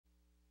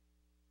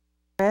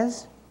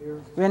Perez.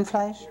 Here.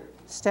 Rindfleisch. Here.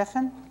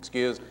 Steffen.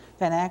 Excused.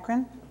 Van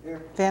Akkeren.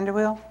 Here.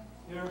 Vanderwill.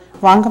 Here.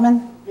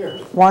 Wangerman. Here.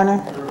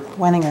 Warner. Here.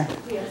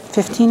 Wenninger. Here.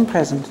 15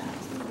 present.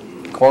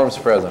 Quorum's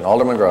present.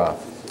 Alderman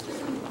Groff.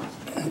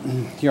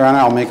 Your Honor,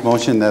 I'll make a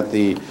motion that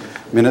the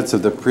minutes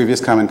of the previous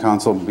Common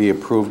Council be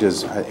approved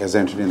as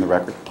entered in the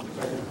record.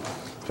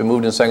 It's been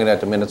moved and seconded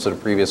that the minutes of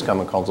the previous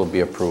Common Council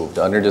be approved.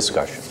 Under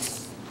discussion.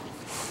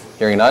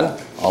 Hearing none.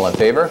 All in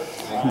favor?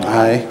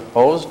 Aye.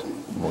 Opposed?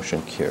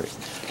 Motion carried.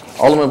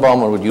 Alderman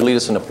Baumann, would you lead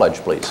us in the pledge,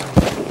 please?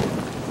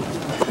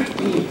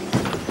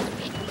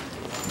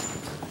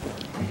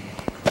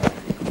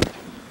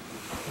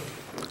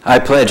 I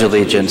pledge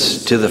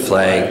allegiance to the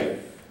flag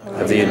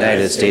of the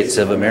United States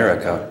of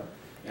America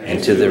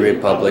and to the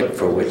republic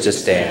for which it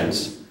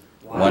stands,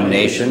 one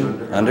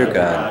nation, under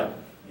God,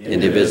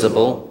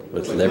 indivisible,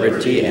 with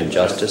liberty and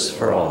justice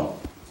for all.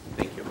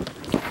 Thank you.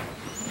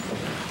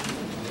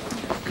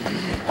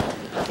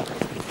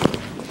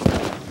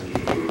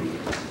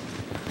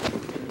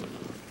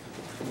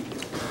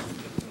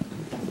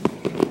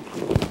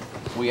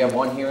 We have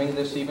one hearing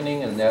this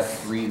evening, and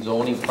that's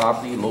rezoning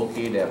property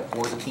located at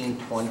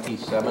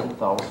 1427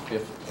 South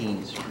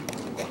 15th Street.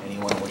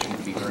 Anyone wishing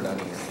to be heard on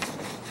a hearing?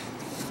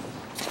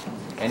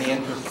 Any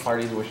interested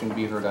parties wishing to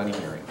be heard on a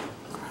hearing?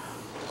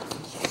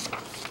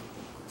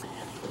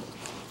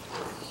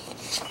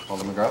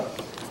 Alderman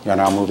Groff? Your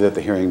Honor, I'll move that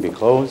the hearing be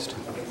closed.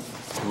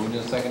 Moved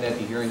and seconded that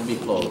the hearing be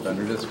closed.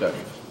 Under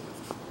discussion.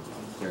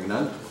 Hearing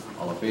none.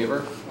 All in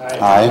favor?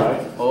 Aye.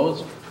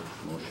 Opposed?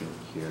 Motion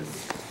carried.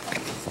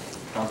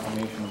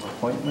 Confirmation of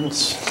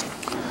appointments.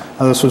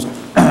 This was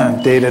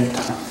dated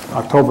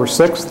October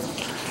 6th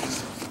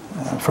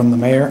from the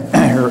mayor.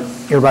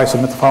 Hereby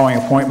submit the following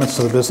appointments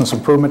to the Business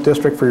Improvement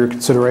District for your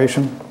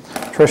consideration.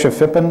 Tricia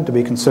Phippen to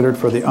be considered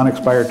for the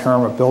unexpired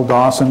term of Bill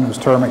Dawson, whose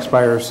term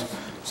expires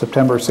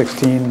September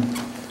 16,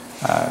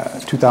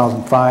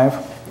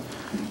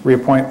 2005.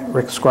 Reappoint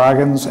Rick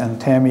Scroggins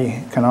and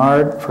Tammy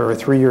Kennard for a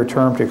 3-year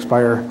term to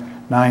expire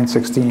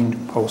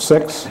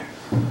 9/16/06.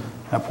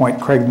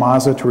 Appoint Craig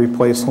Mazza to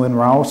replace Lynn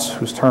Rouse,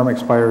 whose term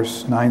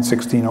expires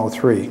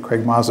 9/16/03.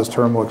 Craig Mazza's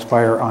term will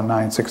expire on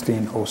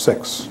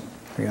 9/16/06.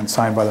 Again,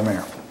 signed by the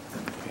mayor.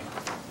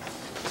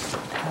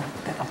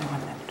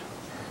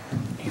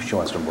 She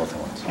wants to do both at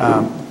once.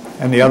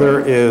 And the other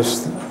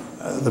is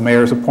the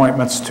mayor's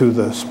appointments to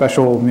the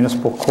Special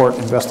Municipal Court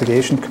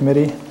Investigation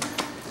Committee.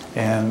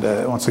 And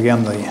once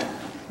again, the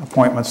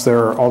appointments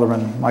there are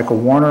Alderman Michael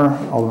Warner,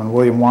 Alderman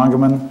William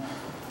Wangerman,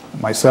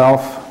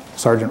 myself,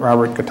 Sergeant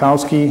Robert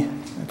Gutowski,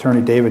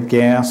 Attorney David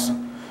Gass,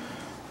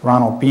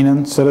 Ronald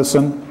Beenan,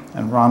 citizen,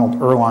 and Ronald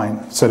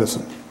Erline,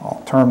 citizen.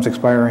 All terms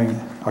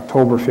expiring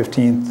October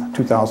 15th,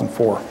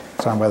 2004,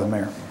 signed by the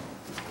mayor.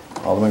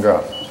 Alderman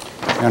Groff.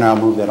 And I'll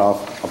move that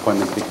all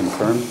appointments be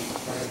confirmed.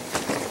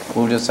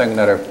 Moved and seconded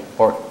that our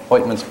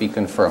appointments be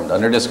confirmed.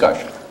 Under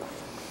discussion.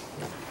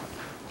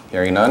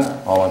 Hearing none.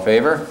 All in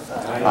favor?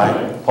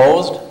 Aye.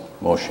 Opposed?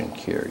 Motion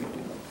carried.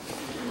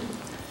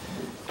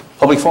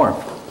 Public forum.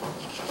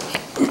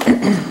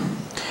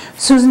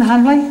 Susan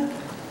Hunley.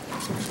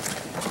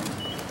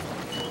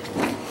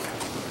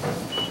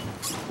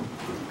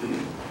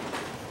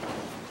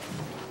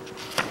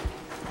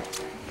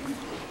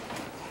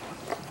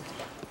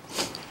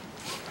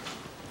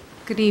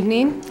 Good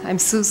evening. I'm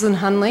Susan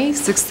Hunley,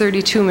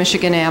 632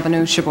 Michigan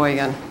Avenue,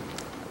 Sheboygan.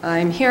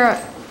 I'm here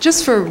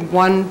just for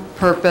one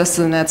purpose,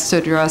 and that's to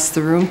address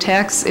the room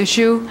tax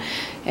issue.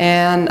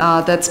 And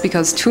that's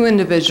because 2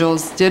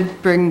 individuals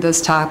did bring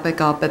this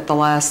topic up at the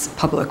last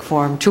public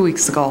forum 2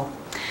 weeks ago.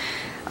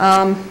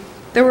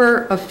 There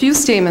were a few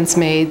statements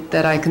made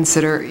that I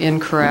consider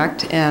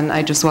incorrect, and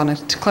I just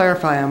wanted to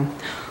clarify them.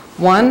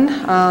 One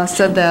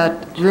said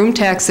that room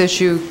tax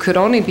issue could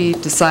only be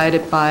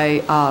decided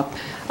by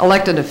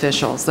elected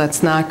officials.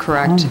 That's not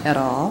correct at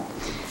all.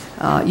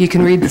 You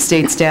can read the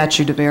state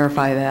statute to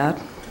verify that.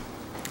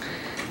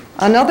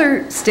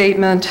 Another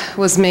statement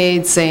was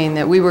made saying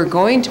that we were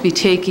going to be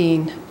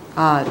taking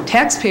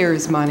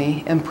taxpayers'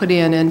 money and putting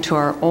it into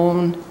our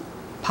own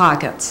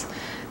pockets.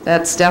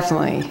 That's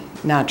definitely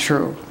not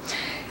true.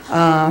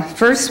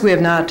 First, we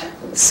have not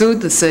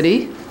sued the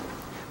city.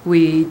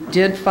 We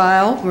did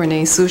file,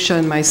 Renee Susha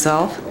and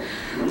myself,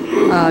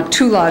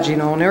 2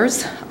 lodging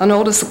owners, a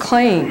notice of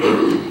claim.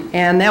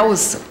 And that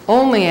was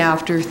only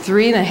after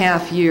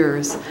 3.5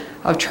 years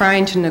of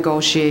trying to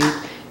negotiate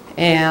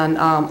and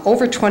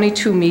over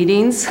 22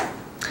 meetings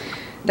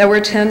that were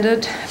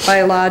attended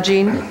by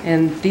lodging.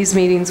 And these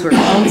meetings were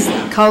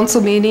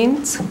council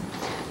meetings,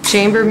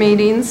 chamber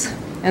meetings,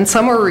 and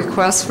some were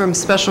requests from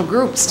special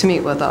groups to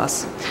meet with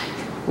us.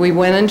 We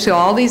went into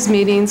all these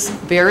meetings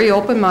very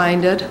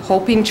open-minded,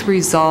 hoping to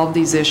resolve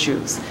these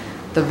issues.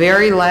 The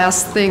very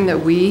last thing that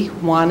we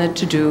wanted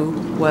to do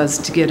was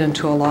to get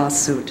into a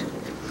lawsuit.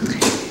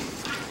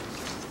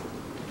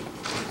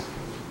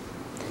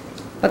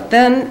 But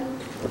then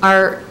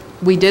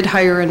we did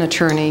hire an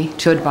attorney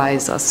to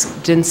advise us.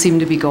 Didn't seem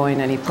to be going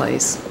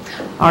anyplace.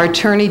 Our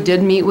attorney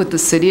did meet with the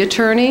city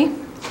attorney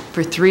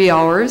for 3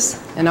 hours,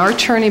 and our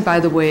attorney, by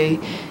the way,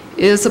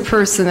 is a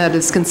person that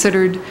is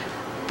considered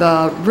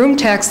the room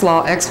tax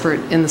law expert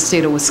in the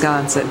state of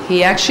Wisconsin.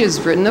 He actually has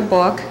written a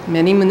book.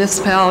 Many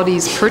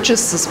municipalities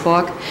purchase this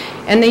book,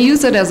 and they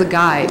use it as a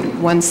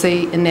guide once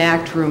they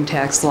enact room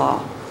tax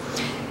law.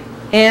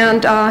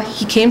 And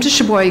he came to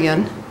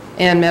Sheboygan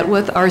and met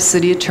with our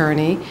city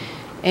attorney.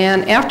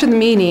 And after the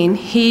meeting,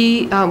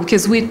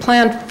 because we'd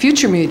planned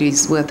future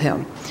meetings with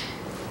him,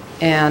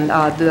 and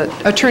the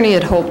attorney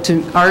had hoped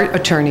to, our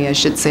attorney, I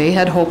should say,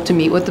 had hoped to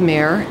meet with the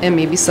mayor and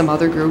maybe some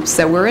other groups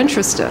that were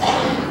interested.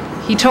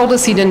 He told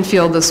us he didn't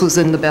feel this was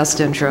in the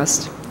best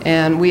interest,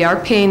 and we are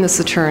paying this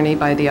attorney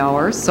by the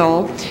hour.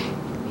 So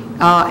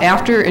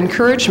after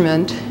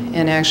encouragement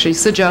and actually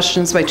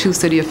suggestions by 2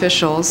 city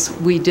officials,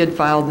 we did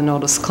file the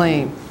notice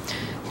claim.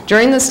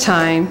 During this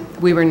time,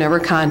 we were never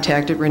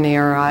contacted, Renee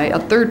or I. A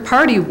third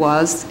party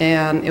was,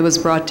 and it was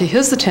brought to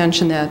his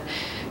attention that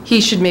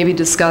he should maybe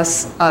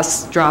discuss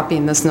us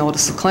dropping this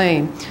notice of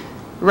claim.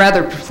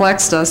 Rather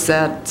perplexed us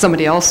that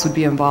somebody else would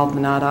be involved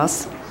and not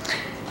us.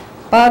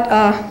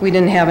 But we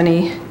didn't have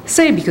any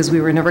say because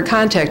we were never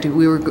contacted.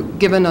 We were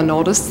given a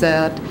notice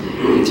that,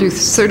 through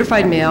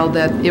certified mail,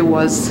 that it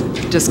was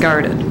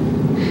discarded.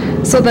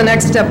 So the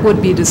next step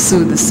would be to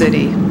sue the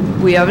city.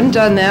 We haven't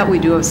done that. We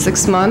do have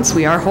 6 months.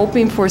 We are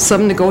hoping for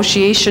some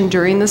negotiation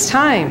during this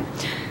time.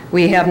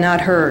 We have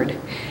not heard.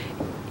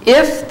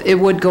 If it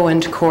would go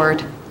into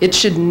court, it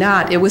should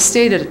not. It was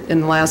stated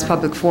in the last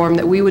public forum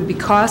that we would be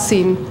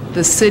costing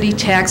the city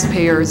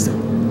taxpayers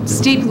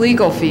steep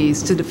legal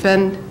fees to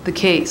defend the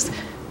case.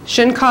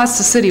 Shouldn't cost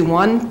the city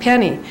 1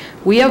 penny.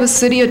 We have a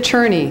city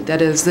attorney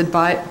that has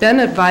been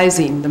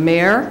advising the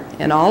mayor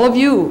and all of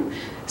you,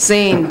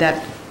 saying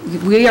that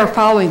we are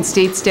following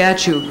state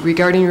statute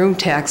regarding room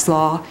tax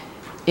law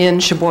in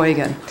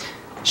Sheboygan.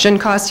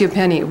 Shouldn't cost you a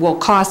penny. It will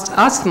cost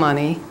us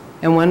money,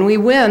 and when we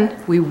win,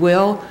 we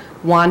will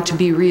want to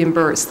be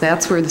reimbursed.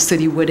 That's where the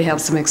city would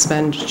have some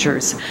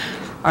expenditures.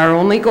 Our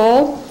only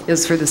goal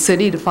is for the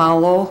city to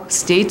follow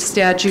state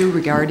statute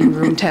regarding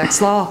room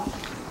tax law.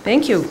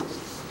 Thank you.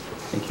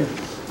 Thank you.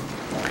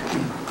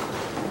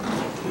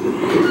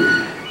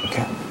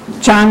 Okay.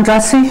 John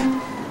Gussie.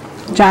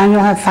 John, you'll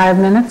have 5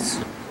 minutes.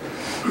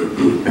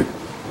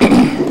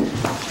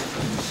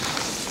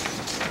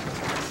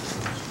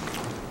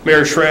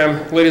 Mayor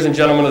Schramm, ladies and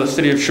gentlemen of the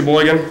city of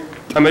Sheboygan,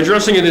 I'm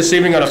addressing you this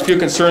evening on a few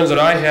concerns that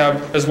I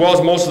have, as well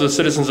as most of the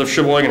citizens of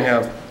Sheboygan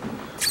have.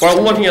 While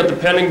looking at the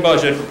pending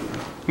budget,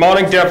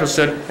 mounting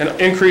deficit, and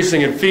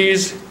increasing in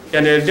fees,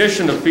 and in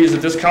addition to fees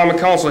that this common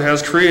council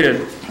has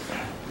created,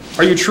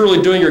 are you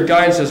truly doing your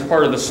guidance as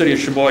part of the city of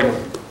Sheboygan?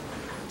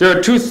 There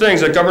are 2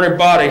 things that governing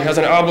body has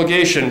an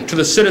obligation to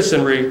the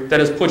citizenry that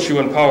has put you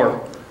in power.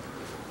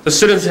 The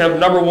citizens have,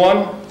 number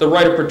 1, the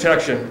right of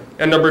protection,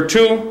 and number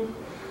 2,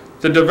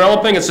 the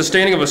developing and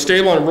sustaining of a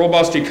stable and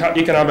robust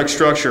economic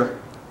structure.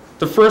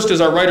 The first is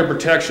our right of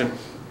protection.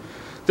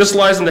 This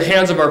lies in the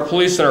hands of our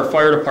police and our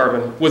fire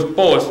department, with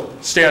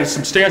both stand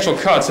substantial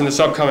cuts in this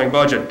upcoming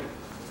budget.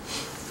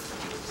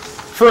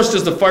 First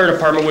is the fire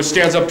department, which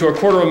stands up to a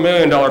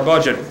 $250,000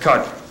 budget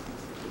cut,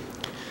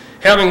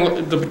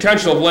 having the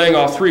potential of laying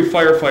off 3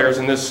 firefighters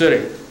in this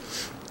city.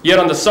 Yet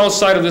on the south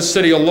side of this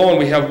city alone,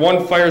 we have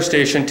 1 fire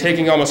station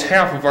taking almost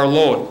half of our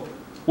load,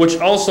 which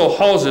also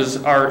houses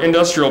our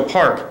industrial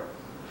park.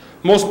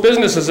 Most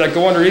businesses that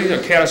go underneath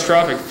a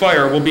catastrophic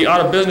fire will be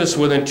out of business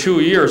within 2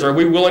 years. Are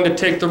we willing to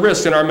take the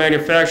risk in our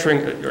manufacturing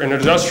and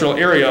industrial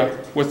area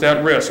with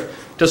that risk?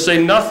 To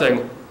say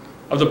nothing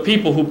of the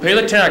people who pay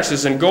the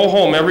taxes and go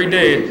home every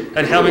day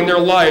and having their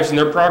lives and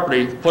their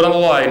property put on the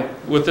line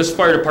with this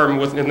fire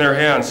department in their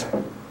hands.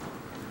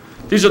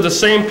 These are the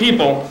same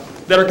people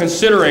that are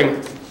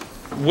considering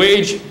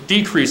wage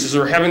decreases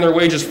or having their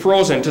wages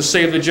frozen to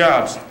save the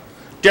jobs.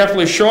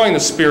 Definitely showing the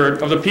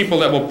spirit of the people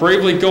that will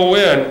bravely go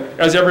in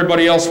as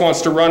everybody else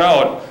wants to run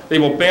out. They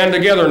will band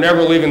together,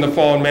 never leaving the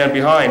fallen man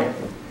behind.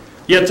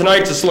 Yet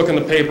tonight, just look in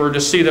the paper to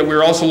see that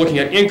we're also looking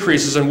at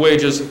increases in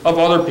wages of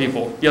other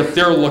people, yet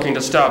they're looking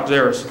to stop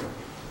theirs.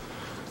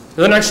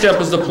 The next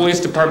step is the police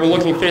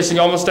department facing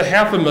almost a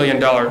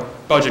 $500,000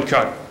 budget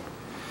cut.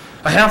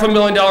 A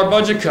 $500,000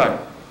 budget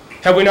cut.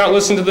 Have we not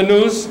listened to the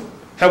news?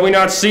 Have we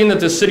not seen that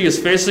this city is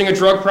facing a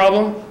drug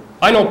problem?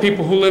 I know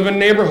people who live in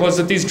neighborhoods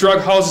that these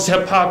drug houses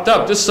have popped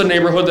up. This is a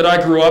neighborhood that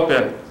I grew up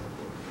in.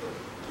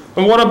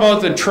 And what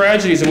about the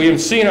tragedies that we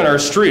have seen on our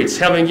streets,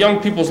 having young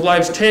people's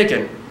lives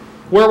taken?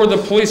 Where were the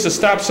police to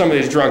stop some of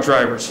these drug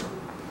drivers?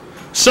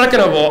 Second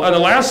of all, and the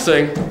last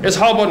thing, is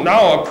how about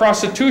now a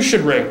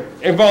prostitution ring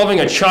involving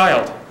a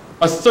child,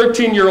 a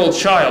 13-year-old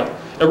child,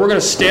 and we're going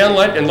to stand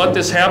and let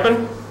this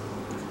happen?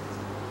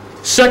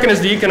 Second is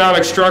the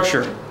economic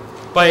structure.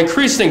 By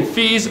increasing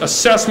fees,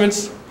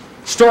 assessments,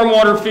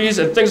 stormwater fees,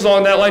 and things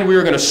along that line, we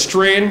are going to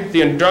strain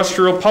the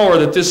industrial power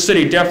that this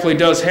city definitely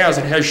has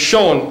and has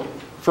shown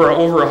for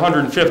over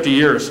 150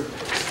 years.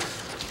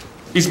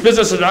 These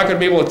businesses are not going to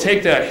be able to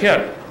take that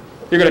hit.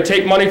 You're going to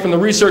take money from the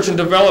research and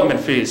development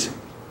fees,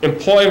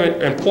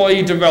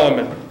 employee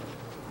development,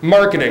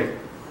 marketing,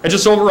 and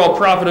just overall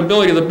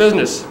profitability of the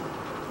business.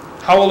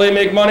 How will they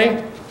make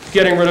money?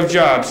 Getting rid of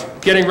jobs,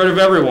 getting rid of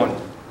everyone.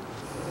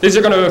 These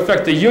are going to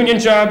affect the union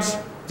jobs,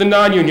 the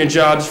non-union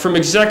jobs from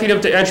executive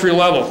to entry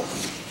level.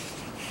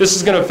 This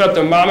is going to affect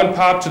the mom and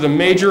pop to the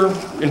major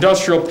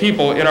industrial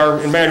people in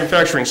our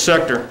manufacturing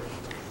sector.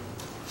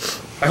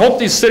 I hope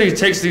the city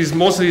takes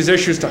most of these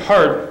issues to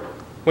heart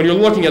when you're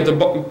looking at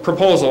the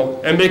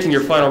proposal and making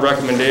your final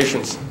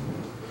recommendations.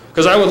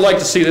 Because I would like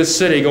to see this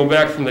city go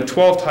back from the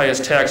 12th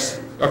highest tax,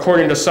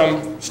 according to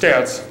some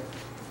stats,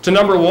 to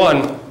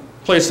 #1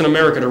 place in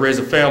America to raise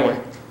a family.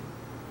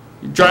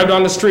 You drive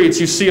down the streets,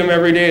 you see them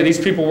every day. These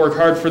people work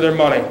hard for their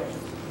money.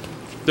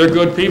 They're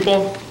good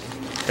people,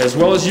 as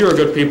well as you're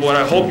good people, and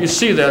I hope you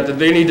see that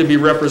they need to be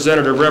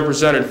represented or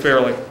represented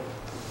fairly.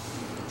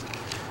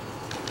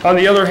 On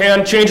the other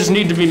hand, changes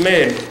need to be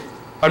made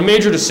on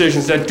major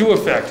decisions that do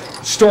affect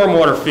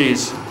stormwater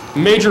fees,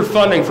 major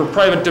funding for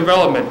private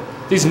development.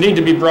 These need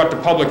to be brought to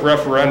public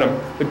referendum.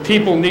 The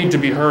people need to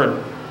be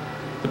heard.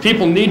 The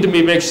people need to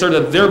make sure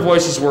that their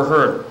voices were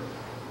heard.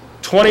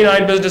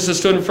 29 businesses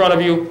stood in front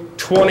of you,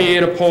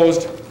 28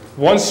 opposed,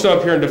 one stood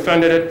up here and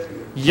defended it,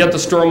 yet the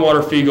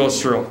stormwater fee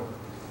goes through.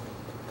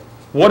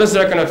 What is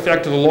that going to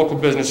affect to the local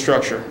business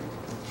structure?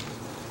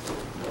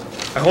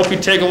 I hope you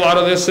take a lot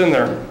of this in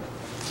there.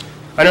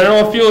 And I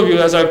know a few of you,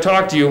 as I've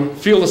talked to you,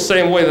 feel the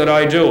same way that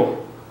I do.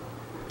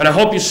 And I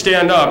hope you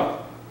stand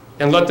up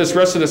and let this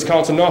rest of this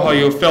council know how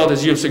you have felt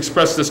as you have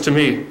expressed this to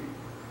me.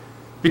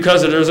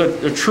 Because there's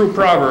a true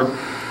proverb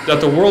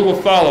that the world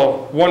will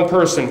follow one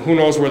person who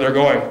knows where they're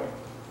going.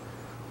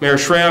 Mayor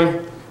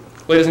Schramm,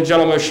 ladies and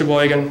gentlemen of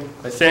Sheboygan,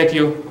 I thank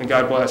you and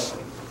God bless.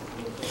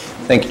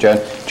 Thank you, John.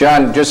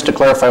 John, just to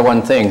clarify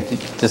one thing,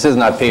 this is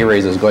not pay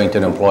raises going to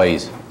the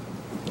employees.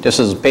 This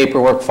is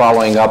paperwork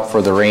following up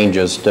for the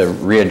ranges to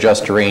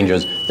readjust the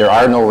ranges. There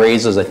are no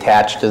raises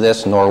attached to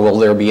this, nor will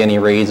there be any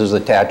raises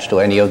attached to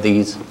any of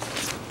these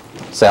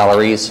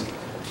salaries.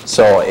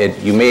 So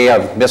you may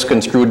have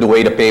misconstrued the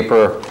way the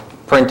paper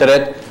printed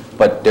it,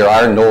 but there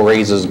are no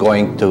raises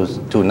going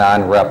to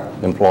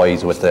non-rep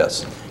employees with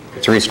this.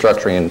 It's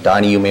restructuring. And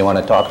Donnie, you may want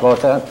to talk about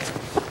that.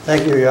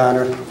 Thank you, Your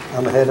Honor.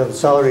 I'm the head of the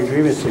Salary and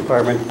Grievance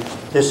Department.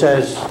 This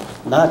has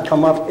not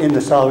come up in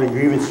the salary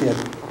grievance yet.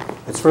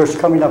 It's first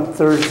coming up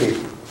Thursday.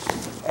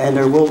 And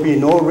there will be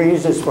no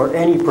raises for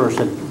any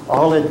person.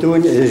 All they're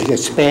doing is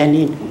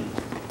expanding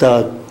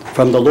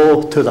from the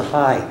low to the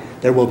high.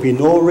 There will be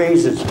no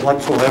raises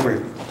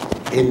whatsoever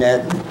in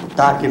that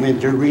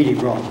document you're reading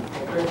from.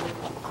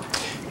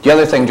 The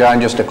other thing, John,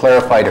 just to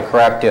clarify, to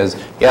correct is,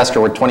 yes,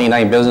 there were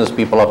 29 business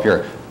people up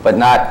here, but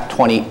not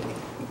 20,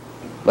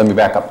 let me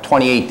back up,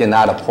 28 did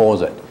not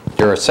oppose it.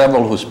 There are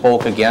several who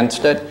spoke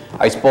against it.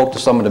 I spoke to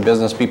some of the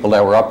business people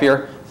that were up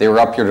here. They were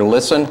up here to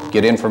listen,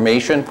 get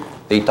information.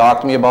 They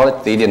talked to me about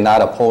it. They did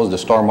not oppose the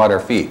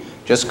stormwater fee.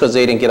 Just because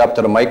they didn't get up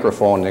to the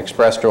microphone and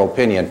express their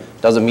opinion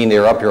doesn't mean they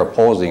were up here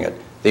opposing it.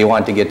 They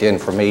want to get the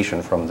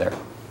information from there.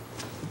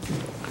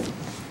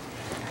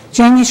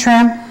 Jamie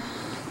Schramm.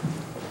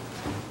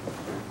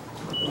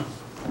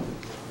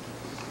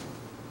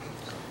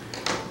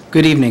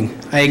 Good evening.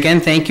 I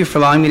again thank you for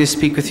allowing me to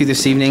speak with you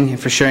this evening and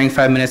for sharing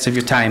 5 minutes of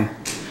your time.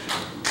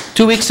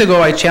 2 weeks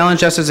ago, I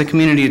challenged us as a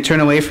community to turn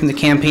away from the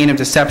campaign of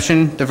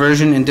deception,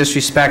 diversion, and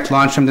disrespect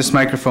launched from this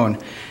microphone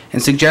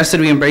and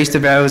suggested we embrace the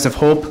values of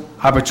hope,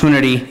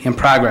 opportunity, and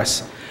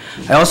progress.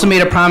 I also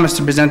made a promise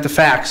to present the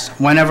facts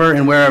whenever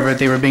and wherever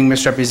they were being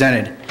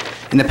misrepresented.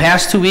 In the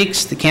past 2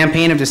 weeks, the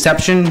campaign of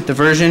deception,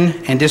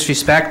 diversion, and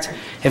disrespect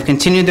have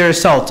continued their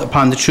assault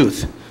upon the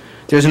truth.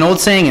 There's an old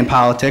saying in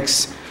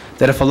politics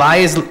that if a lie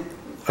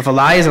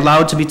is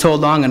allowed to be told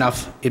long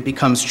enough, it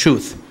becomes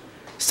truth.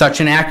 Such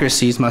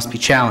inaccuracies must be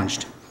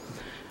challenged.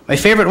 My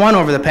favorite one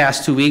over the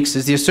past 2 weeks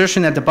is the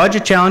assertion that the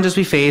budget challenges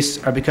we face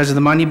are because of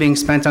the money being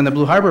spent on the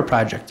Blue Harbor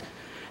project.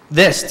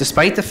 This,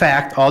 despite the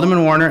fact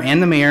Alderman Warner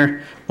and the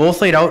mayor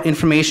both laid out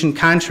information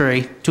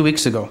contrary 2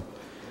 weeks ago.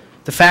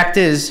 The fact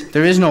is,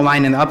 there is no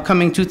line in the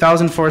upcoming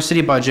 2004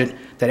 city budget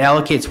that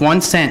allocates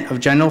 1 cent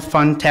of general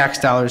fund tax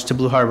dollars to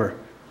Blue Harbor.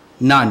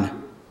 None.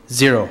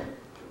 Zero.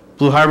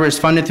 Blue Harbor is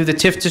funded through the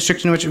TIF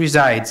district in which it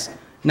resides,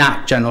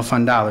 not general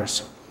fund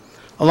dollars.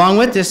 Along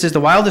with this is the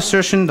wild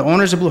assertion the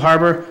owners of Blue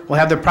Harbor will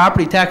have their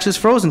property taxes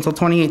frozen until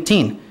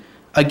 2018.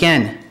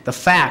 Again, the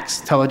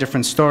facts tell a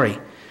different story.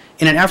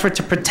 In an effort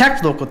to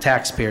protect local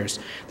taxpayers,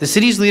 the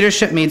city's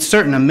leadership made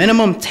certain a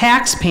minimum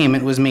tax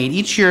payment was made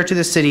each year to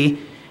the city,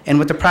 and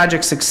with the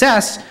project's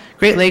success,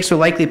 Great Lakes will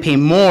likely pay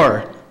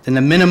more than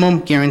the minimum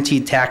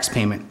guaranteed tax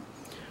payment.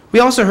 We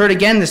also heard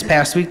again this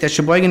past week that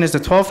Sheboygan is the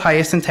 12th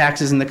highest in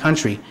taxes in the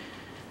country.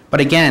 But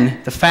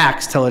again, the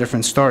facts tell a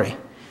different story.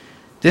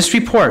 This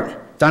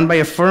report, done by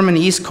a firm in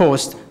the East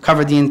Coast,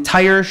 covered the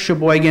entire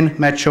Sheboygan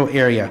metro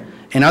area.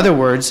 In other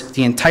words,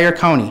 the entire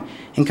county,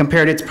 and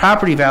compared its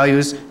property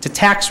values to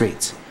tax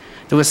rates.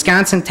 The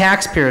Wisconsin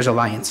Taxpayers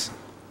Alliance,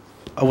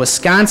 a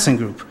Wisconsin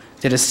group,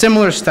 did a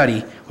similar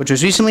study, which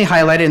was recently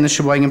highlighted in the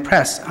Sheboygan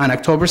Press on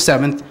October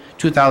 7th,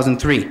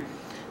 2003.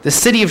 The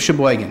city of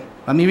Sheboygan,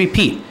 let me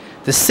repeat,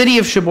 the city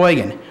of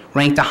Sheboygan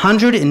ranked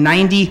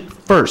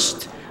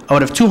 191st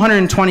out of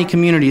 220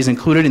 communities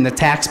included in the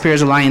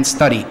Taxpayers Alliance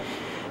study.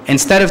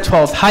 Instead of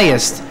 12th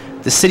highest,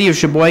 the city of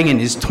Sheboygan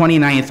is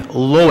 29th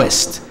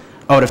lowest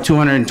out of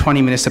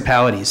 220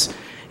 municipalities.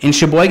 In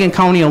Sheboygan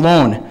County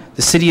alone,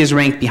 the city is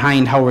ranked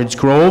behind Howard's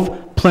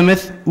Grove,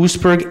 Plymouth,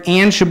 Oostburg,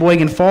 and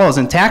Sheboygan Falls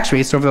in tax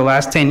rates over the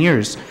last 10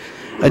 years.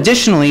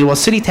 Additionally, while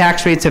city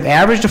tax rates have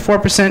averaged a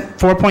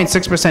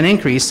 4.6%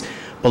 increase,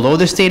 below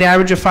the state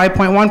average of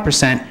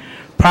 5.1%,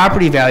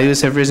 property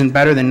values have risen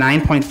better than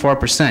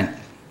 9.4%.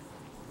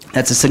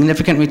 That's a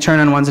significant return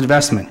on one's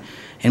investment.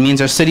 It means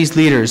our city's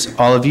leaders,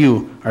 all of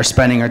you, are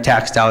spending our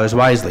tax dollars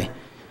wisely.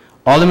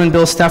 Alderman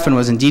Bill Steffen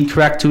was indeed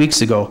correct 2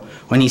 weeks ago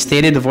when he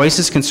stated the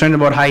voices concerned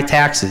about high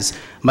taxes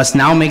must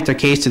now make their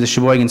case to the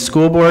Sheboygan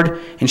School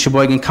Board and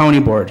Sheboygan County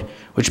Board,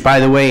 which, by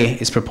the way,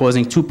 is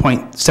proposing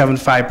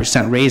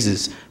 2.75%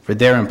 raises for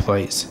their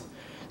employees.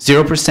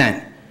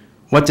 0%.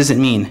 What does it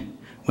mean?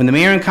 When the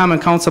mayor and common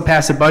council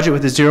pass a budget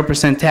with a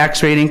 0%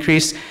 tax rate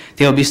increase,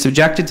 they will be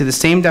subjected to the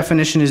same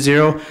definition of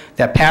zero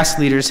that past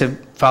leaders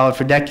have followed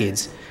for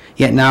decades.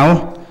 Yet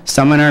now,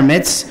 some in our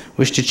midst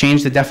wish to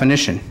change the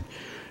definition.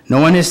 No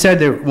one has said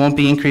there won't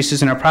be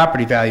increases in our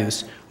property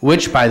values,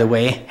 which, by the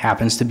way,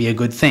 happens to be a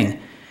good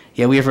thing.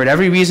 Yet we have heard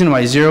every reason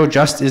why zero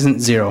just isn't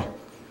zero.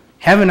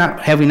 Have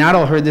we not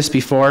all heard this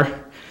before?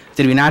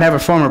 Did we not have a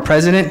former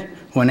president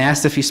who, when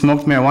asked if he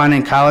smoked marijuana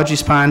in college,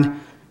 respond,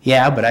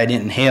 "Yeah, but I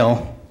didn't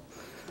inhale"?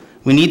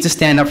 We need to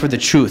stand up for the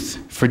truth,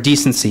 for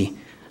decency.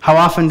 How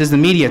often does the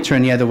media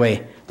turn the other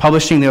way,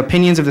 publishing the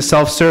opinions of the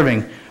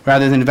self-serving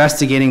rather than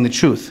investigating the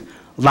truth?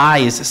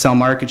 Lies sell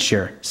market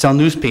share, sell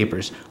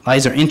newspapers.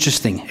 Lies are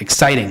interesting,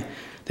 exciting.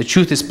 The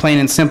truth is plain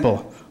and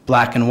simple,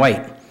 black and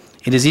white.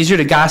 It is easier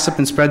to gossip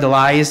and spread the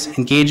lies,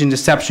 engage in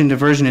deception,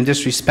 diversion, and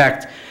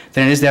disrespect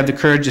than it is to have the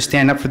courage to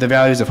stand up for the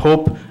values of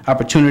hope,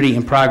 opportunity,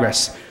 and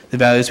progress, the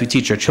values we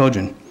teach our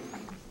children.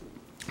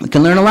 We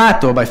can learn a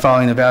lot, though, by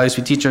following the values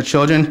we teach our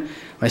children.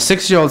 My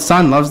 6-year-old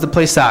son loves to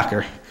play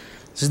soccer.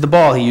 This is the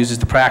ball he uses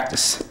to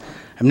practice.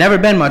 I've never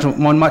been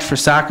much for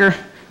soccer,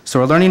 so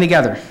we're learning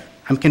together.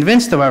 I'm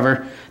convinced,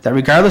 however, that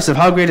regardless of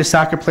how great a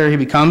soccer player he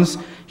becomes,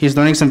 he is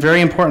learning some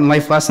very important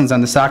life lessons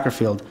on the soccer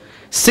field.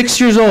 6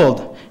 years old,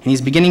 and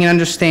he's beginning to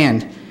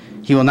understand.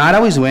 He will not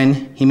always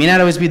win, he may not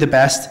always be the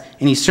best,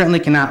 and he certainly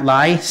cannot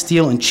lie,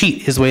 steal, and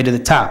cheat his way to the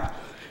top.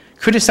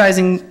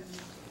 Criticizing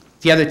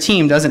the other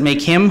team doesn't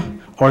make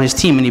him or his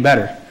team any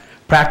better.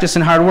 Practice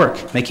and hard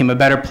work make him a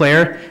better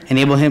player,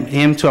 enable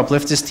him to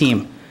uplift his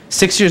team.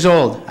 6 years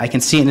old, I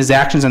can see it in his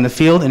actions on the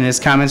field and in his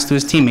comments to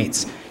his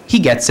teammates. He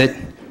gets it.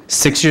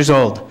 6 years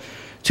old.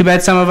 Too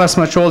bad some of us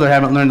much older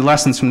haven't learned the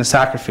lessons from the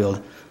soccer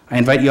field. I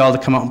invite you all to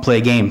come out and play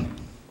a game.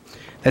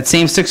 That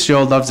same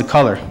 6-year-old loves the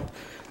color.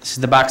 This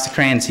is the box of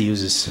crayons he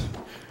uses.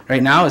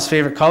 Right now, his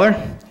favorite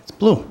color, it's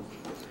blue.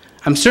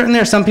 I'm certain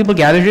there are some people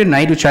gathered here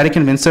tonight who try to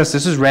convince us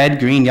this is red,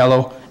 green,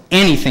 yellow,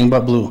 anything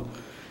but blue.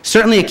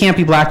 Certainly it can't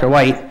be black or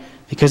white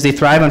because they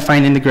thrive on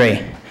finding the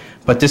gray.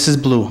 But this is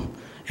blue.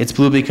 It's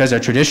blue because our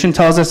tradition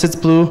tells us it's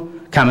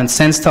blue, common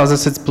sense tells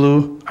us it's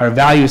blue, our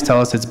values tell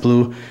us it's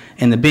blue,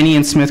 and the Binney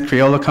and Smith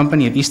Crayola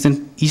Company of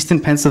Easton,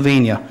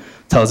 Pennsylvania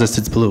tells us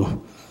it's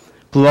blue.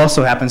 Blue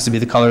also happens to be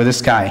the color of the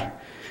sky.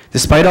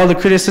 Despite all the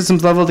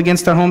criticisms leveled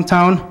against our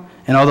hometown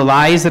and all the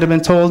lies that have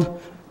been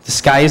told, the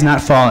sky is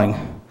not falling.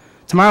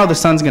 Tomorrow the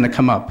sun's going to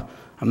come up.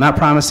 I'm not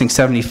promising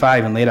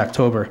 75 in late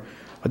October,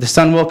 but the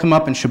sun will come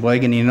up in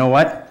Sheboygan, and you know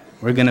what?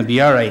 We're going to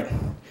be all right.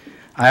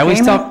 I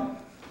always tell...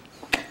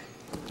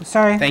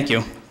 Sorry. Thank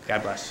you.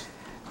 God bless.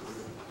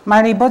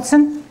 Marty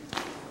Bootson?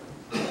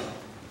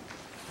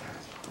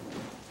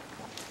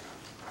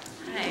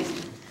 Hi.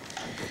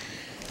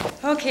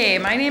 Okay,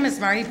 my name is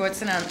Marty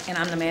Bootson, and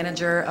I'm the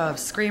manager of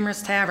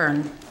Screamer's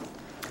Tavern.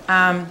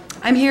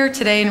 I'm here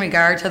today in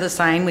regard to the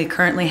sign we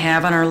currently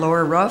have on our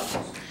lower roof.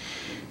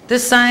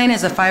 This sign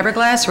is a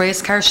fiberglass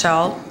race car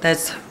shell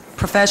that's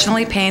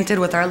professionally painted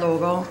with our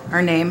logo,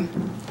 our name.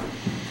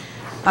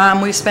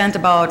 We spent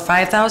about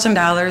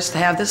 $5,000 to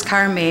have this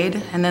car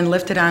made and then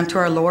lifted onto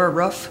our lower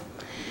roof.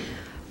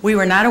 We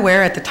were not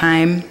aware at the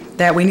time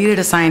that we needed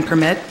a sign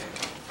permit,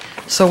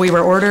 so we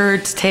were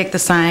ordered to take the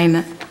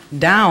sign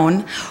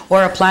down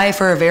or apply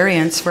for a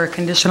variance for a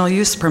conditional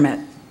use permit.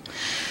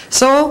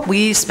 So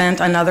we spent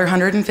another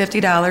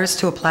 $150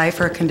 to apply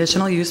for a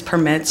conditional use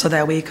permit so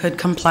that we could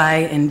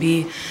comply and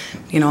be,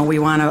 we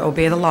want to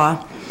obey the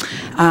law,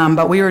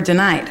 but we were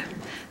denied.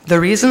 The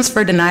reasons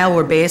for denial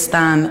were based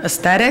on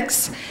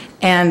aesthetics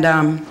and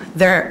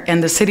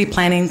the city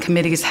planning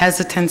committee's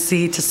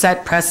hesitancy to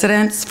set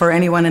precedents for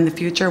anyone in the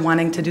future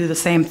wanting to do the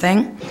same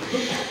thing.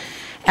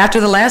 After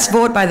the last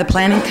vote by the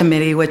planning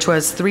committee, which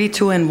was 3,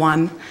 2, and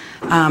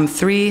 1,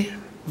 3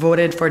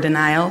 voted for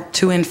denial,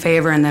 2 in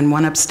favor, and then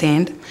 1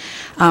 abstained.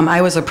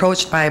 I was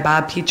approached by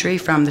Bob Petrie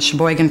from the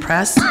Sheboygan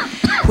Press,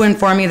 who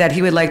informed me that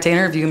he would like to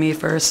interview me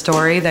for a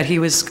story that he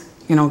was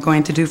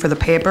going to do for the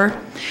paper,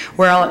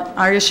 where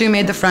our issue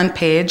made the front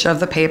page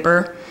of the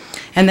paper.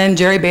 And then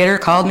Jerry Bader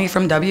called me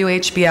from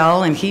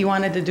WHBL, and he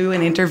wanted to do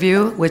an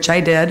interview, which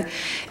I did.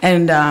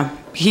 And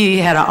he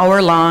had an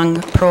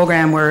hour-long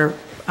program where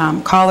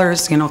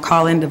callers,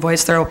 call in to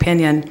voice their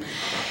opinion.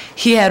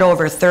 He had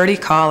over 30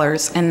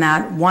 callers, and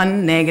not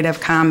one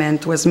negative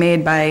comment was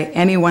made by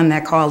anyone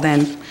that called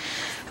in.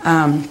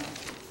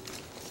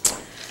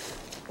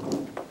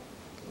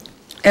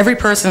 Every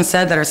person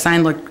said that our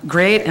sign looked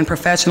great and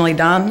professionally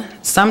done.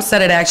 Some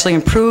said it actually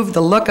improved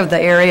the look of the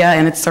area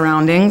and its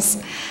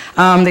surroundings.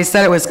 They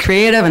said it was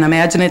creative and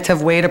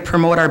imaginative way to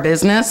promote our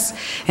business,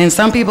 and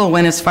some people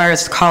went as far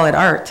as to call it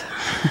art.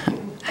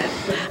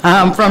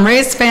 From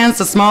race fans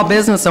to small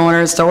business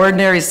owners to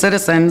ordinary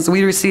citizens,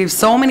 we received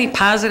so many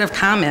positive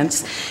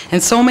comments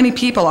and so many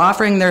people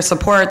offering their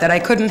support that I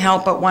couldn't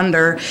help but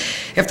wonder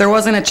if there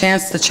wasn't a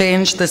chance to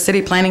change the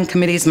City Planning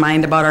Committee's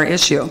mind about our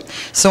issue.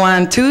 So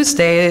on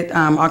Tuesday,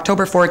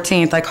 October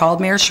 14th, I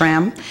called Mayor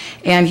Schramm,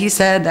 and he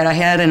said that I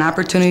had an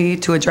opportunity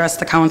to address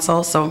the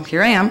council, so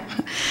here I am.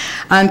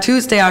 On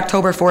Tuesday,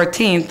 October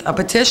 14th, a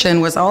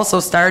petition was also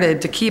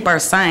started to keep our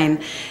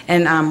sign,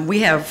 and we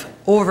have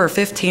over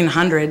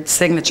 1,500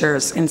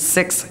 signatures in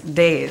 6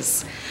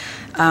 days.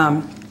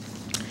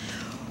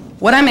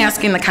 What I'm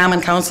asking the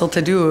Common Council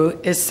to do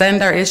is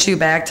send our issue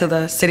back to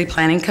the City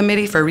Planning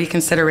Committee for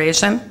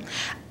reconsideration.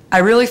 I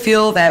really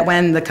feel that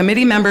when the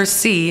committee members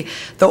see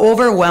the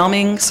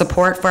overwhelming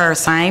support for our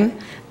sign,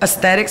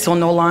 aesthetics will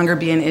no longer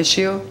be an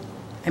issue.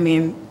 I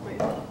mean,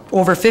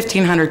 over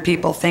 1,500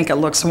 people think it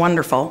looks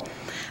wonderful.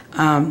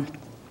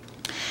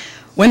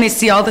 When they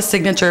see all the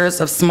signatures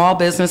of small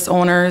business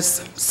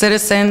owners,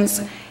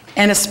 citizens,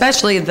 and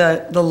especially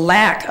the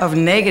lack of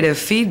negative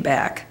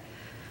feedback,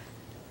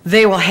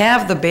 they will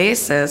have the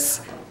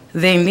basis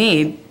they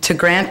need to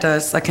grant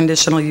us a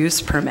conditional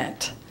use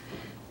permit.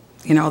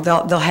 You know,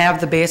 they'll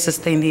have the basis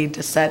they need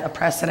to set a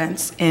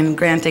precedence in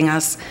granting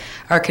us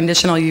our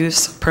conditional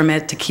use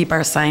permit to keep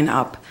our sign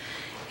up.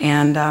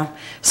 And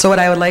so what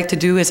I would like to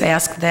do is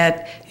ask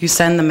that you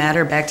send the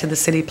matter back to the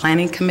City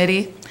Planning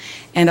Committee.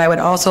 And I would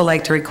also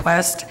like to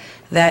request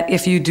that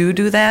if you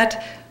do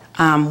that,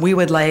 we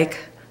would like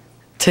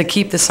to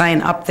keep the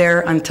sign up there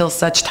until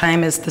such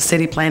time as the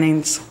City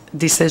Planning's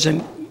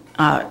decision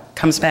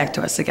comes back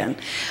to us again.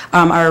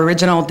 Our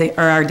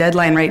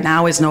deadline right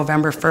now is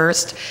November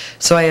 1st,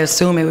 so I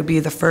assume it would be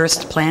the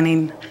first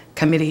Planning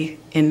Committee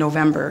in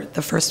November,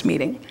 the first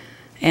meeting.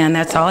 And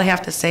that's all I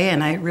have to say,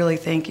 and I really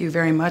thank you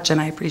very much,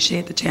 and I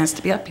appreciate the chance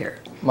to be up here.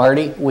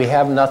 Marty, we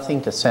have nothing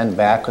to send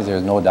back because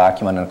there's no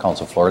document on the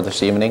council floor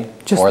this evening.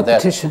 Just for the that.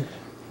 petition.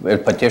 A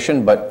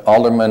petition, but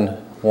Alderman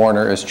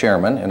Warner is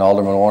chairman, and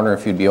Alderman Warner,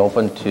 if you'd be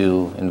open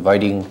to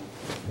inviting,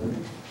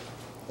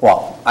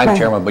 well, I'm Right.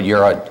 chairman, but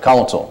you're a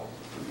council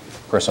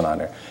person on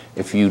there.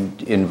 If you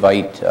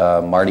invite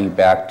Marty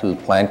back to the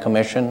Plan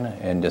Commission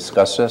and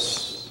discuss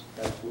this,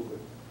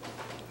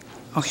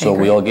 Okay, so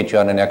great. we'll get you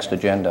on the next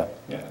agenda.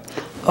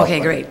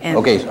 Okay, great. And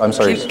Okay, I'm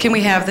sorry. Can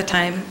we have the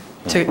time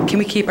to, can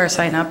we keep our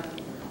sign up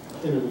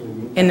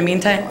in the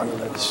meantime?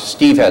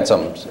 Steve had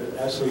something.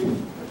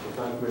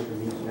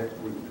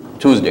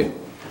 Tuesday.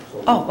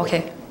 Oh,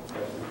 okay.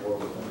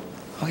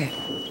 Okay.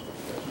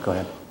 Go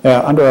ahead.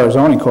 Yeah, under our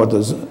zoning code,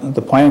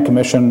 the Plan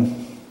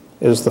Commission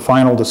is the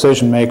final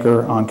decision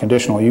maker on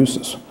conditional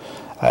uses.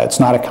 It's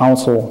not a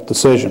council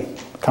decision.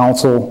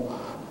 Council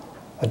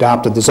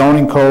adopted the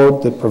zoning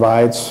code that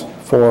provides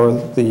for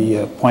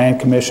the Plan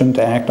Commission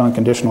to act on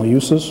conditional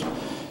uses.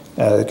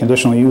 The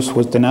conditional use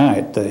was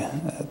denied.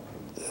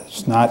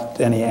 There's not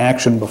any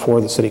action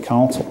before the City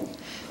Council.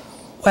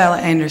 Well,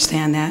 I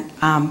understand that,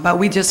 but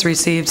we just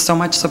received so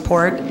much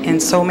support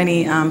and so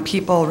many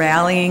people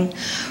rallying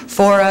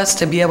for us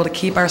to be able to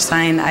keep our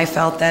sign. I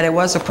felt that it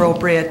was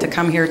appropriate to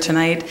come here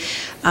tonight,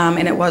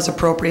 and it was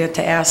appropriate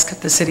to ask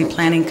the City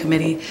Planning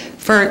Committee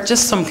for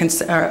just some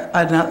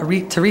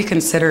to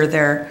reconsider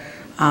their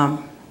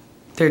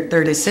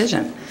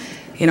decision.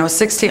 You know,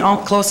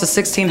 close to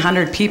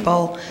 1,600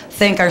 people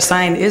think our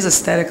sign is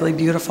aesthetically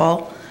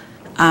beautiful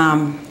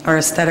or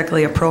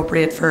aesthetically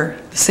appropriate for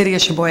the city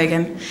of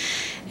Sheboygan.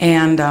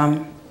 And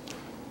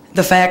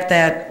the fact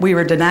that we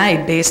were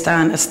denied based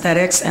on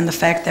aesthetics and the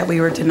fact that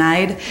we were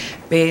denied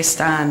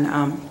based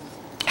on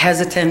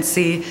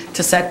hesitancy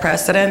to set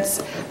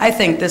precedents, I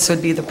think this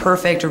would be the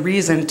perfect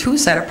reason to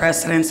set a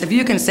precedence. If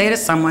you can say to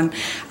someone,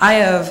 I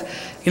have,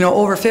 you know,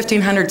 over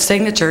 1,500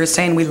 signatures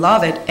saying we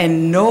love it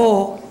and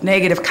no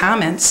negative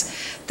comments,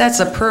 that's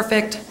a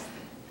perfect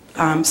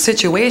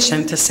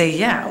situation to say,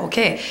 yeah,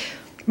 okay.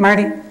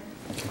 Marty,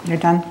 you're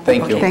done?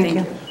 Thank you. Thank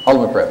you.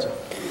 Alderman Perez.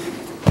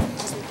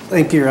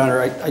 Thank you, Your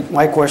Honor.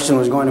 My question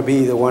was going to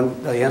be the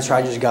answer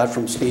I just got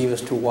from Steve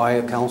as to why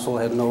a council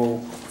had no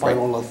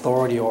final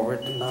authority over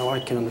it. And now I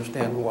can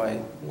understand why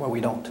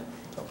we don't.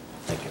 So,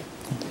 thank you.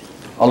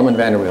 Alderman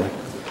Vanderweel.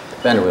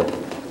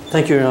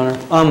 Thank you, Your Honor.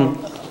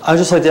 I would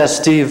just like to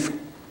ask Steve,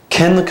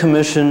 can the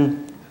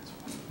commission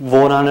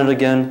vote on it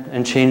again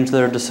and change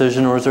their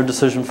decision, or is their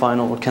decision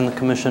final, or can the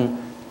commission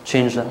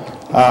change that?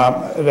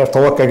 I'd have to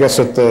look, I guess,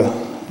 at the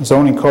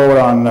zoning code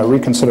on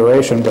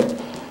reconsideration, but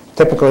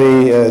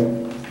typically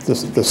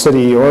the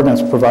city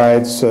ordinance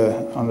provides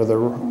under the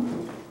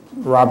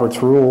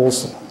Roberts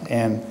rules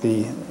and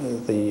the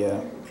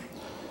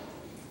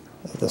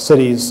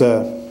city's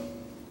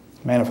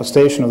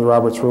manifestation of the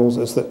Roberts rules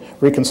is that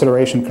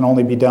reconsideration can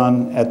only be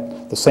done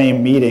at the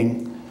same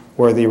meeting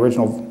where the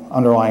original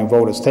underlying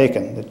vote is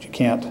taken, that you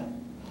can't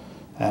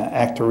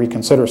act to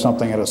reconsider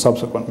something at a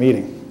subsequent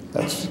meeting.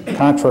 That's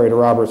contrary to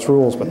Robert's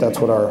rules, but that's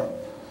what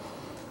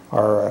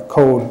our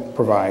code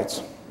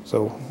provides.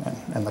 So,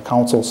 and the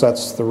council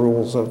sets the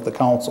rules of the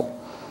council.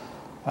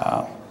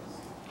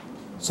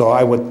 So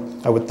I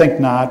would think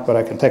not, but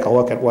I can take a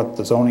look at what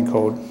the zoning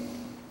code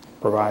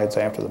provides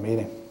after the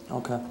meeting.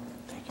 Okay.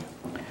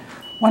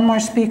 One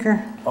more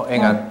speaker. Oh,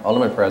 hang on,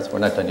 Alderman Perez, we're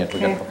not done yet. We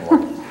got a couple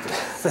more.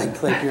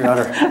 Thank you, Your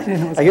Honor.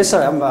 I guess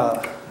I'm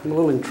a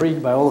little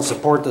intrigued by all the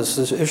support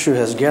this issue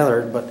has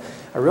gathered, but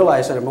I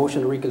realize that a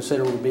motion to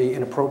reconsider would be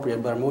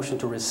inappropriate, but a motion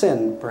to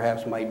rescind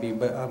perhaps might be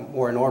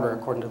more in order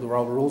according to the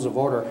rules of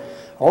order.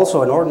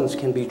 Also, an ordinance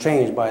can be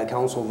changed by a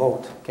council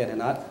vote, can it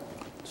not?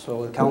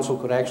 So the council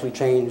could actually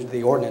change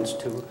the ordinance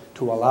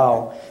to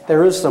allow.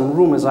 There is some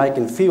room, as I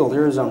can feel,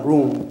 there is some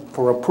room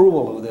for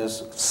approval of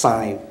this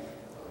sign.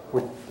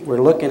 We're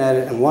looking at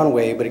it in one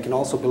way, but it can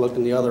also be looked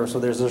in the other. So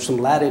there's some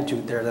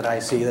latitude there that I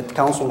see that the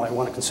council might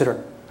want to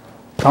consider.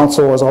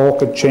 Council as a whole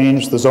could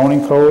change the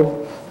zoning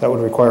code. That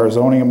would require a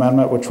zoning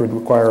amendment, which would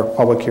require a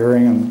public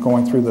hearing and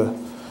going through the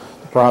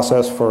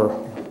process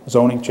for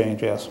zoning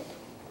change, yes.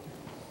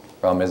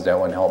 Problem is that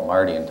wouldn't help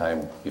Marty in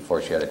time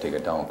before she had to take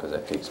it down because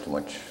that takes too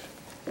much,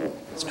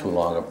 it's too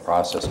long a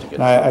process to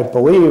get. I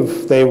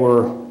believe they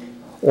were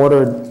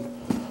ordered,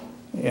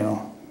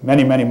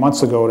 many, many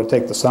months ago to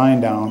take the sign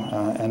down,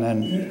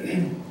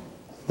 and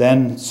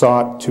then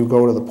sought to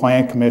go to the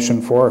Plan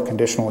Commission for a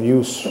conditional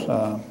use,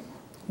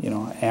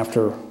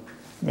 after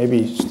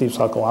maybe Steve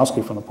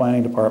Sokolowski from the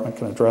Planning Department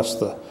can address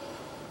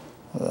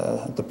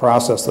the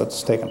process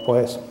that's taken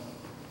place.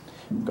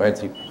 Go ahead,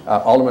 Steve.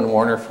 Alderman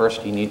Warner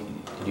first, did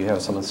you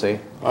have something to say?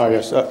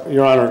 Yes,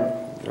 Your Honor,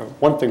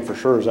 one thing for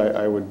sure is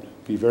I would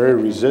be very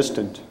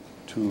resistant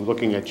to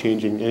looking at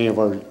changing any of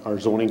our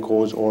zoning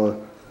codes or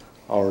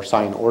our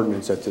sign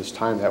ordinance at this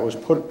time. That was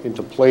put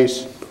into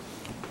place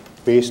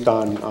based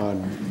on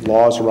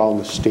laws around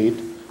the state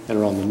and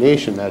around the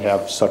nation that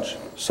have such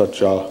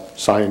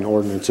sign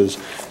ordinances.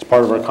 It's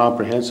part of our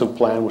comprehensive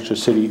plan, which the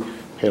city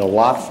paid a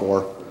lot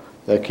for,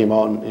 that came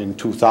out in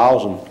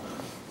 2000.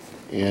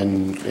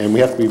 And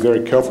we have to be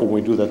very careful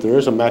when we do that. There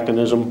is a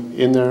mechanism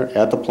in there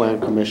at the Plan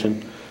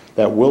Commission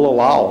that will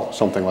allow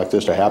something like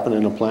this to happen,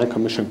 and the Plan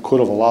Commission could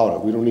have allowed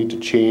it. We don't need to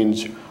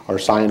change our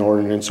sign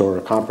ordinance or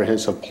a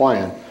comprehensive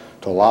plan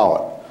to allow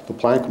it. The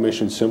Plan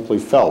Commission simply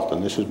felt,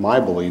 and this is my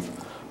belief,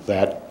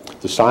 that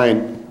the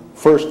sign,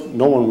 first,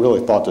 no one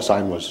really thought the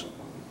sign was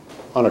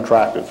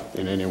unattractive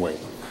in any way.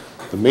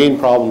 The main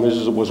problem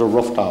is it was a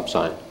rooftop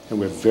sign, and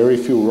we have very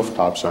few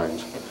rooftop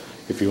signs.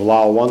 If you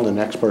allow one, the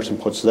next person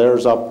puts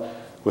theirs up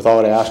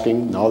without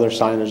asking, now their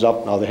sign is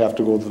up, now they have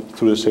to go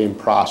through the same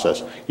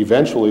process.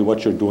 Eventually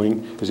what you're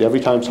doing is every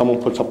time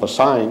someone puts up a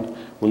sign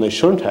when they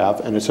shouldn't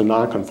have, and it's a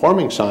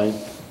non-conforming sign,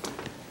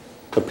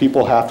 the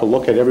people have to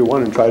look at every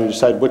one and try to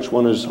decide which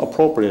one is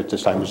appropriate at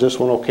this time. Is this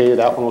one okay,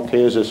 that one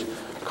okay, is this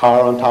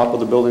car on top of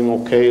the building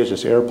okay, is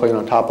this airplane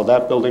on top of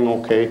that building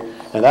okay?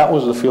 And that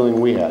was the feeling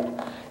we had.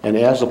 And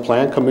as the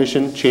Plan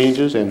Commission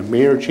changes and the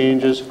mayor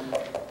changes,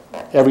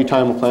 every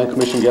time the Plan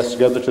Commission gets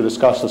together to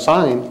discuss the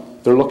sign,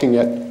 they're looking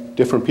at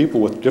different people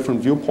with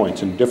different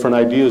viewpoints and different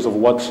ideas of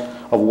what's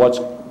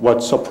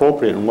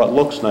appropriate and what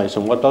looks nice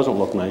and what doesn't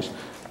look nice.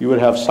 You would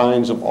have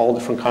signs of all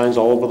different kinds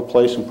all over the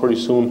place, and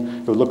pretty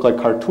soon it would look like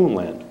cartoon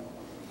land,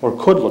 or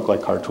could look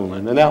like cartoon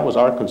land, and that was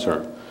our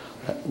concern.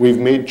 We've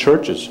made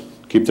churches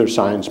keep their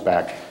signs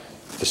back,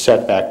 the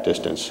setback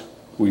distance.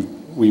 We've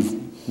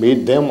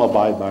made them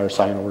abide by our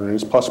sign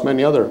ordinance, plus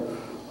many other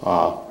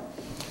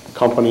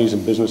companies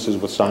and businesses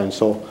with signs.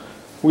 So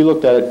we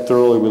looked at it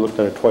thoroughly, we looked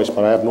at it twice,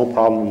 but I have no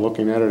problem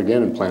looking at it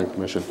again in Planning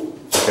Commission.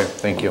 Okay,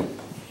 thank you.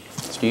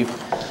 Steve?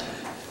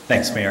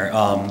 Thanks, Mayor.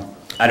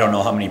 I don't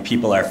know how many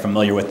people are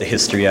familiar with the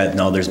history. I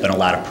know there's been a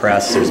lot of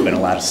press, there's been a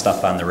lot of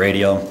stuff on the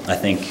radio. I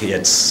think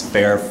it's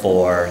fair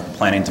for the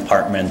Planning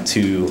Department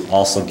to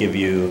also give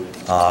you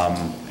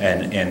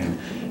an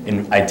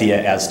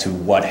idea as to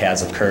what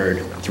has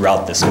occurred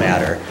throughout this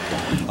matter.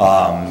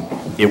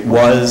 It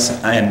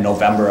was in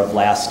November of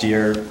last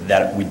year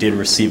that we did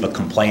receive a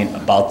complaint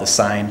about the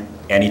sign.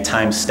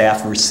 Anytime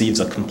staff receives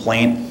a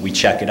complaint, we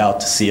check it out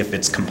to see if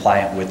it's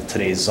compliant with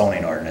today's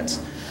zoning ordinance.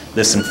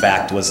 This, in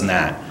fact, was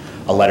not.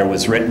 A letter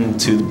was written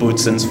to the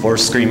Bootsons for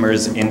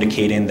Screamers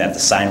indicating that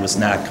the sign was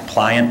not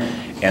compliant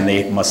and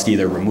they must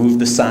either remove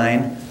the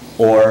sign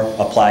or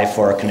apply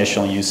for a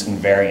conditional use and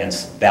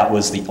variance. That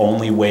was the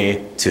only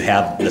way to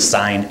have the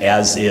sign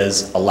as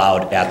is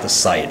allowed at the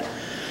site.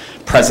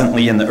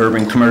 Presently in the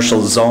urban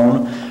commercial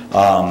zone,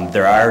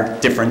 there are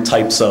different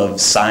types of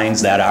signs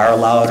that are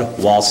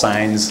allowed, wall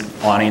signs,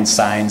 awning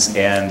signs,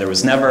 and there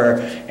was never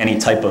any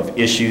type of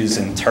issues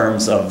in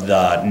terms of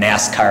the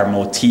NASCAR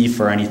motif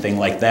or anything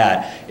like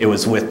that. It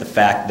was with the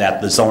fact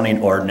that the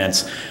zoning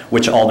ordinance,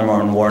 which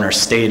Alderman Warner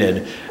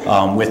stated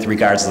with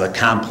regards to the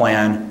comp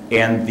plan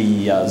and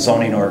the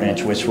zoning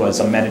ordinance, which was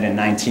amended in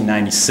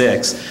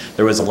 1996,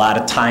 there was a lot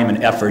of time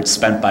and effort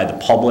spent by the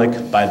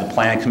public, by the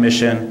Planning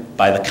Commission,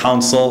 by the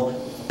council,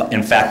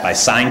 in fact by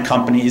sign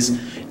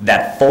companies,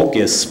 that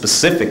focus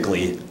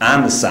specifically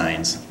on the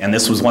signs. And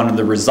this was one of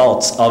the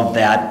results of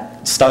that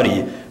that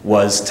study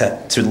was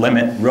to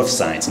limit roof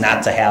signs,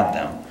 not to have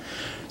them.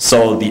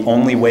 So the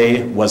only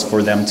way was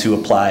for them to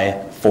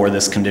apply for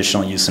this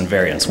conditional use and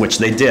variance, which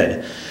they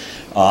did.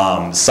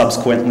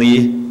 Subsequently,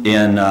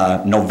 in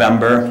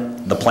November,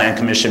 the Plan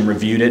Commission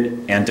reviewed it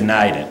and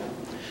denied it.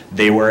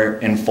 They were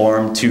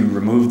informed to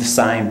remove the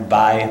sign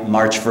by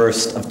March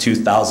 1st of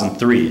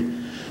 2003.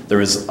 There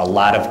was a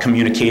lot of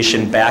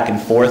communication back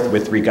and forth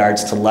with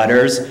regards to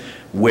letters,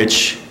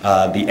 which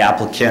the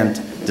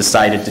applicant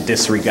decided to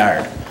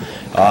disregard.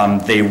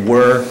 They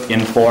were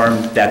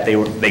informed that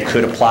they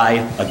could apply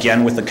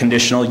again with a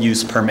conditional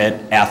use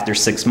permit after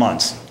 6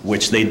 months,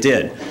 which they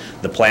did.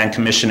 The Plan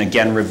Commission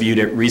again reviewed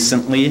it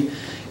recently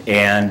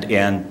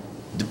and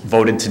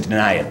voted to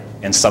deny it.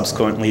 And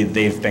subsequently,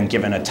 they've been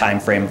given a time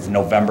frame of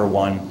November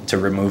 1 to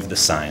remove the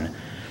sign.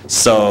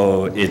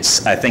 So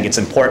I think it's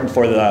important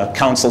for the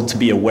council to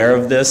be aware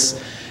of this.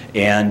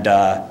 And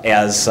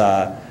as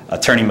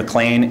Attorney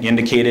McLean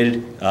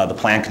indicated, the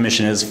Plan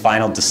Commission is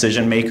final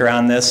decision maker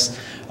on this.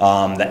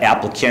 The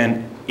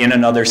applicant, in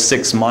another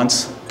 6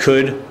 months,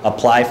 could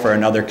apply for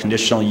another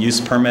conditional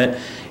use permit.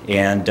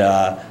 And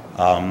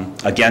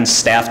again,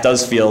 staff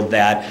does feel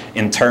that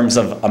in terms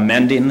of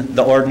amending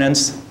the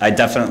ordinance, I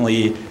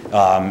definitely,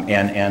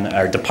 and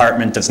our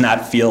department does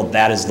not feel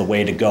that is the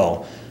way to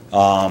go.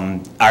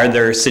 Are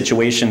there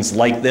situations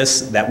like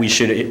this that we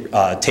should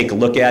take a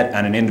look at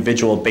on an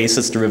individual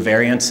basis through a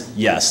variance?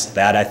 Yes,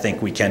 that I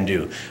think we can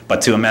do.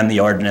 But to amend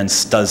the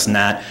ordinance does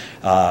not,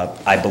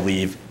 I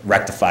believe,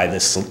 rectify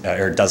this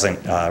or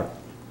doesn't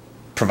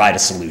provide a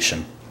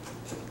solution.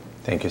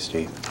 Thank you,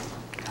 Steve.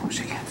 Oh,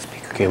 she can't speak.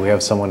 Okay, we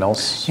have someone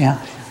else? Yeah,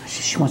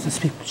 she wants to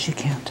speak, but she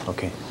can't.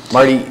 Okay.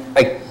 Marty,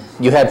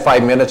 you had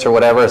 5 minutes or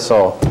whatever,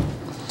 so.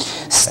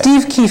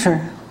 Steve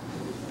Kiefer.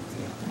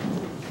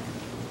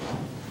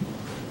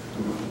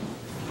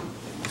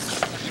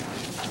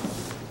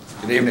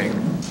 Good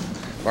evening.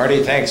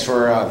 Marty, thanks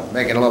for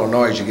making a little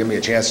noise. You give me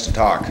a chance to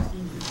talk.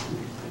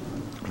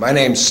 My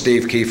name's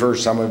Steve Kiefer.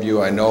 Some of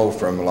you I know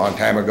from a long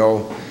time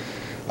ago.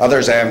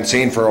 Others I haven't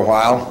seen for a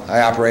while.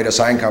 I operate a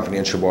sign company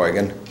in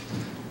Sheboygan.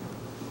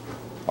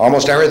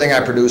 Almost everything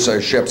I produce I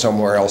ship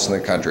somewhere else in the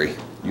country.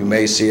 You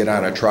may see it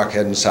on a truck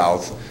heading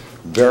south.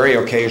 Very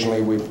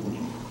occasionally we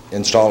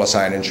install a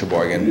sign in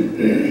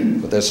Sheboygan,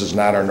 but this is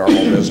not our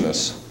normal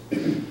business.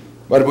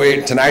 But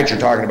tonight you're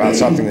talking about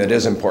something that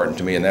is important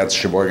to me, and that's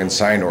Sheboygan's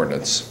sign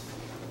ordinance.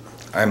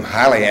 I'm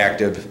highly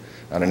active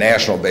on a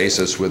national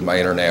basis with my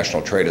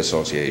International Trade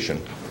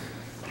Association.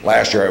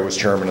 Last year I was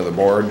chairman of the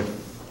board.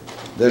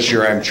 This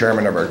year I'm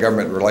chairman of our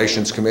Government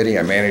Relations Committee.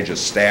 I manage a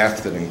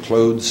staff that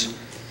includes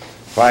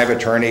 5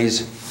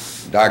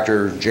 attorneys,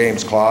 Dr.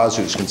 James Claus,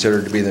 who's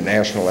considered to be the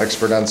national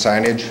expert on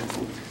signage.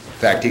 In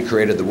fact, he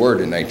created the word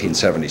in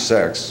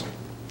 1976.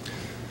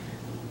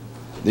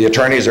 The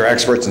attorneys are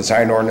experts in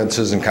sign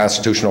ordinances and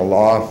constitutional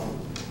law.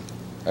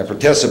 I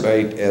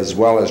participate as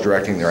well as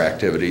directing their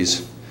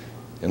activities.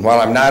 And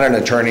while I'm not an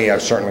attorney,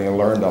 I've certainly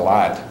learned a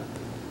lot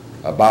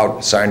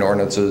about sign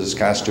ordinances,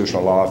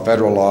 constitutional law,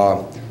 federal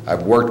law.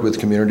 I've worked with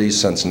communities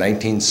since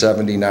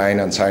 1979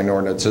 on sign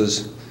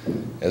ordinances,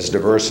 as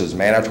diverse as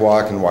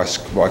Manitowoc and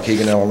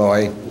Waukegan,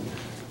 Illinois.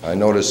 I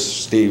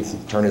noticed Steve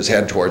turn his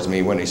head towards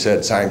me when he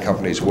said sign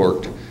companies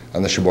worked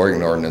on the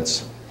Sheboygan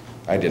ordinance.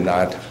 I did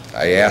not.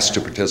 I asked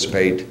to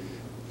participate,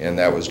 and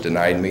that was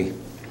denied me.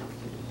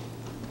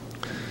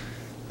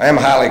 I am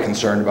highly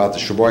concerned about the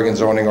Sheboygan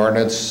zoning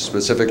ordinance,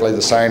 specifically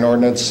the sign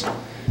ordinance,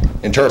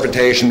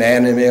 interpretation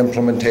and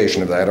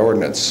implementation of that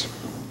ordinance.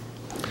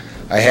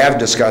 I have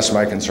discussed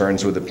my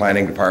concerns with the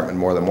planning department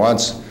more than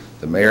once.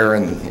 The mayor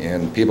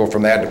and people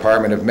from that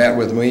department have met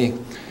with me.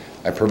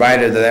 I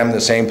provided them the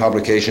same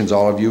publications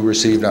all of you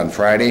received on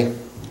Friday.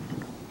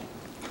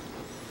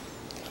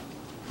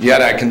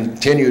 Yet I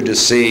continue to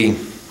see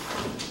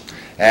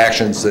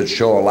actions that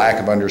show a lack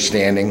of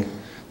understanding,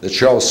 that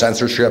show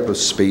censorship of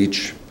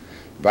speech,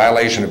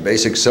 violation of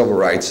basic civil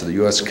rights of the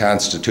U.S.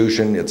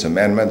 Constitution, its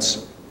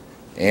amendments,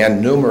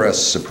 and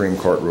numerous Supreme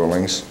Court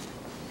rulings.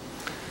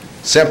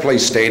 Simply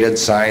stated,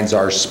 signs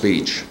are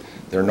speech.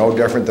 They're no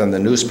different than the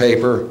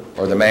newspaper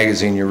or the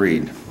magazine you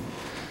read.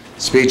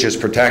 Speech is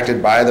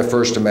protected by the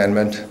First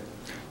Amendment.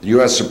 The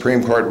U.S.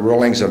 Supreme Court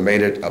rulings have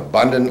made it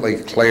abundantly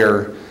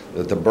clear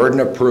that the burden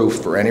of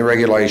proof for any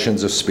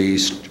regulations of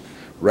speech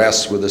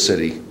rests with the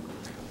city,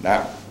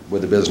 not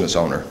with the business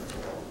owner.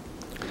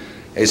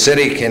 A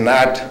city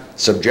cannot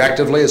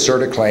subjectively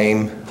assert a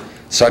claim,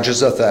 such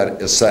as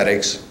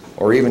aesthetics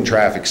or even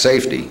traffic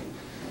safety,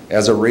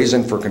 as a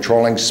reason for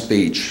controlling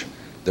speech.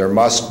 There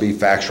must be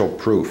factual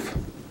proof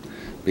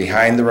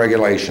behind the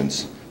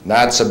regulations,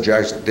 not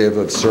subjective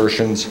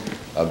assertions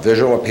of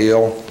visual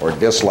appeal or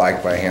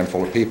dislike by a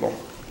handful of people.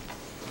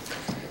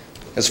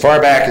 As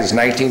far back as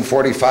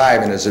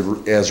 1945 and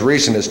as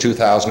recent as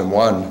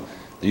 2001,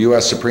 the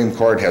U.S. Supreme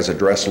Court has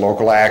addressed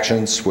local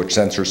actions which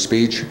censor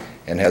speech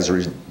and has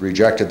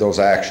rejected those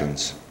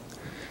actions.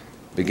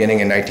 Beginning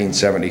in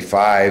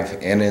 1975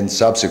 and in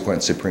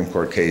subsequent Supreme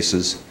Court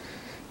cases,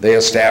 they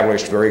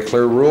established very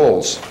clear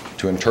rules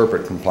to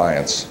interpret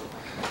compliance.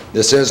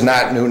 This is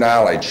not new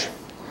knowledge.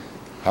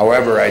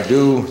 However, I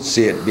do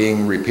see it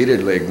being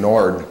repeatedly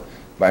ignored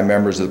by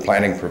members of the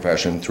planning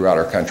profession throughout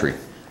our country.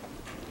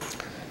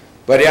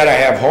 But yet I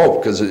have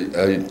hope, because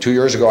 2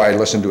 years ago I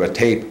listened to a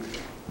tape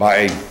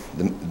by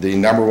the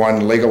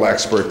 #1 legal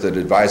expert that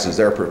advises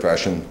their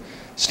profession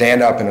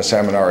stand up in a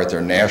seminar at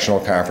their national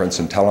conference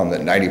and tell them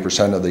that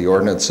 90% of the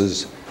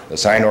ordinances, the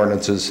sign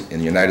ordinances in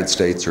the United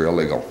States are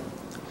illegal.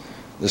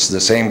 This is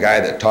the same guy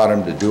that taught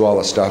him to do all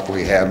the stuff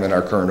we have in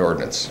our current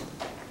ordinance.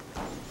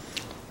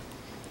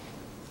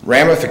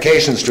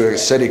 Ramifications to a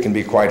city can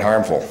be quite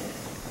harmful.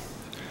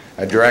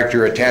 I direct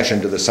your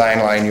attention to the sign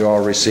line you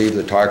all received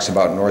that talks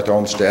about North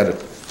Olmsted,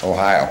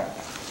 Ohio.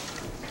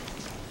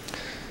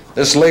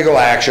 This legal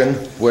action,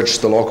 which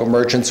the local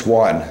merchants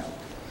won,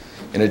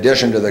 in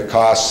addition to the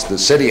costs the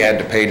city had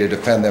to pay to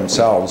defend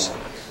themselves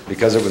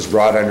because it was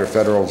brought under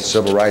federal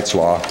civil rights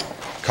law,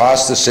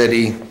 cost the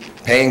city,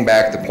 paying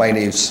back the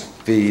plaintiff's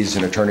fees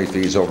and attorney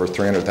fees, over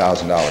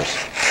 $300,000.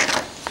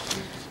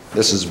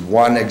 This is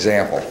one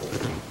example.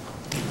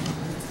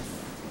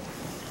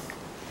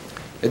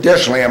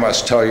 Additionally, I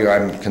must tell you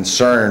I'm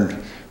concerned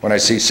when I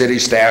see city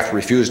staff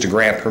refuse to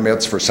grant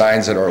permits for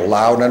signs that are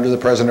allowed under the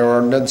present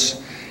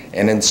ordinance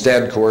and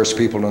instead coerce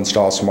people to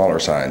install smaller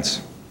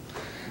signs.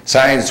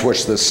 Signs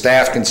which the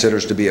staff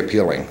considers to be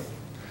appealing.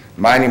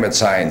 Monument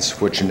signs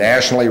which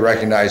nationally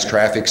recognized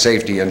traffic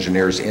safety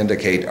engineers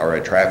indicate are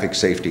a traffic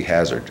safety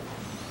hazard.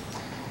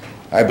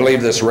 I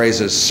believe this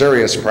raises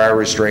serious prior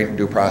restraint and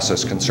due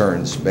process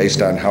concerns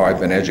based on how I've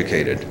been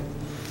educated.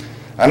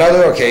 On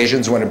other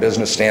occasions, when a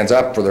business stands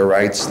up for their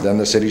rights, then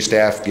the city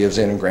staff gives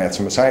in and grants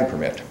them a sign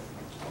permit.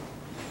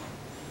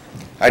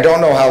 I don't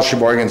know how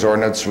Sheboygan's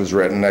ordinance was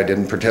written. I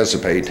didn't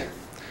participate.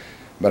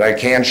 But I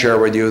can share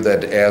with you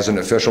that as an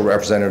official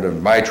representative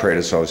of my trade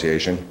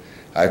association,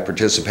 I've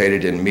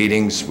participated in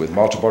meetings with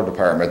multiple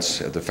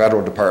departments at the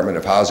Federal Department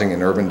of Housing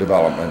and Urban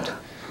Development.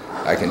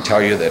 I can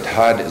tell you that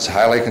HUD is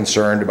highly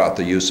concerned about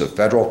the use of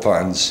federal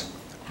funds,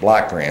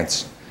 block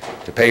grants,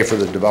 to pay for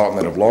the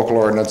development of local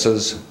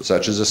ordinances,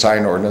 such as the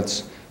sign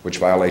ordinance, which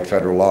violate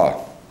federal law.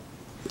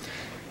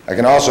 I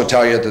can also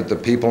tell you that the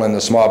people in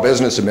the Small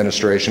Business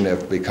Administration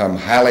have become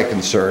highly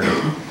concerned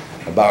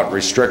about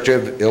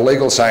restrictive,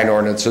 illegal sign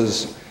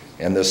ordinances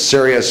and the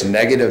serious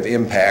negative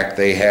impact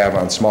they have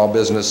on small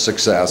business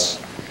success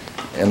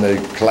and the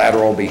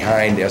collateral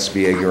behind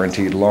SBA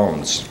guaranteed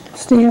loans.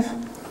 Steve,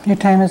 your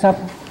time is up.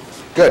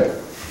 Good.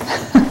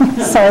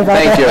 Sorry about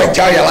that. Thank you. I can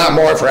tell you a lot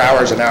more for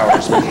hours and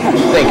hours.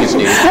 Thank you,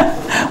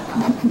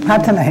 Steve.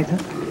 Not tonight.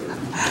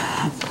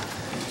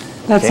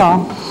 That's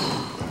all.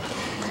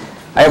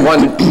 I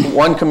have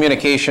one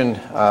communication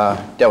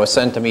that was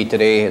sent to me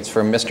today. It's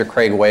from Mr.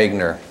 Craig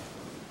Wagner,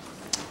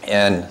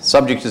 and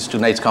subject is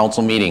tonight's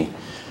council meeting.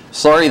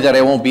 Sorry that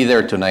I won't be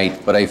there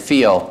tonight, but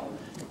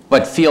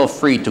feel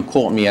free to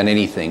quote me on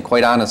anything.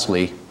 Quite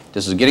honestly,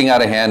 this is getting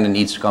out of hand and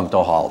needs to come to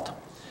a halt.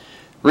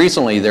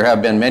 Recently, there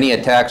have been many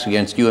attacks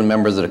against you and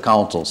members of the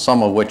council,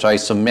 some of which I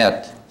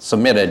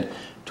submitted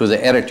to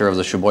the editor of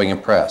the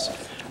Sheboygan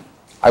Press.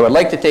 I would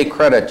like to take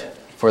credit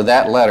for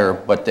that letter,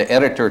 but the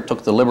editor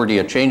took the liberty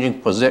of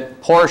changing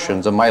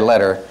portions of my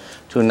letter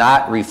to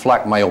not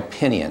reflect my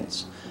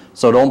opinions.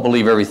 So don't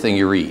believe everything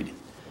you read.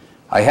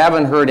 I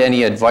haven't heard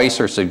any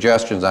advice or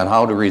suggestions on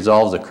how to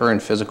resolve the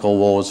current physical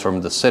woes from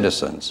the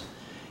citizens.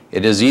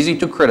 It is easy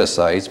to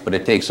criticize, but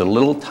it takes a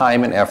little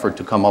time and effort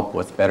to come up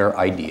with better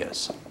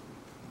ideas.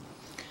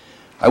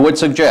 I would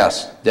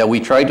suggest that we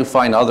try to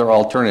find other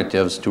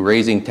alternatives to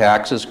raising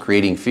taxes,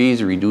 creating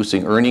fees,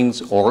 reducing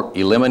earnings, or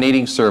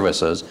eliminating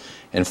services,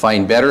 and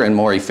find better and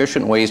more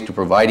efficient ways to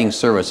providing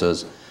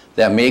services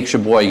that make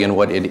Sheboygan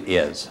what it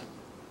is.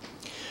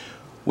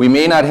 We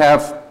may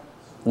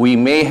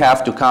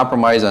have to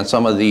compromise on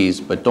some of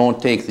these, but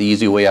don't take the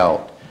easy way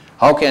out.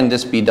 How can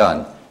this be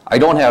done? I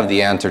don't have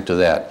the answer to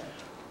that,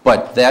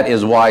 but that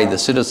is why the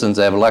citizens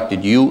have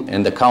elected you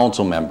and the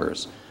council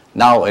members.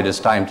 Now it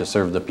is time to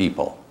serve the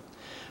people.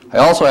 I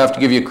also have to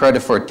give you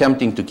credit for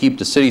attempting to keep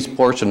the city's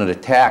portion of the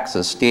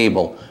taxes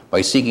stable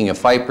by seeking a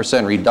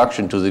 5%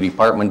 reduction to the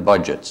department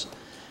budgets.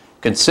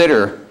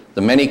 Consider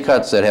the many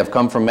cuts that have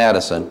come from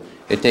Madison.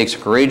 It takes a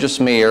courageous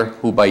mayor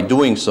who, by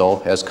doing so,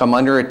 has come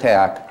under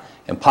attack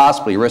and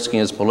possibly risking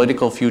his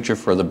political future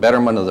for the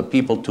betterment of the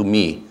people. To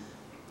me,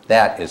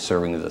 that is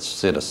serving the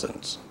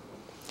citizens.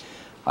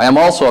 I am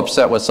also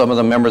upset with some of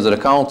the members of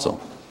the council.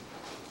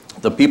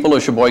 The people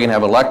of Sheboygan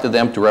have elected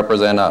them to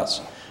represent us.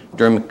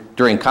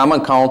 During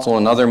common council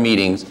and other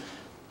meetings,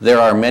 there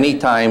are many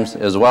times,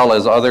 as well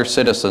as other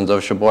citizens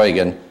of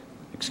Sheboygan,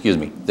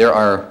 they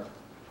are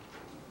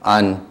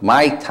on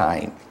my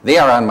time,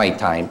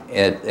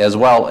 as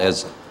well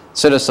as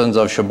citizens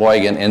of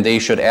Sheboygan, and they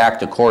should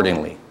act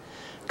accordingly.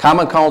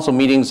 Common council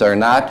meetings are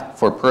not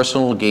for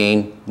personal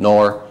gain,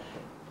 nor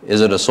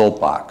is it a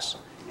soapbox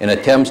in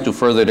attempts to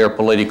further their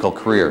political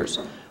careers.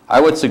 I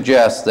would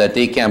suggest that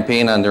they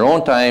campaign on their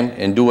own time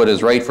and do what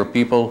is right for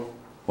people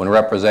when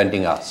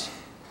representing us.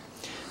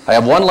 I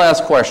have one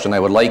last question I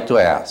would like to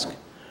ask.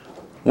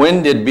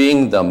 When did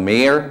being the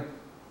mayor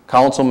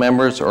council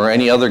members, or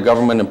any other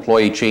government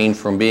employee change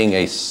from being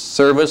a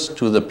service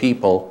to the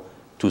people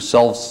to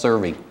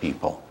self-serving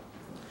people.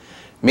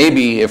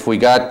 Maybe if we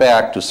got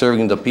back to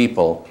serving the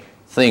people,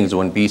 things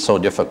wouldn't be so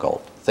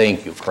difficult.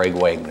 Thank you, Craig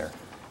Wagner.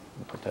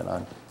 Put that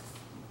on.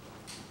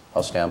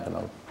 I'll stamp and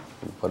I'll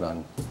put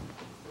on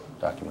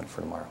document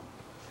for tomorrow.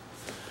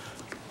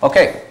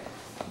 Okay.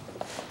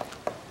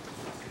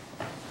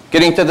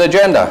 Getting to the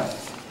agenda.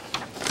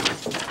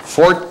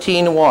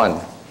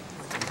 14.1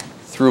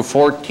 through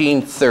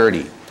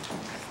 14.30.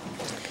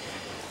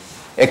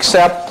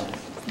 Except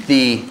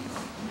the...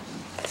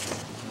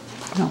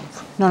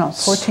 No,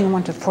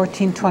 14.1 to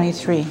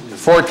 14.23.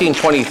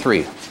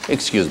 14.23,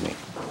 excuse me.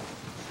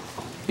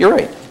 You're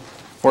right,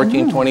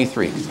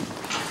 14.23.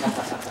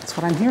 That's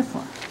what I'm here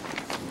for.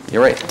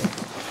 You're right.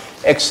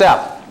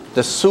 Except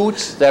the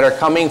suits that are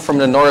coming from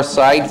the north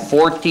side,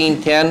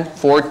 14.10,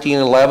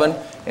 14.11,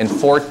 and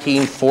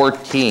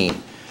 14.14.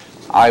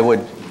 I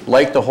would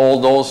like to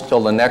hold those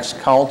till the next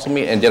council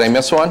meeting. And did I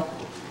miss one?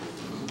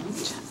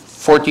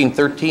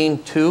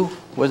 14.13 too?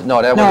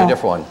 No, that was a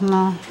different one.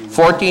 No.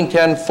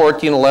 14.10,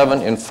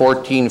 14.11, and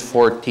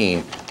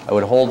 14.14. I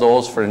would hold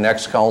those for the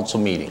next council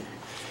meeting.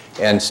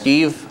 And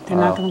Steve? They're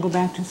not going to go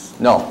back to...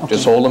 No, okay.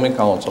 Just hold them in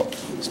council.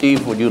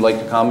 Steve, would you like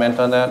to comment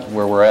on that,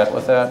 where we're at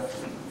with that?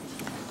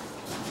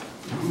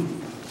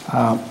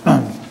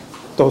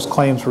 Those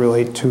claims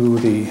relate to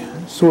the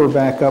sewer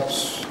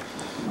backups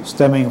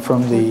stemming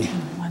from the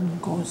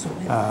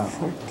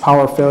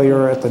power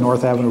failure at the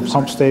North Avenue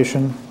pump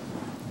station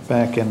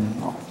back in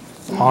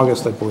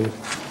August, I believe.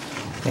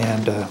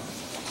 And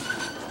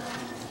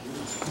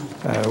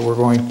we're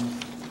going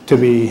to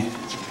be,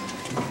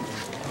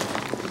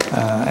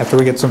 after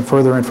we get some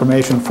further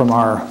information from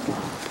our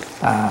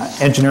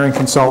engineering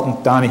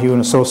consultant, Donahue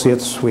and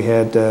Associates, we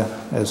had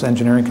as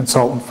engineering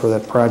consultant for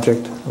that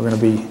project, we're going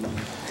to be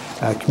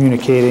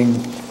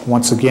communicating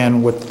once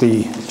again with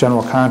the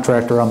general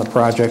contractor on the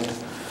project.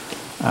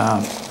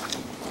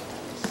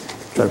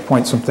 Try to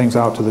point some things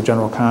out to the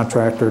general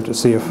contractor to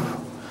see if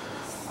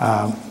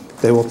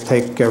they will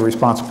take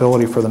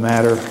responsibility for the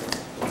matter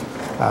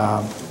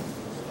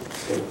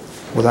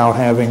without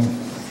having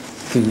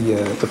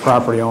the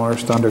property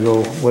owners to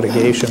undergo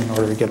litigation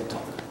or to get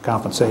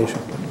compensation.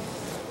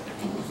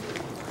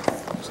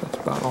 So that's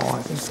about all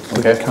I think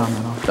we can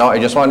comment on. No, I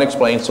just want to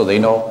explain so they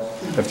know,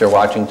 if they're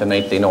watching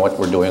tonight, they know what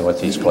we're doing with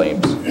these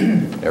claims.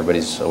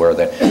 Everybody's aware of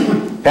that.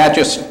 Pat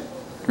just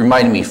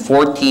reminded me,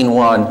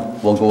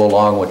 14.1 will go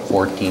along with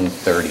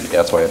 14.30.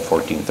 That's why I have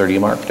 14.30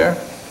 marked there.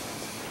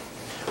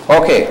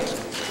 Okay.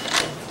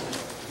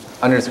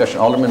 Under discussion,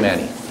 Alderman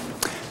Manny.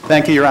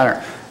 Thank you, Your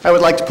Honor. I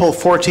would like to pull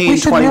 14.21. We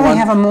should really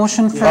have a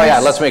motion first. Oh, yeah,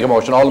 let's make a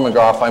motion. Alderman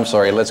Groff, I'm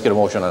sorry. Let's get a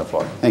motion on the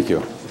floor. Thank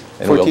you.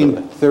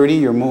 14.30,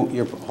 you're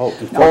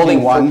holding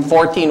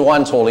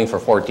 14.1's holding for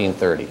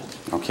 14.30.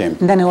 Okay. And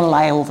then it will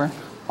lie over.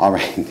 All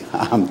right.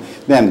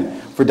 Then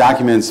for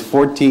documents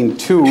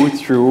 14.2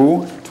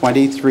 through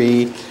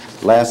 23,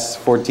 less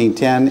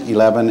 14.10,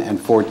 11, and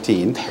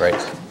 14.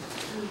 Right.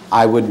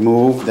 I would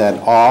move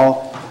that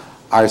all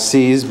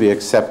RCs be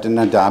accepted and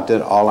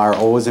adopted, all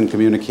ROs and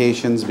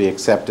communications be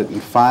accepted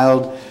and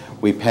filed.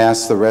 We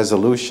pass the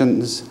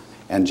resolutions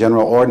and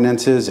general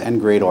ordinances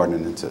and grade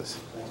ordinances.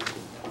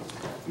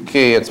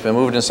 Okay, it's been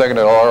moved and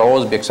seconded. All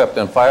ROs be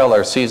accepted and filed.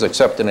 RCs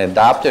accepted and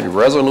adopted.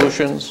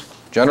 Resolutions,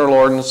 general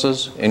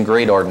ordinances, and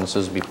grade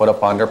ordinances be put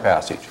upon their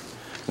passage.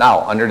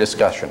 Now, under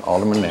discussion,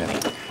 Alderman Manny.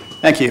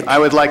 Thank you. I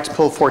would like to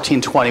pull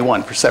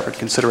 14.21 for separate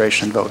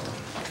consideration and vote.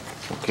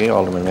 Okay,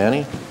 Alderman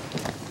Manny.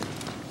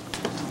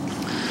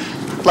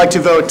 I'd like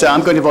to vote,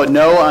 I'm going to vote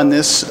no on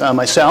this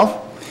myself,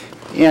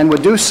 and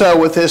would do so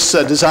with this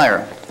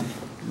desire,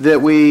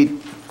 that we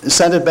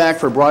send it back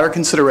for broader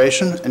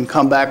consideration and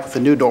come back with a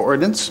new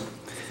ordinance,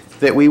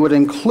 that we would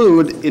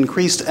include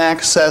increased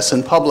access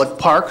in public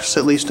parks,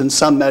 at least in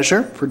some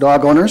measure, for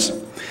dog owners,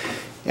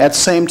 at the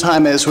same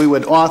time as we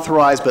would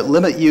authorize but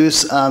limit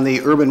use on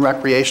the urban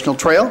recreational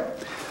trail,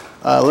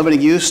 limiting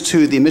use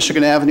to the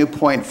Michigan Avenue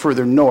point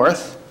further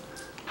north,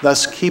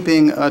 thus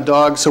keeping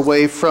dogs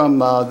away from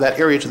that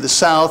area to the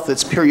south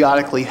that's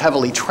periodically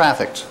heavily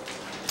trafficked.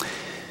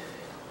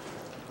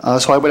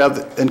 So I would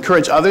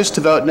encourage others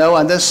to vote no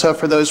on this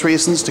for those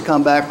reasons, to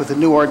come back with a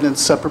new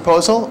ordinance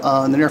proposal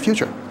in the near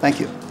future.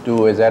 Thank you.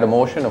 Is that a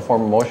motion, a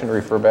formal motion to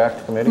refer back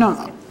to committee?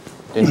 No.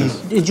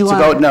 Did you to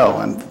vote no?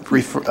 I'm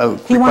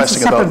he wants a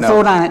separate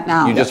vote on it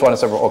now. You just want a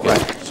separate, okay,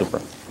 right.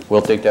 Super.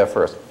 We'll take that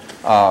first.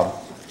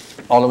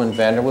 Alderman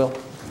Vanderweel,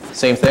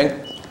 same thing?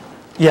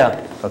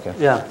 Yeah. Okay.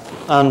 Yeah,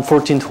 on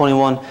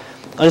 14.21.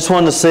 I just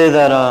wanted to say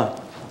that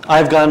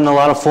I've gotten a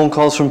lot of phone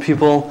calls from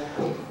people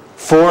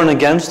for and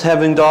against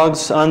having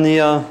dogs on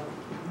the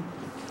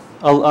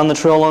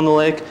trail on the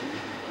lake.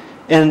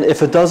 And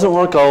if it doesn't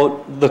work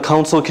out, the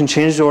council can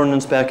change the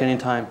ordinance back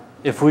anytime.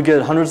 If we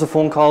get hundreds of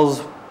phone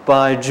calls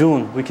by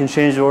June, we can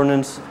change the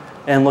ordinance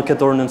and look at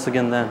the ordinance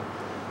again then.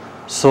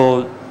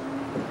 So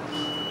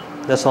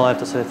that's all I have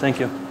to say. Thank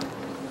you.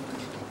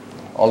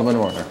 Alderman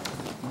Warner.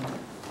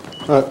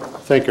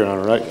 Thank you, Your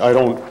Honor.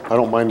 I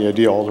don't mind the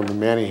idea Alderman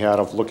Manny had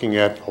of looking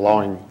at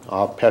allowing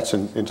pets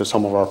into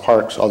some of our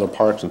parks, other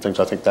parks and things.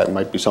 I think that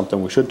might be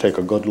something we should take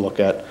a good look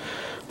at.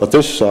 But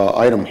this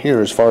item here,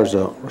 as far as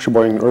the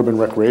Sheboygan Urban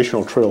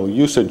Recreational Trail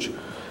usage,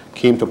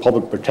 came to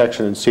Public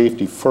Protection and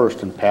Safety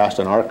first and passed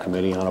in our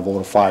committee on a vote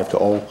of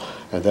 5-0.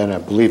 And then I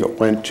believe it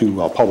went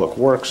to Public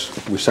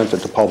Works. We sent it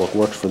to Public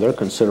Works for their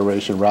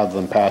consideration rather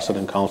than pass it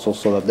in council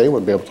so that they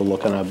would be able to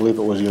look, and I believe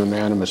it was a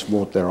unanimous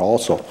vote there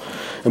also.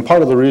 And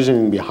part of the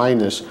reasoning behind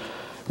this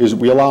is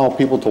we allow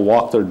people to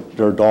walk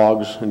their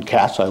dogs and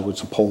cats, I would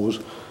suppose,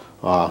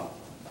 all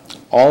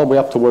the way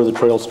up to where the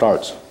trail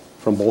starts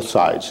from both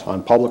sides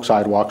on public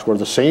sidewalks where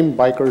the same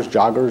bikers,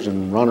 joggers,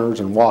 and runners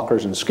and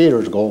walkers and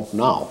skaters go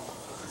now.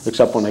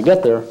 Except when they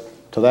get there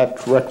to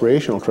that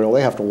recreational trail,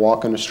 they have to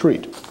walk in the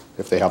street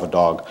if they have a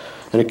dog.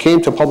 And it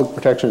came to Public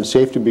Protection and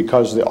Safety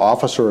because the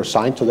officer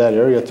assigned to that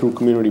area through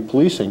community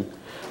policing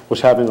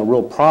was having a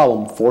real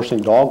problem forcing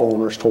dog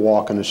owners to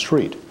walk in the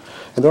street.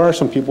 And there are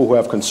some people who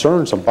have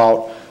concerns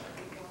about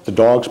the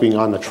dogs being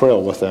on the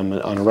trail with them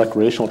on a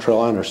recreational trail.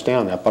 I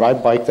understand that, but I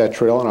bike that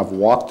trail and I've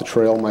walked the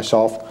trail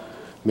myself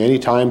many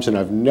times, and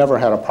I've never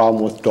had a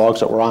problem with dogs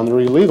that were on there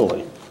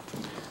illegally.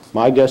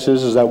 My guess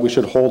is that we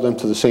should hold them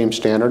to the same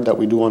standard that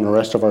we do on the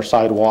rest of our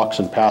sidewalks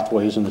and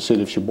pathways in the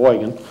city of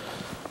Sheboygan.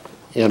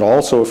 And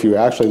also, if you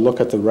actually look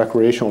at the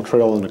recreational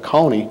trail in the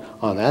county,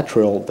 on that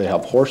trail, they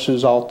have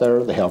horses out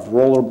there, they have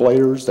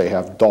rollerbladers, they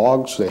have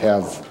dogs, they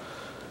have,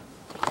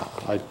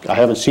 I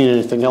haven't seen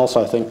anything else,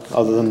 I think,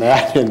 other than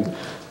that,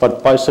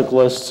 but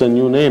bicyclists and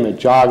you name it,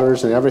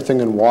 joggers and everything,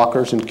 and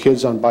walkers and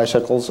kids on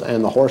bicycles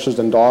and the horses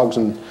and dogs,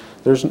 and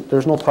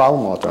there's no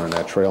problem out there on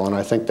that trail. And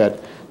I think that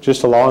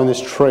just allowing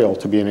this trail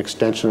to be an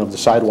extension of the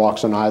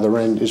sidewalks on either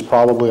end is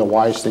probably a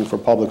wise thing for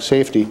public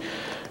safety.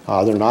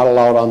 They're not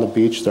allowed on the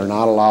beach, they're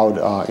not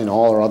allowed in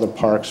all our other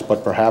parks,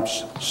 but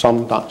perhaps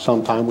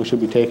sometime we should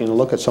be taking a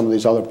look at some of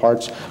these other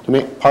parks to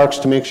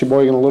make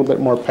Sheboygan a little bit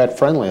more pet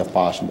friendly if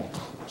possible.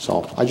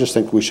 So I just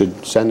think we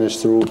should send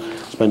this through.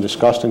 It's been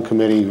discussed in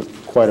committee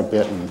quite a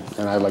bit,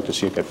 and I'd like to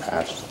see it get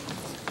passed.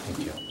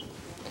 Thank you.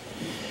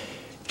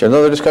 Is there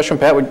another discussion,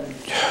 Pat?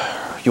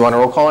 You want a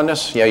roll call on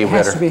this? Yeah, you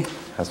better. Has to be.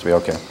 Has to be,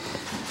 okay.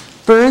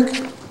 Berg.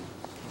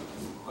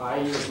 Aye,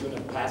 you're going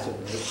to pass it,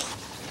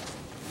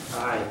 right?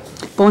 Aye.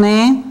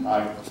 Bonet.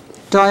 Aye.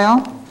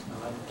 Doyle.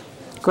 Aye.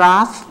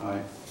 Graff.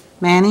 Aye.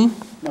 Manny.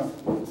 No.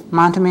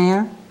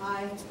 Montemayor.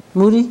 Aye.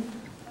 Moody.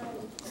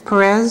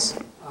 Perez.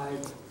 Aye.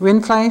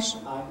 Rindfleisch.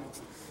 Aye.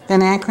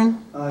 Van Akkeren.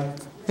 Aye.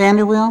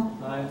 Vanderweel.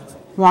 Aye.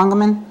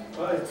 Wangerman.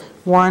 Aye.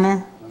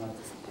 Warner.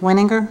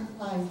 Wenninger.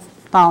 Aye.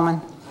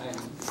 Bauman.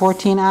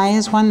 14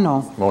 ayes, 1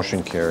 no.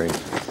 Motion carried.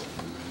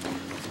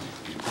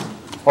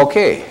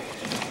 Okay,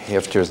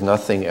 if there's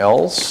nothing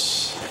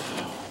else,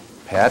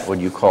 Pat,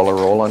 would you call a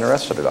roll on the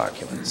rest of the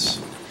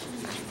documents?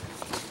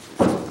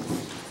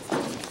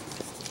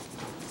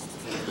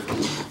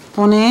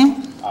 Bonet.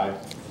 Aye.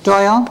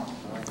 Doyle.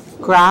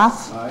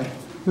 Graff. Aye.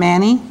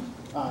 Manny.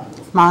 Aye.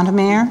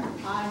 Montemayor.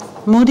 Aye.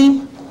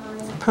 Moody.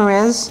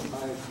 Perez.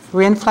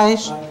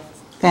 Rindfleisch.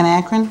 Van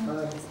Akkeren.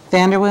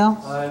 Vanderweel.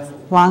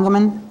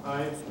 Wangerman.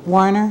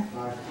 Warner.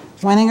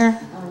 Wenninger.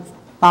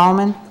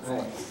 Bauman.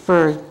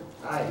 Berg.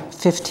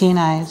 15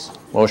 ayes.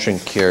 Motion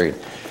carried.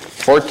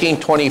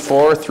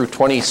 1424 through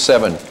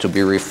 27 to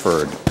be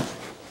referred.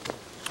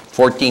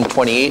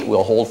 1428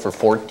 we'll hold for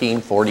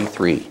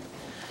 1443.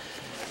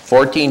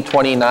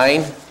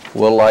 1429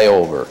 will lie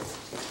over,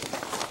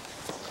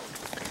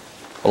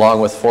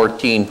 along with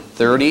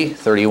 1430,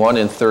 31,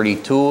 and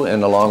 32,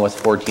 and along with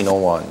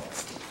 1401.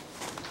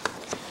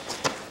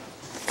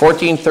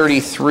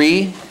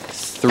 1433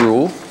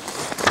 through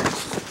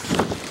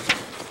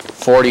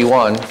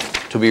 41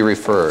 to be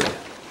referred.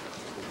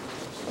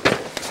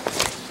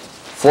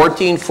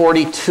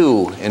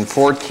 1442 and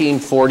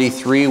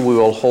 1443 we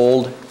will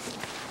hold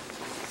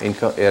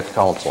at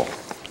council.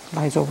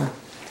 Lies over.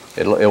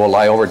 It will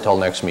lie over until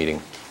next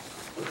meeting.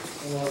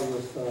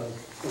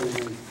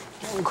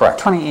 Correct.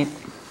 28.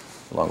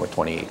 Along with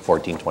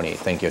 1428.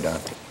 Thank you, Don.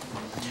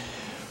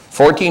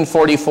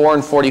 1444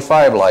 and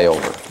 45 lie over.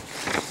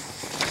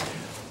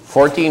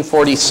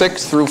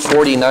 1446 through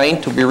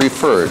 49 to be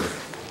referred.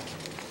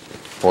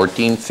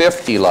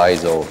 1450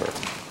 lies over.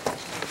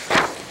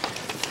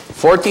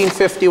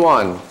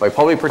 1451, by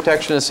Public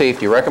Protection and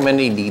Safety,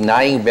 recommending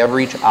denying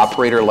beverage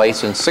operator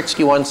license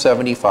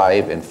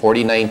 6175 and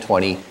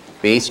 4920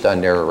 based on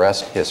their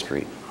arrest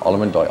history.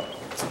 Alderman Doyle.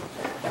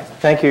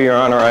 Thank you, Your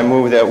Honor. I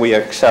move that we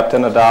accept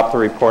and adopt the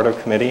report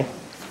of committee.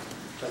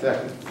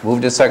 Second.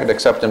 Moved and second,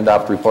 accept and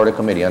adopt report of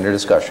committee. Under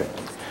discussion.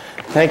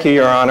 Thank you,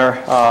 Your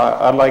Honor.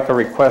 I'd like a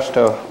request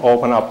to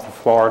open up the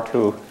floor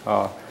to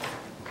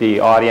the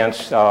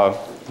audience.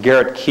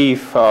 Garrett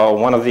Keefe,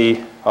 one of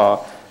the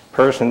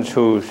persons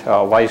whose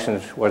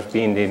license was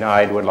being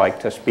denied, would like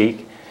to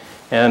speak.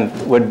 And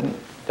would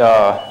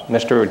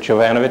Mr.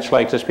 Jovanovich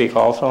like to speak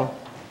also?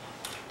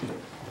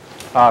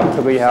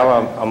 Could we have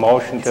a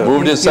motion to...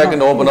 Moved and second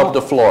to open up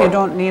the floor. You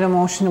don't need a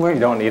motion. You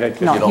don't need it?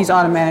 No, he's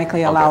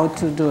automatically allowed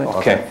to do it.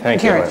 Okay,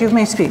 thank you. Garrett, you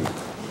may speak.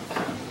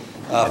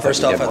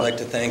 First off, I'd like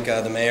to thank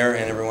the mayor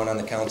and everyone on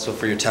the council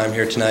for your time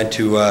here tonight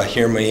to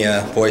hear me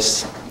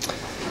voice.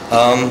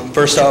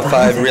 First off,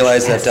 I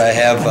realize that I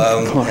have,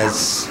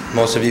 as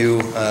most of you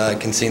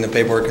can see in the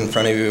paperwork in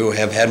front of you,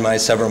 have had my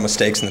several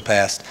mistakes in the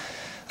past.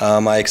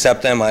 I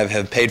accept them, I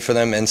have paid for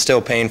them, and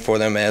still paying for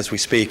them as we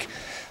speak.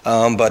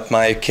 But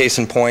my case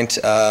in point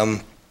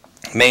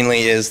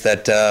mainly is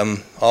that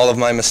all of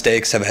my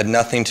mistakes have had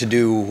nothing to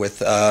do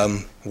with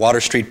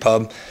Water Street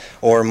Pub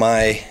or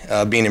my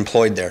being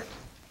employed there.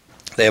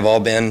 They have all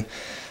been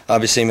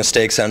obviously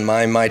mistakes on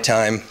my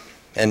time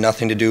and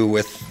nothing to do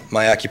with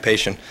my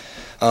occupation.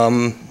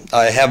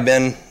 I have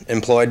been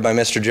employed by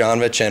Mr.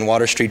 Jonovich and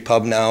Water Street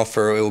Pub now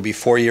for, it will be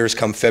 4 years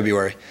come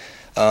February.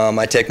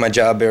 I take my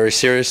job very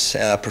serious,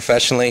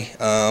 professionally,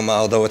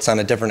 although it's on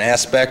a different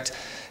aspect.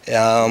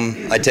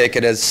 I take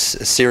it as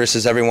serious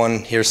as everyone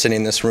here sitting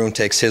in this room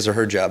takes his or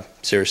her job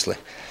seriously.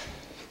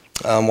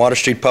 Water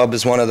Street Pub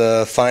is one of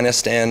the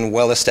finest and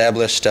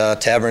well-established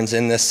taverns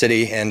in this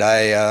city, and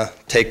I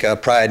take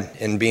pride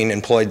in being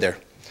employed there.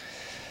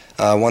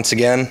 Once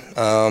again,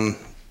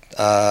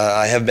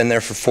 I have been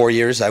there for 4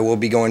 years. I will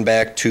be going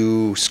back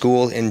to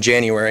school in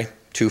January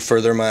to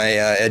further my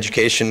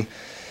education,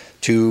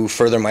 to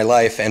further my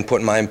life, and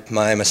put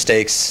my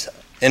mistakes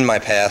in my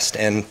past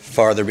and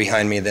farther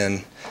behind me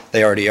than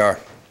they already are.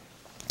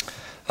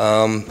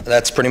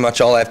 That's pretty much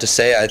all I have to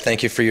say. I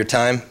thank you for your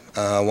time.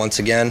 Once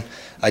again,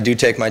 I do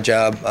take my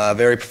job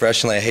very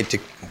professionally. I hate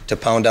to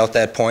pound out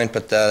that point,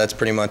 but that's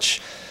pretty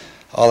much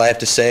all I have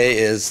to say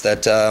is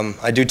that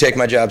I do take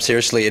my job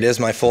seriously. It is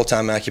my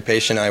full-time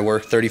occupation. I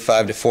work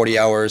 35 to 40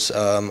 hours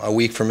a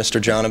week for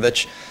Mr.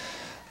 Jonovich.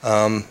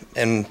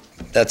 And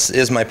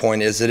is my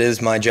point, is it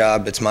is my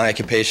job, it's my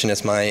occupation,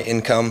 it's my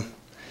income,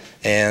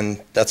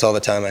 and that's all the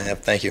time I have.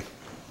 Thank you.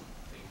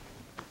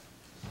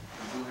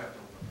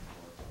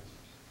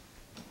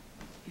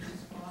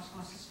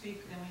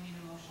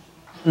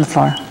 On the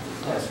floor.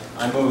 Yes,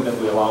 I move that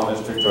we allow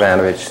Mr.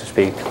 Jonovich to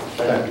speak.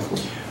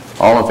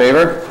 All in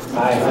favor?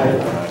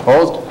 Aye.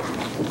 Opposed?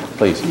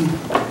 Please.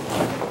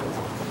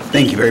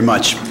 Thank you very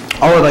much.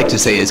 All I'd like to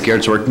say is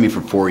Garrett's worked with me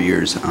for 4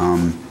 years.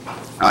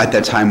 At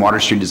that time, Water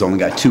Street has only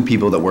got 2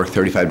 people that work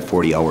 35 to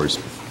 40 hours.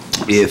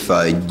 If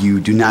you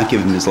do not give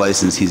him his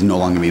license, he's no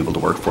longer able to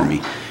work for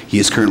me. He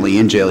is currently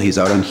in jail. He's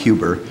out on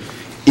Huber.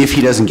 If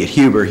he doesn't get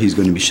Huber, he's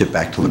going to be shipped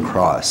back to La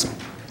Crosse.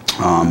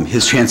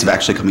 His chance of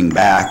actually coming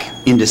back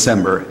in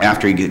December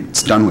after he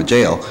gets done with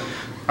jail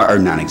are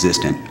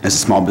non-existent. As a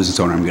small business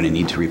owner, I'm going to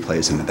need to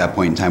replace him. At that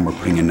point in time, we're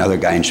putting another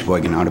guy in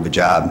Sheboygan out of a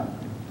job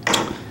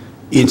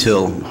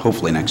until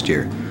hopefully next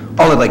year.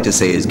 All I'd like to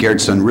say is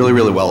Garrett's done really,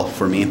 really well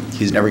for me.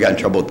 He's never got in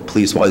trouble with the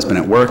police while he's been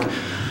at work.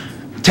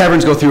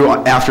 Taverns go through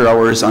after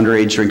hours,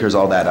 underage drinkers,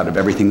 all that. Out of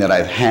everything that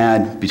I've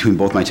had between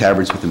both my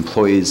taverns with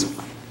employees,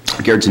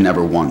 Garrett's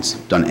never once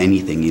done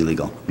anything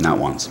illegal, not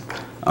once.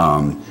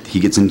 He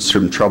gets in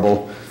some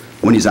trouble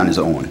when he's on his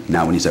own,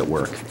 not when he's at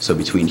work. So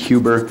between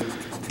Huber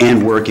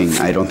and working,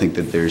 I don't think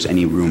that there's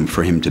any room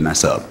for him to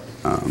mess up.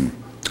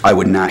 I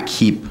would not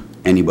keep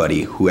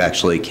anybody who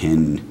actually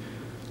can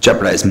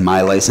jeopardize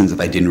my license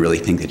if I didn't really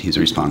think that he's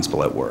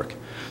responsible at work.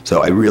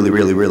 So I really,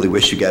 really, really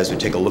wish you guys would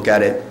take a look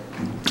at it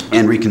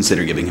and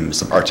reconsider giving him a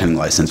bartending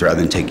license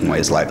rather than taking away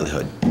his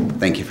livelihood.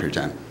 Thank you for your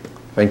time.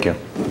 Thank you.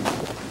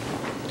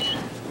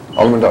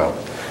 Alderman Doyle.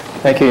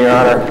 Thank you, Your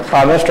Honor.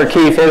 Mr.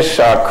 Keefe is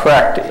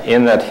correct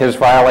in that his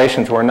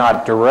violations were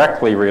not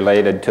directly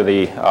related to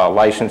the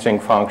licensing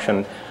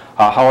function.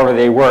 However,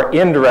 they were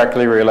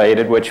indirectly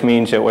related, which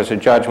means it was a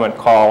judgment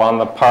call on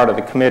the part of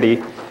the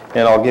committee.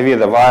 And I'll give you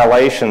the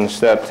violations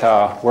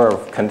that were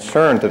of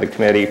concern to the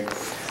committee.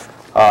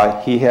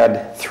 He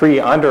had 3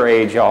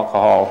 underage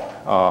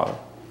alcohol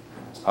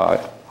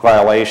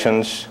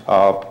violations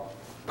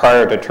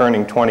prior to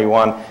turning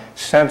 21.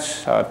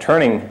 Since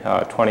turning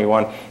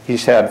 21,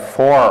 he's had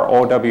 4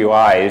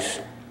 OWIs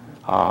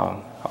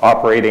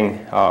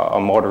operating a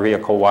motor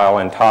vehicle while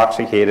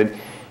intoxicated.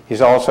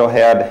 He's also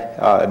had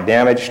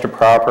damage to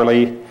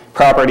property,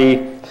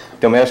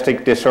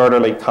 domestic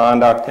disorderly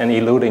conduct, and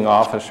eluding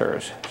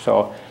officers.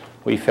 So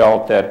we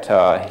felt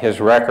that his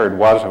record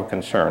was of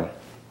concern.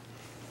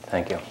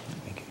 Thank you.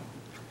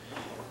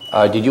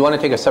 Did you want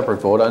to take a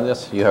separate vote on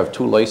this? You have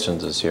 2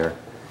 licenses here.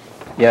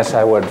 Yes,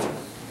 I would.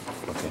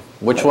 Okay.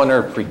 Which one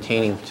are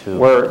pertaining to?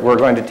 We're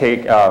going to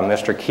take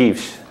Mr.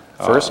 Keefe's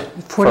first?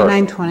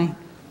 4920.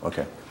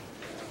 Okay.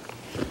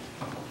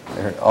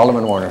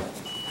 Alderman Warner.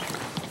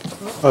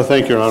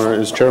 Thank you, Your Honor.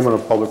 As Chairman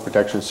of Public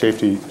Protection and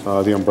Safety,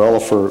 the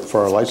umbrella for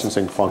our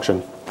licensing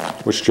function,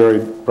 which Jerry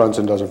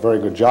Brunson does a very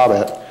good job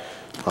at,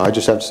 I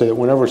just have to say that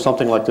whenever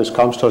something like this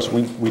comes to us,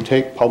 we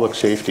take public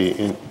safety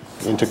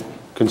into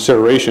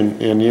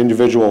consideration, and the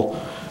individual,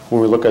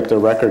 when we look at their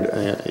record,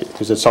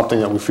 is it something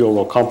that we feel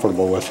real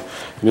comfortable with.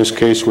 In this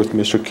case, with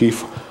Mr.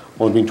 Keefe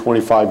only being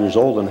 25 years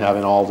old and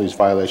having all these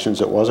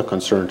violations, it was a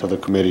concern to the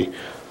committee.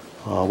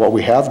 What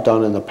we have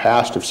done in the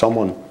past, if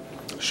someone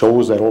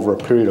shows that over a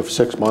period of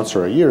 6 months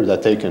or a year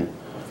that they can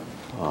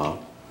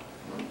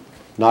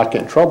not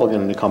get in trouble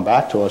again and they come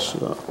back to us,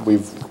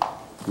 we've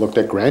looked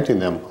at granting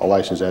them a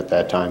license at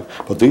that time.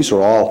 But these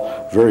are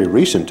all very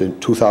recent. In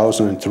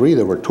 2003,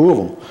 there were 2 of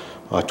them.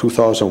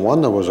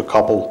 2001, there was a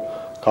couple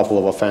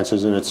of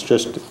offenses, and it's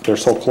just, they're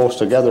so close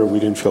together, we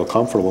didn't feel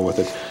comfortable with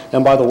it.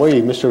 And by the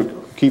way, Mr.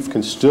 Keefe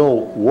can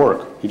still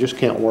work. He just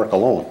can't work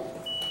alone.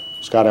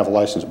 He's got to have a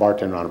licensed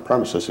bartender on a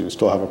premises. He can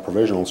still have a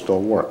provisional and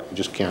still work. He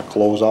just can't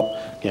close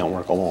up, can't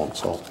work alone.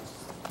 So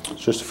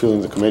it's just a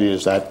feeling of the committee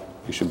is that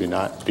he should be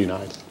not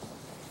denied.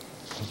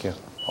 Thank you.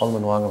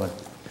 Alderman Wangerman.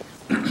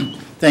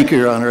 Thank you,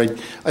 Your Honor.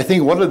 I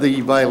think one of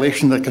the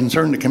violations that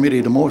concerned the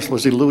committee the most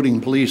was eluding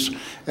police.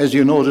 As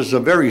you know, this is a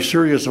very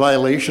serious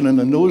violation, and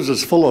the news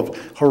is full of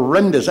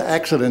horrendous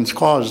accidents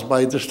caused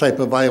by this type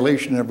of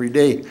violation every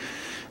day.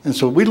 And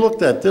so we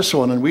looked at this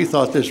one, and we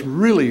thought this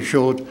really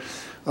showed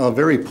a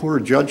very poor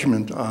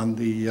judgment on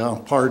the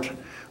part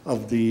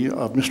of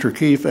Mr.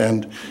 Keefe,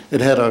 and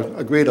it had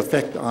a great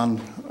effect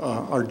on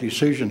our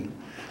decision.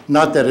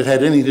 Not that it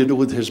had anything to do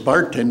with his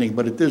bartending,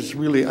 but it does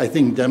really, I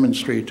think,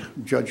 demonstrate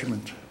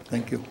judgment.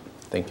 Thank you.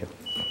 Thank you.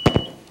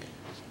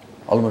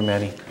 Alderman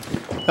Manny.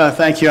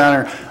 Thank you, Your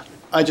Honor.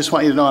 I just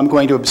want you to know I'm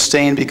going to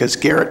abstain because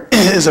Garrett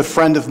is a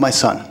friend of my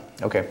son.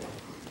 Okay.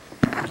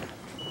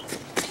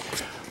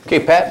 Okay,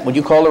 Pat, would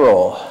you call the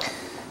roll?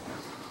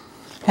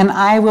 And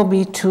I will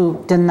be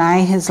to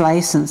deny his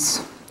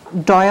license.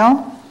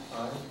 Doyle?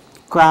 Aye.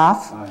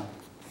 Groff? Aye.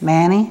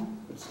 Manny?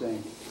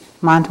 Abstain.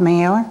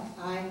 Montemayor?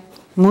 Aye.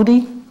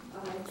 Moody?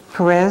 Aye.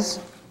 Perez?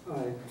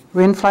 Aye.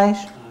 Rindfleisch?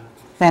 Aye.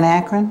 Van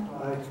Akkeren?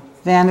 Aye.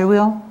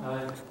 Vanderweel?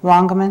 Aye.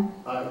 Wangerman?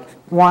 Aye.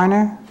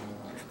 Warner?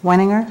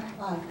 Wenninger?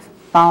 Aye.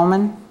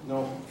 Baumann?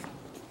 No.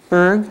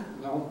 Berg?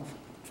 No.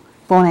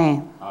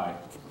 Bonet? Aye.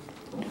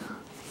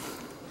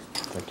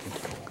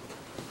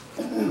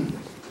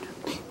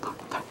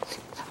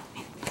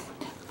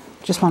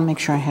 Just want to make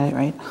sure I had it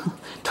right.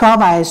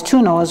 12 ayes,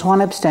 2 noes,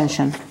 1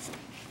 abstention.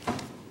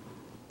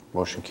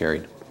 Motion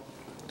carried.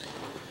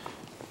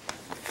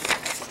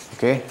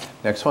 Okay,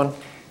 next one.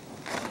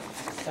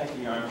 Thank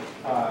you, Your Honor.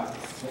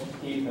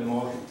 Mr. Keefe, the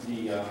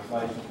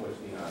license was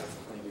denied.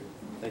 Thank you.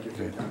 Thank you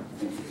for your time.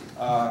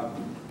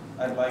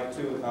 I'd like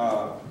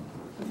to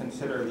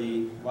consider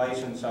the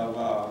license of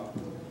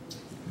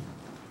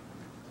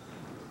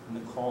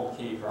Nicole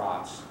K.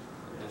 Rotz,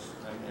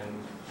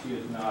 and she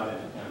is not in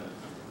attendance.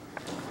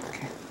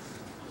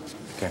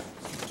 Okay.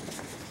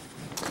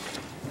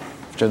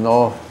 If there's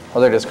no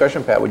other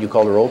discussion, Pat, would you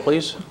call the roll,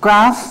 please?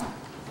 Groff?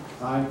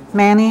 Aye.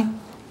 Manny?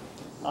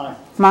 Aye.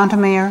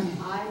 Montemayor?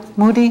 Aye.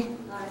 Moody?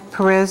 Aye.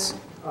 Perez?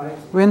 Aye.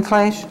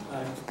 Rindfleisch?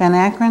 Aye. Van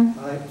Akkeren?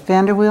 Aye.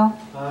 Vanderweel?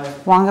 Aye.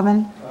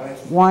 Wangerman? Aye.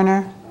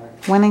 Warner?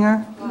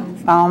 Wenninger?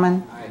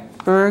 Baumann?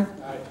 Berg?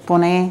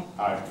 Bonet?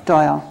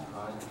 Doyle?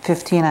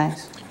 15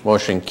 ayes.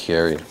 Motion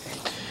carried.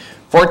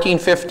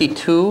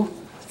 1452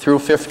 through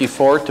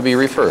 54 to be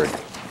referred.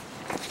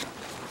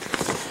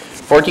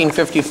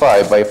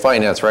 1455 by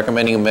Finance,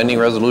 recommending amending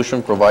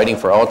resolution providing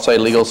for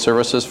outside legal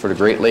services for the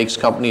Great Lakes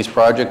Companies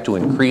project to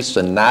increase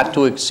the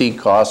not-to-exceed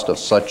cost of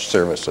such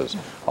services.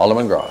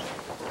 Alderman Groff.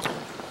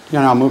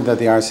 Your Honor, I'll move that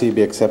the RC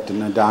be accepted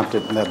and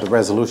adopted and that the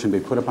resolution be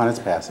put upon its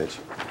passage.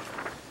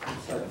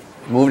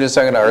 Moved and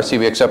seconded, RC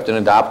be accepted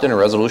and adopted, and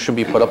a resolution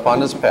be put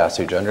upon its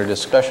passage. Under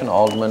discussion,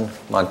 Alderman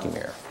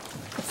Montemayor.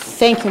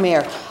 Thank you,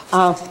 Mayor.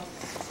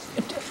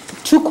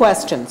 Two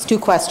questions.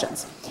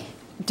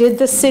 Did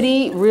the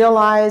city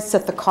realize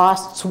that the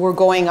costs were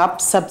going up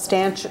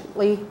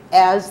substantially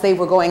as they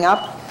were going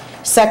up?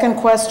 Second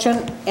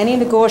question, any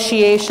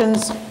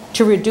negotiations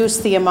to reduce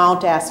the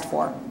amount asked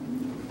for?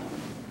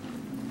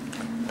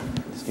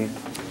 Steve?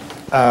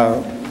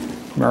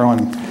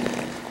 Marilyn,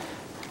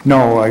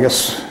 no, I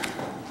guess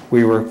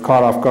we were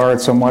caught off guard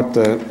somewhat.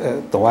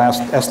 The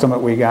last estimate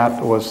we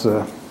got was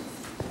the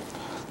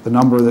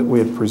number that we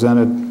had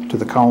presented to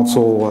the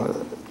council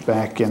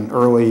back in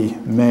early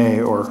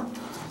May, or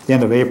the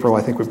end of April.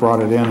 I think we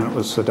brought it in, and it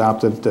was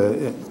adopted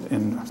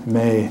in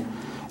May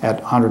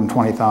at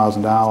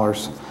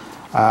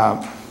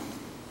 $120,000.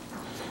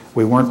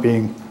 We weren't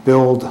being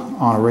billed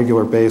on a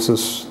regular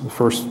basis. The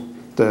first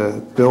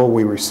bill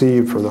we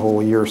received for the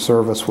whole year's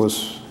service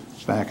was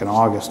back in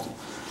August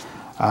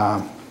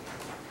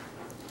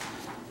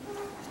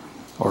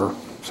or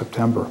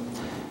September.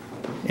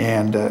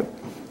 And the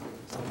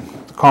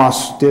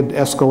costs did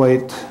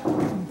escalate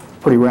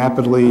pretty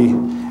rapidly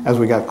as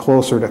we got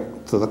closer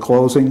to the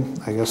closing.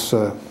 I guess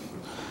you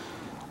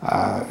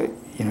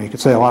could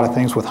say a lot of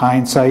things with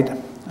hindsight.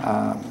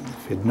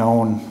 If you'd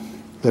known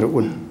that it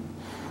would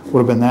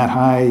have been that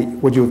high,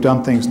 would you have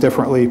done things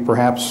differently?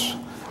 Perhaps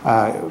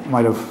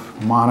might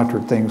have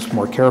monitored things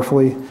more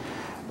carefully.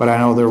 But I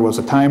know there was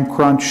a time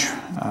crunch.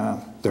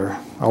 There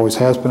always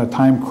has been a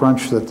time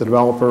crunch that the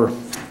developer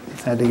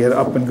had to get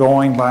up and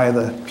going by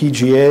the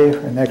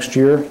PGA next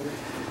year.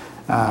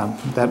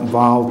 That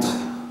involved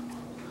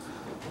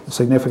a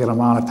significant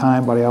amount of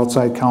time by the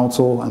outside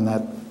counsel and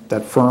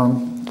that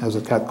firm. As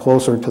it got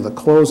closer to the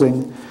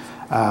closing,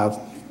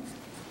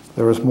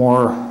 there was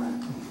more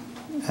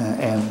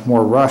and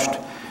more rushed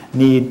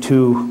need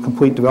to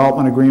complete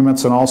development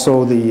agreements, and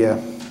also the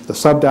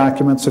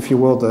sub-documents, if you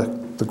will,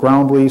 the the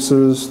ground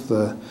leases,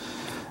 the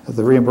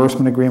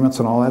reimbursement agreements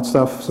and all that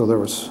stuff. So there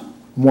was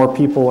more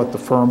people at the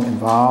firm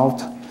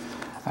involved,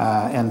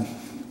 and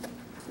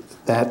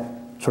that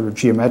sort of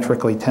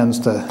geometrically tends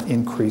to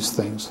increase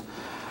things.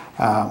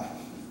 The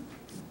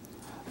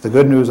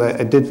good news,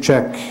 I did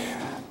check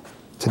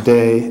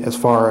today as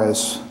far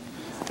as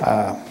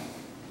the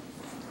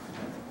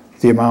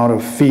amount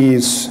of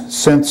fees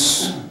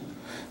since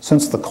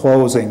the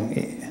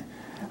closing,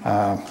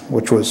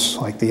 which was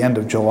like the end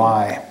of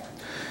July,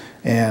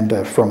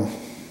 and from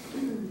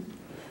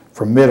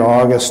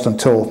mid-August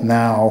until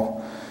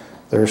now,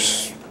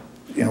 there's,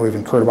 we've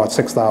incurred about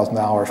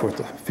 $6,000 worth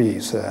of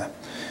fees.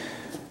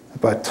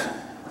 But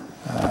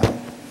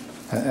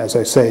as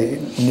I say,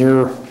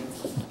 near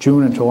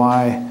June and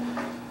July,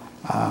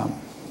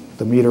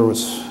 the meter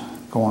was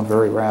going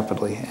very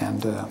rapidly,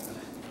 and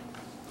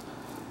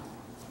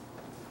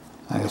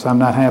I guess I'm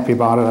not happy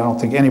about it. I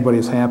don't think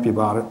anybody's happy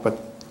about it, but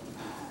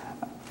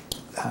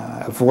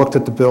I've looked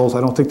at the bills.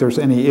 I don't think there's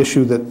any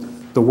issue that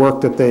the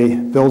work that they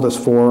billed us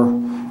for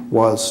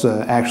was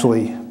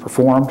actually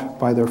performed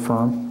by their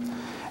firm.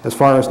 As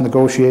far as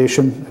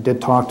negotiation, I did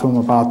talk to them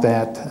about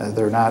that.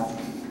 They're not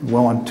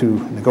willing to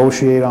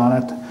negotiate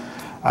on it.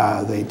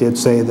 They did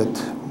say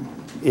that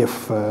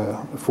if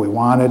we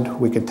wanted,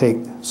 we could take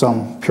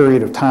some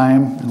period of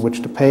time in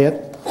which to pay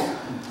it.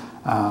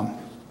 I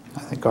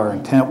think our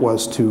intent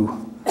was to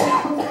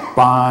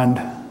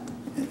bond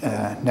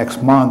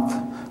next month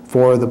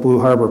for the Blue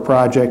Harbor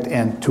project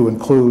and to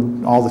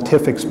include all the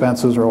TIF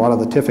expenses, or a lot of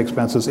the TIF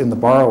expenses, in the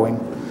borrowing.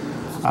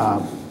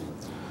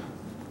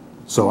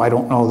 So I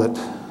don't know that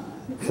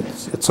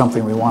it's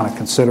something we want to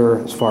consider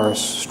as far as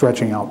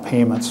stretching out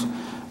payments,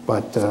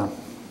 but the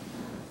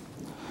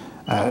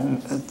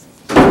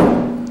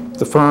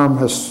firm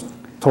has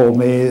told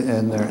me,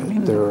 and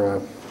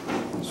their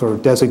sort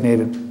of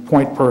designated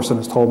point person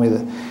has told me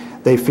that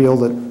they feel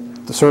that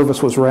the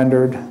service was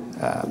rendered,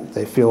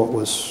 they feel it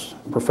was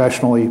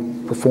professionally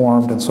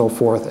performed and so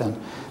forth, and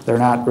they're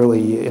not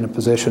really in a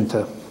position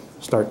to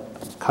start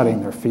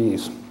cutting their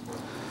fees.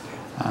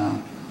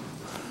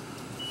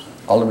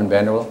 Alderman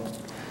Vanderwell.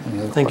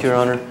 Thank you, Your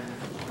Honor.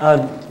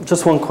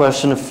 Just one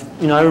question.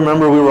 I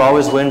remember we were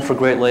always waiting for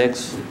Great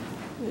Lakes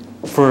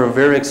for a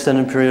very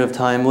extended period of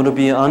time. Would it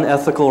be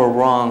unethical or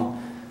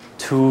wrong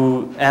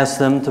to ask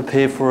them to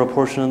pay for a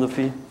portion of the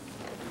fee?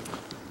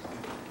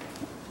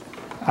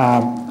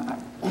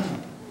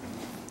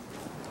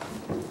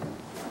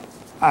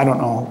 I don't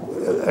know.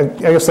 I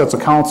guess that's a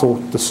council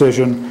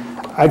decision.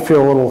 I'd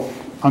feel a little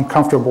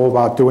uncomfortable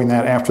about doing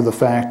that after the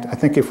fact. I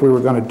think if we were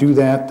going to do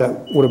that,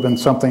 that would have been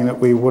something that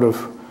we would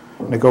have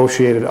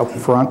negotiated up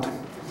front.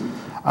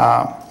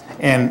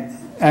 And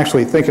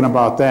actually thinking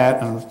about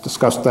that, and we've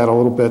discussed that a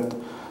little bit,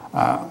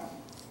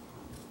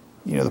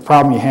 the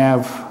problem you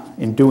have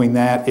in doing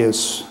that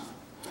is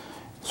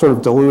sort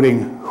of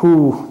diluting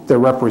who they're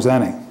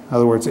representing. In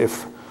other words,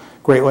 if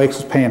Great Lakes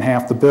is paying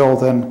half the bill,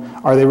 then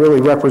are they really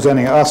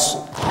representing us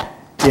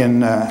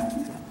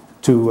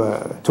to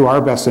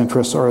our best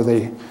interests, or are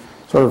they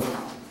sort of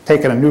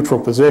taking a neutral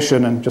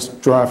position and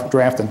just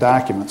drafting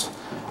documents?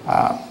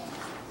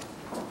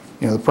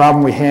 The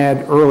problem we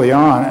had early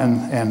on,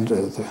 and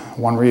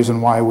one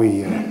reason why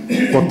we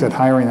looked at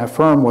hiring that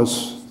firm,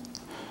 was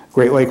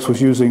Great Lakes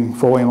was using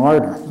Foley &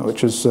 Lardner,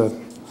 which is the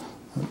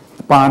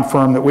bond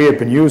firm that we had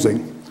been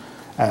using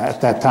at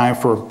that time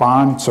for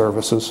bond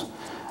services.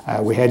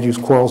 We had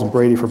used Quarles &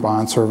 Brady for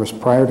bond service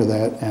prior to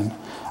that, and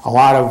a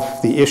lot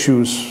of the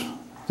issues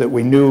that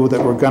we knew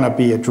that were going to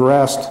be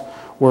addressed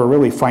were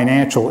really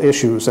financial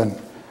issues and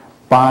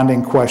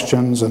bonding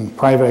questions and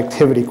private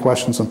activity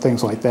questions and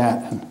things like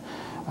that. And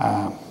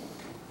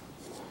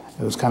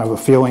it was kind of a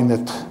feeling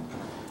that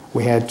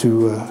we had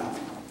to,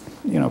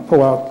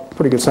 pull out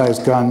pretty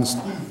good-sized guns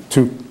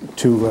to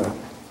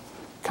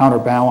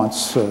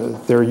counterbalance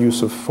their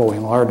use of Foley &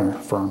 Lardner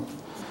firm.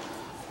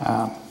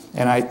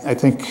 And I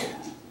think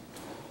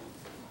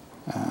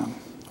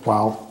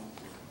while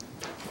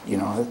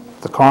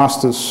the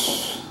cost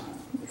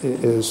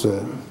is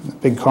a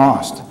big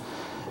cost,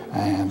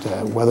 and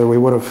whether we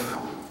would have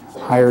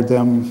hired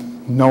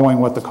them knowing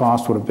what the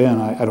cost would have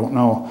been, I don't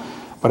know.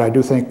 But I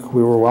do think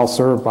we were well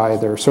served by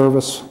their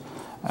service.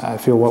 I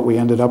feel what we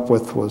ended up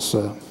with was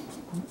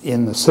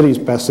in the city's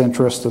best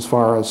interest as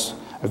far as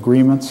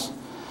agreements.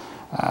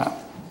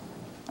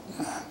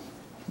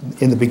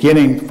 In the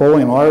beginning,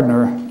 Foley &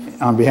 Lardner,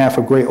 on behalf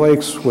of Great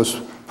Lakes, was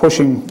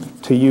pushing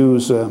to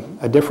use a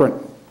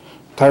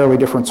entirely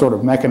different sort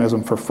of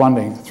mechanism for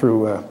funding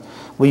through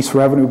lease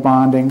revenue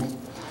bonding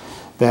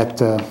that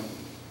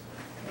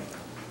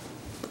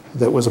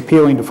was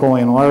appealing to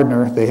Foley &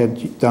 Lardner. They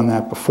had done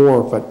that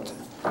before, but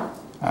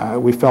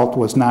we felt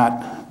was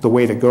not the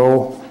way to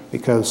go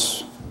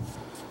because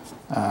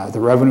the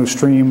revenue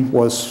stream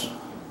was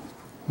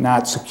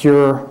not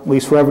secure.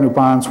 Lease revenue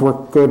bonds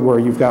work good where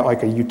you've got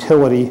like a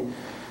utility,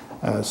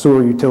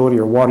 sewer utility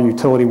or water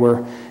utility,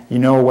 where you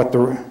know what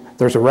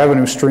there's a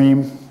revenue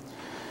stream.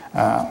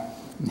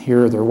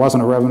 Here there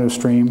wasn't a revenue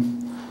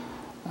stream,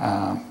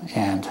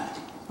 and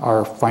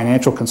our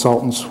financial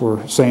consultants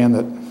were saying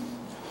that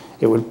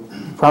it would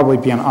probably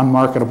be an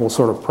unmarketable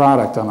sort of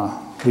product on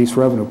a lease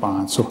revenue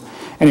bond. So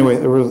anyway,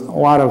 there were a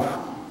lot of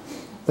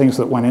things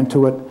that went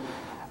into it,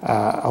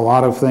 a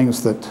lot of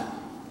things that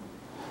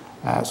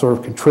sort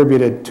of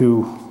contributed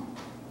to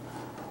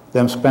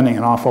them spending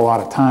an awful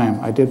lot of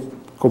time. I did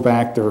go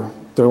back their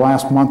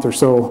last month or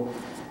so.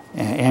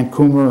 Ann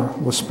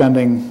Coomer was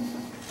spending,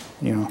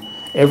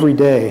 every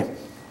day.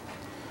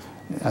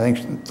 I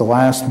think the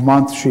last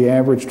month she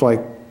averaged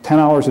like 10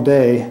 hours a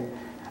day,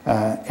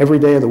 every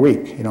day of the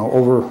week,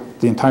 over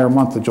the entire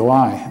month of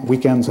July,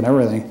 weekends and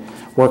everything,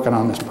 working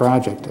on this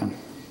project. And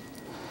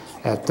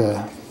at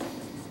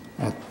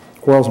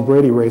Quarles and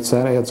Brady rates,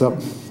 that adds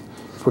up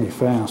pretty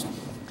fast.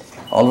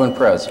 Alderman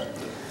Perez.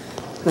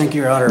 Thank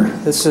you, Your Honor.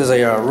 This is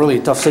a really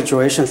tough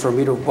situation for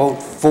me to vote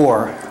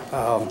for,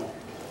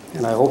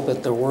 and I hope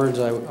that the words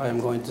I am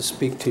going to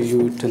speak to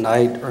you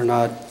tonight are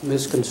not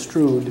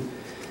misconstrued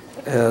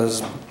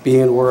as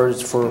being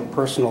words for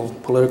personal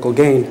political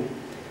gain.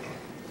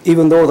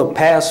 Even though the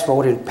past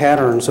voting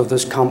patterns of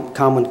this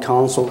Common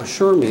Council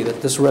assure me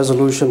that this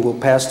resolution will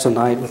pass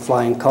tonight with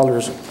flying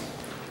colors,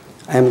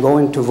 I am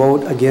going to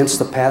vote against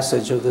the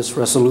passage of this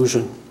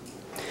resolution.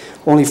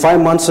 Only 5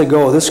 months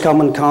ago, this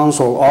Common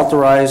Council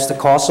authorized the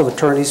cost of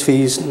attorney's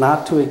fees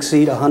not to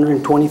exceed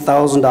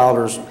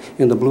 $120,000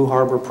 in the Blue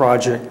Harbor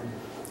project.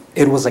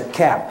 It was a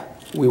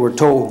cap, we were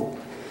told.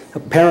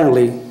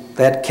 Apparently,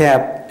 that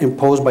cap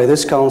imposed by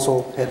this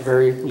council had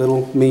very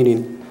little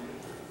meaning.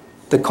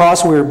 The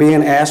cost we are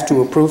being asked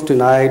to approve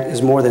tonight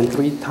is more than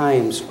 3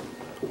 times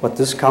what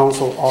this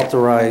council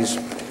authorized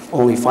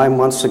only 5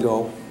 months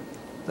ago.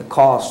 The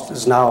cost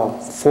is now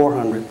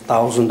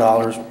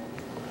 $400,000.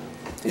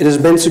 It has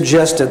been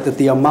suggested that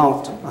the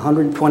amount,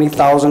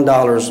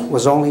 $120,000,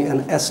 was only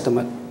an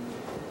estimate.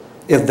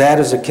 If that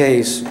is the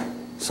case,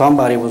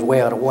 somebody was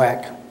way out of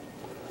whack.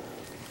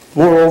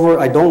 Moreover,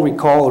 I don't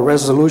recall a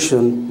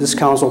resolution this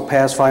council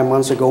passed 5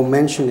 months ago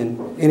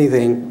mentioning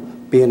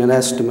anything being an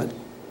estimate.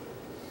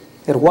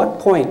 At what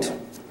point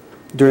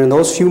during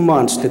those few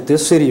months did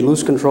this city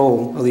lose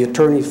control of the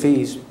attorney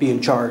fees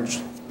being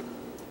charged?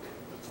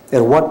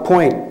 At what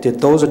point did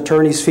those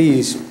attorney's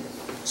fees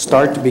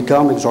start to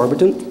become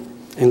exorbitant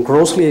and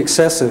grossly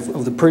excessive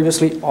of the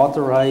previously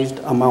authorized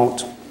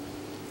amount?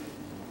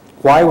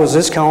 Why was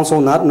this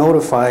council not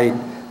notified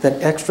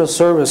that extra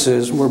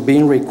services were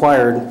being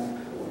required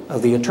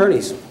of the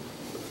attorneys?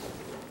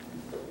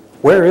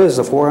 Where is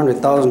the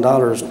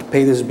 $400,000 to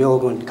pay this bill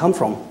going to come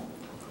from?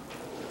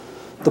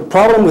 The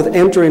problem with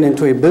entering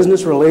into a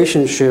business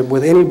relationship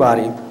with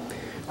anybody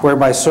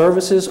whereby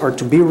services are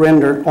to be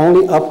rendered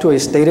only up to a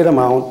stated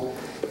amount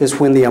is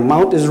when the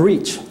amount is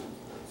reached,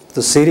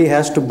 the city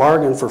has to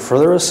bargain for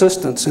further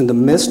assistance in the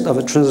midst of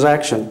a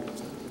transaction,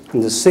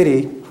 and the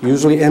city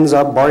usually ends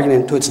up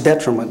bargaining to its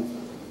detriment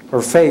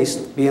or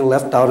faced being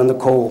left out in the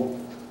cold.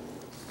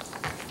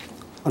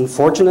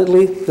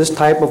 Unfortunately, this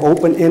type of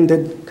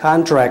open-ended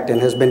contracting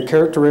has been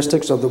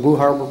characteristics of the Blue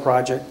Harbor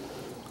project.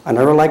 I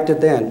never liked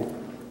it then,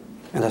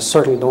 and I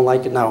certainly don't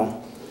like it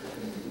now.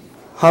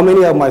 How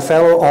many of my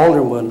fellow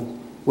aldermen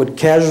would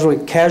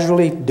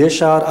casually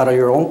dish out of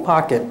your own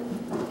pocket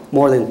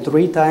more than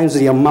 3 times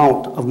the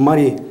amount of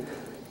money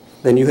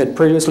than you had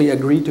previously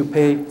agreed to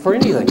pay for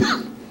anything?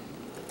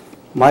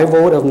 My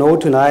vote of no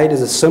tonight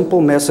is a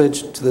simple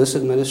message to this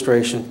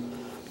administration.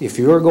 If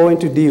you are going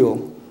to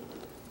deal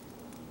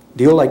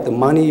like the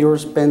money you're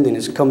spending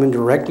is coming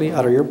directly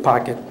out of your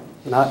pocket,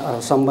 not out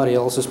of somebody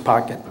else's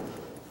pocket.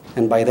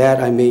 And by that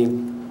I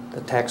mean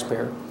the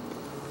taxpayer.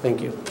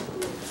 Thank you.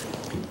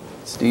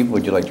 Steve,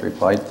 would you like to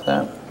reply to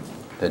that?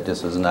 That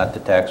this is not the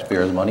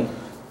taxpayer's money?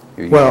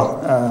 You're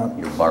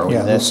borrowing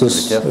yeah, this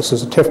this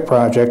is a TIF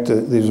project.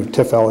 These are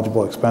TIF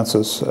eligible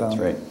expenses. That's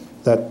right.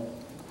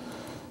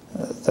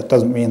 That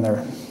doesn't mean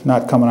they're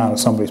not coming out of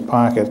somebody's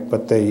pocket,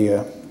 but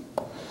they're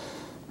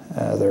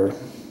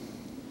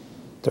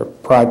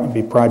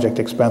be project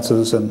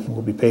expenses and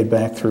will be paid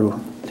back through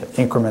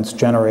increments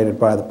generated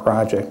by the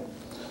project,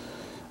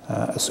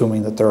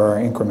 assuming that there are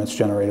increments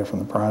generated from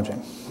the project.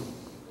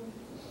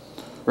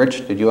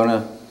 Rich, did you want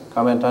to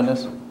comment on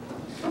this?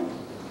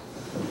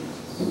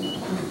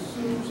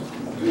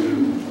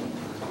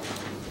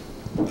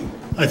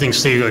 I think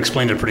Steve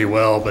explained it pretty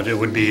well, but it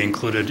would be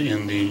included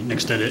in the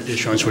next debt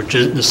issuance, which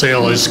is, the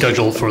sale is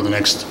scheduled for the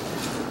next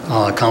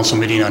council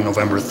meeting on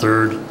November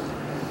 3rd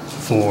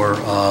for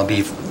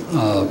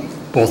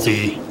both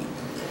the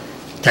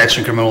tax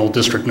incremental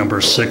district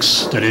number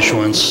 6 debt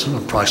issuance,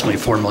 approximately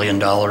 $4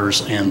 million,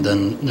 and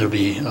then there'll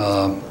be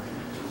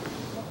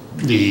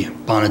the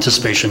bond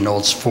anticipation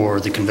notes for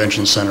the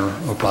convention center,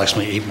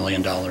 approximately $8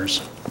 million,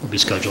 will be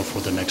scheduled for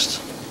the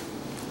next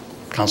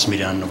council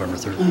meeting on November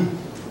 3rd.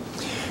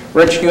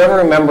 Rich, do you ever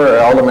remember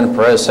Alderman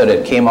Perez said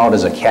it came out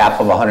as a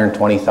cap of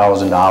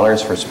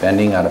 $120,000 for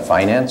spending out of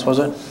finance, was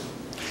it?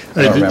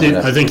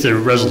 I think the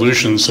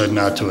resolution said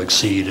not to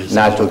exceed. Is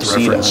not to what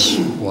exceed. The reference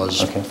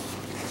was. Okay.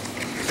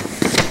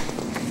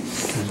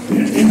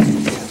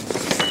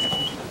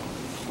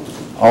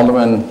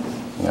 Alderman,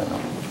 no.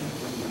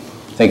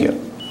 Thank you.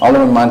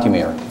 Alderman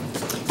Montemeyer.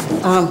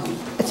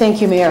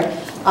 Thank you, Mayor.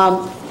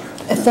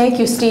 Thank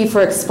you, Steve,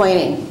 for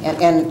explaining.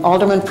 And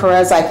Alderman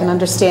Perez, I can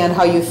understand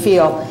how you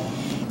feel.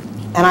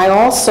 And I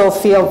also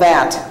feel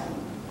that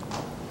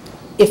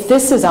if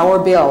this is our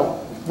bill,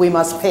 we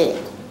must pay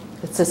it.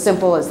 It's as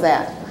simple as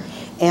that.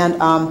 And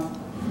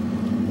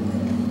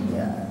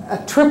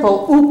a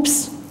triple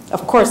oops,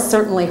 of course,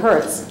 certainly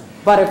hurts.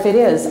 But if it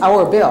is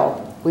our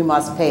bill, we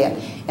must pay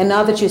it. And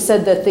now that you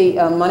said that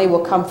the money will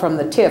come from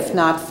the TIF,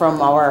 not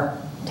from our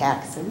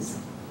taxes,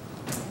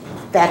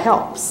 that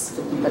helps.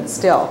 But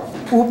still,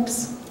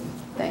 oops.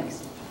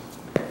 Thanks.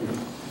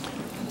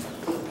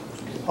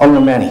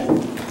 Alderman Manny.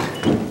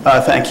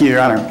 Thank you, Your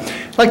Honor.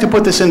 I'd like to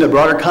put this into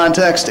broader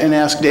context and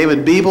ask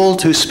David Biebel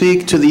to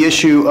speak to the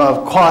issue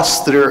of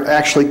costs that are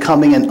actually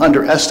coming in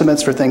under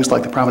estimates for things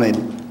like the promenade.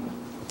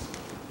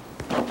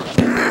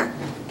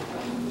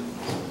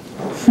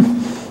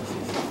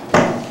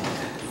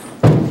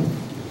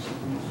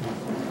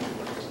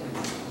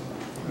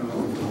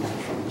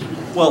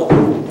 Well,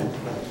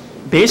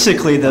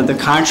 basically the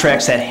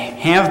contracts that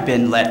have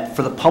been let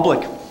for the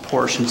public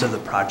portions of the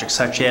project,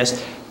 such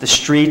as the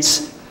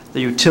streets,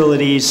 the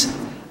utilities,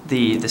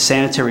 the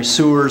sanitary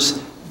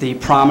sewers, the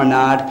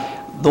promenade,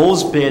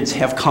 those bids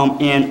have come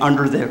in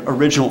under the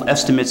original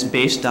estimates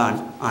based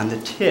on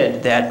the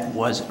TID that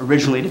was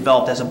originally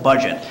developed as a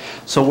budget.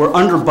 So we're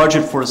under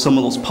budget for some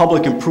of those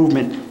public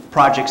improvement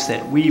projects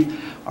that we've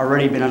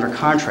already been under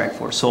contract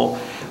for. So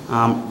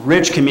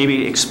Rich can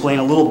maybe explain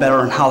a little better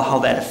on how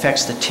that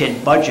affects the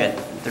TID budget.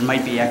 There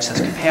might be excess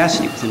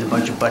capacity within the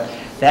budget, but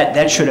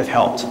that should have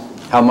helped.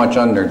 How much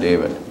under,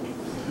 David?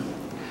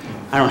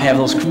 I don't have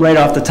those right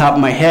off the top of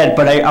my head,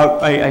 but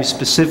I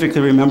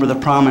specifically remember the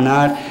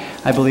promenade,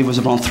 I believe was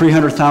around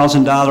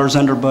 $300,000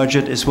 under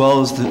budget, as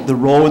well as the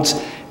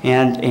roads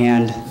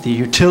and the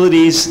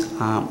utilities.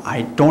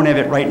 I don't have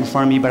it right in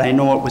front of me, but I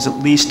know it was at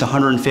least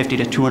 $150,000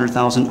 to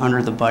 $200,000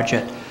 under the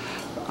budget.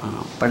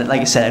 But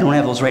like I said, I don't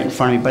have those right in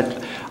front of me,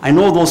 but I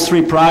know those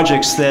three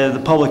projects, the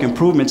public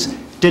improvements,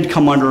 did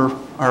come under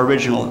our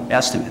original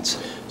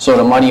estimates. So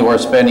the money we're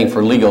spending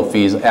for legal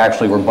fees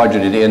actually were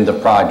budgeted in the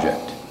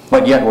project?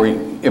 But yet,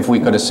 if we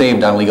could have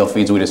saved on legal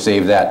fees, we'd have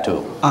saved that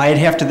too. I'd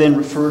have to then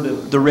refer to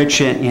the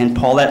Rich and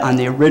Paulette on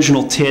the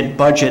original TID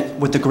budget,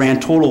 what the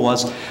grand total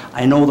was.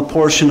 I know the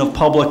portion of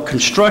public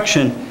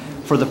construction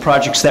for the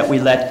projects that we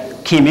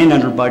let came in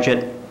under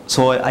budget,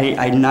 so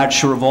I'm not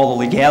sure of all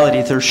the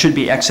legality. There should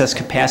be excess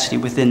capacity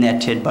within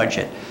that TID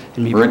budget.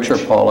 And Rich or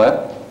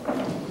Paulette?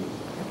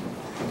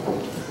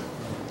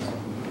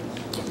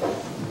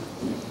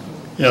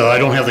 Yeah, I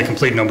don't have the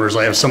complete numbers.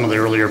 I have some of the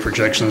earlier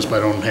projections, but I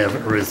don't have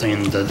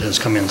everything that has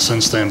come in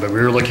since then. But we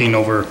were looking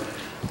over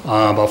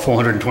about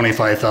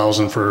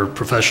 $425,000 for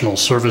professional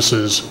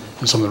services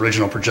and some of the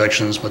original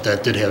projections, but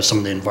that did have some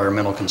of the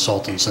environmental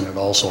consultants in it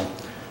also.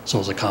 So it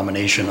was a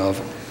combination of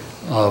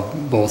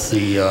both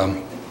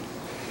the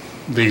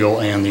legal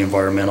and the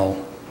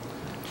environmental.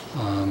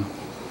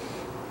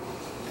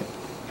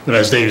 But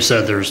as Dave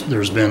said,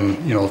 there's been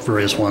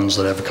various ones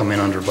that have come in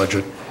under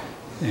budget,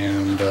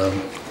 and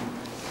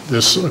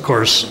this, of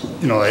course,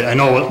 I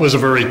know it was a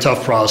very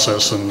tough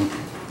process and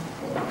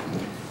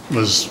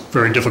was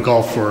very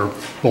difficult for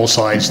both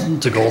sides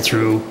to go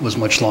through. It was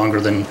much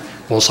longer than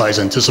both sides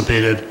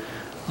anticipated.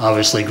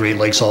 Obviously, Great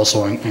Lakes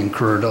also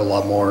incurred a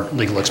lot more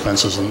legal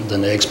expenses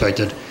than they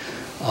expected.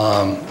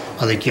 I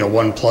think,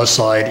 one plus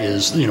side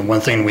is,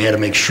 one thing we had to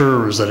make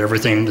sure is that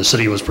everything the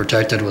city was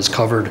protected was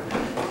covered.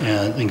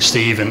 And I think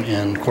Steve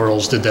and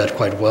Quarles did that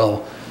quite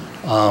well.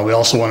 We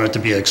also wanted it to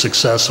be a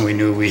success, and we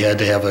knew we had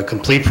to have a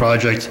complete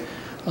project,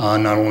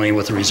 not only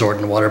with the resort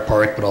and water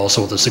park, but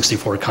also with the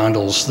 64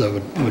 condos that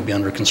would be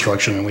under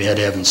construction, and we had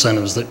to have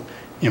incentives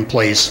in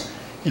place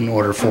in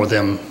order for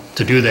them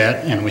to do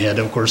that, and we had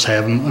to, of course,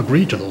 have them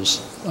agree to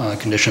those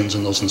conditions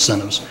and those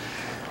incentives.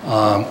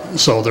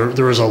 So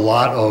there was a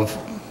lot of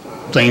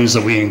things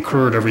that we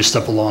incurred every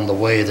step along the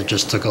way that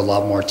just took a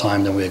lot more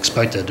time than we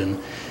expected, and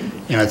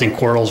I think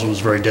Quarles was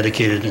very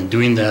dedicated in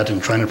doing that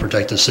and trying to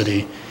protect the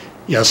city.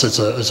 Yes, it's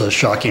a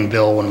shocking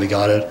bill when we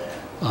got it.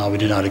 We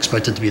did not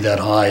expect it to be that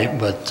high,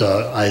 but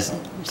I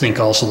think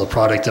also the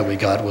product that we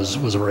got was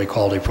a very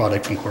quality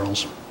product from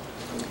Quarles.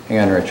 Hang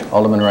on, Rich.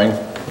 Alderman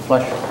Ryan,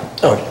 Flesh.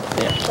 Oh,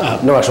 yeah.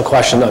 No actual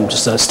question,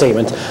 just a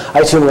statement.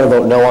 I too am going to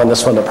vote no on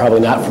this one, but probably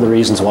not for the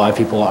reasons why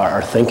people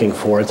are thinking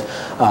for it.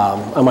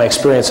 On my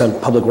experience on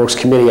Public Works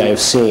Committee, I have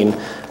seen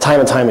time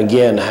and time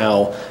again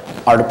how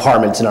our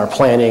department in our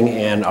planning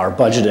and our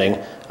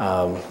budgeting,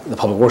 the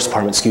Public Works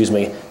Department,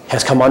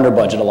 has come under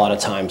budget a lot of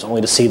times,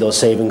 only to see those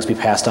savings be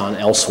passed on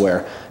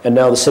elsewhere. And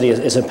no, the city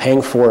isn't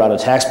paying for it out of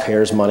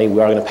taxpayers' money. We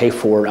are going to pay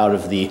for it out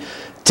of the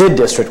TID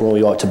district when we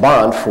go out to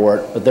bond for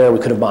it, but there we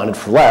could have bonded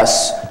for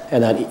less,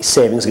 and that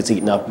savings gets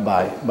eaten up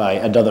by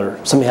another,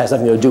 something that has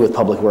nothing to do with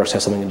public works,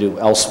 has something to do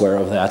elsewhere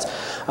of that.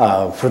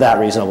 For that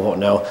reason, I will vote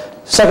no.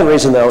 Second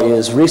reason, though,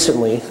 is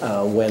recently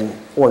when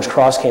Orange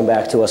Cross came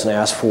back to us and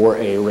asked for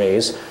a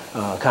raise,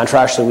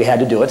 contractually we had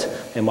to do it,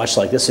 and much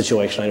like this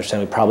situation, I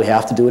understand we probably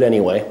have to do it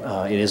anyway.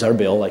 It is our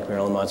bill, like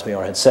Marilyn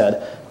Montemayor had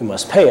said, we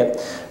must pay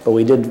it, but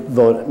we did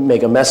vote,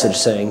 make a message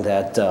saying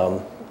that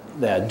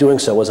that doing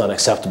so was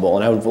unacceptable,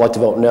 and I would like to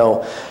vote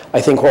no.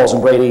 I think Quarles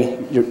and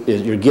Brady,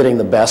 you're getting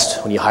the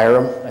best when you hire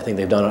them. I think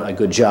they've done a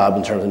good job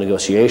in terms of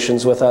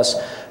negotiations with us,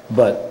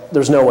 but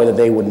there's no way that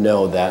they would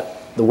know that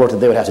the work that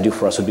they would have to do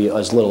for us would be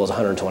as little as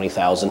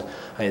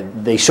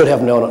 $120,000. They should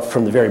have known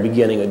from the very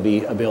beginning it would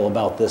be a bill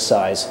about this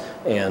size,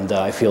 and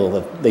I feel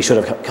that they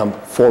should have come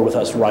forward with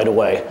us right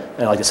away,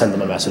 and I'd like to send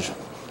them a message.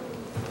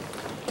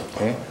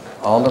 Okay.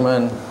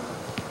 Alderman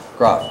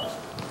Groff.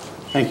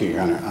 Thank you,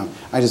 Your Honor.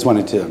 I just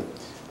wanted to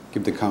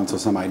give the council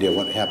some idea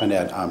what happened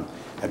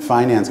at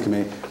Finance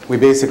Committee. We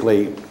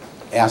basically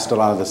asked a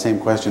lot of the same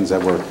questions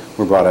that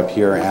were brought up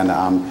here, and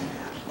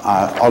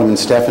Alderman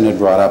Stephan had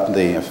brought up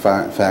the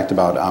fact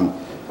about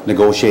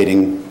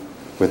negotiating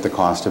with the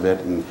cost of it,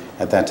 and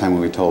at that time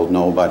we were told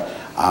no, but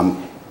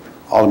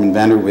Alderman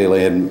Vanderweel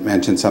had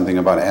mentioned something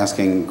about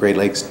asking Great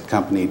Lakes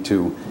Company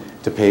to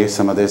pay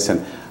some of this,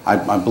 and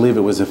I believe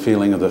it was a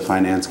feeling of the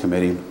Finance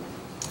Committee,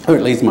 or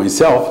at least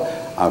myself,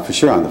 for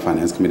sure on the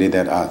Finance Committee,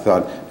 that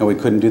thought, no, we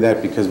couldn't do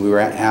that because we were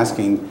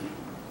asking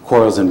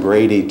Quarles and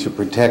Brady to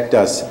protect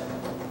us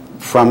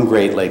from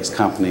Great Lakes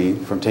Company,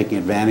 from taking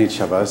advantage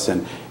of us,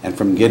 and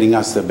from getting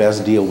us the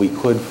best deal we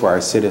could for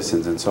our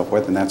citizens and so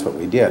forth, and that's what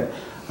we did.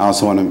 I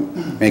also want to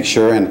make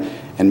sure and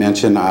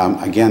mention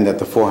again that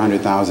the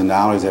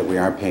 $400,000 that we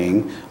are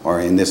paying, or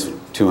in this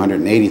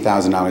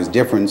 $280,000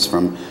 difference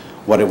from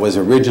what it was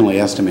originally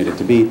estimated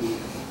to be,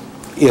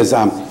 is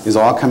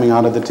all coming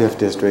out of the TIF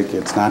district.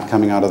 It's not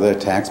coming out of the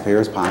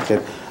taxpayer's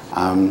pocket,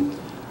 and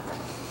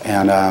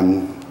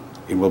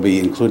it will be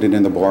included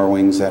in the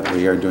borrowings that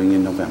we are doing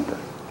in November.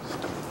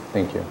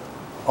 Thank you.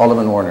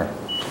 Alderman Warner.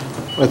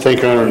 I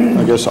think, Your Honor,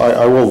 I guess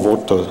I will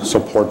vote to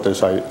support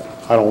this. I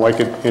don't like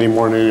it any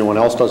more than anyone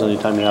else does.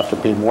 Anytime you have to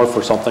pay more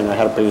for something, I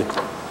had to pay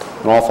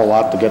an awful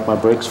lot to get my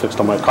brakes fixed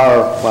on my car.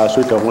 Last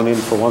week I went in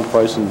for one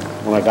price, and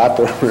when I got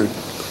there it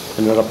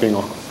ended up being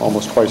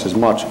almost twice as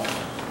much.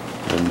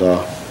 And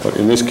but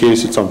in this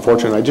case, it's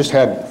unfortunate. I just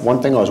had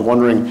one thing I was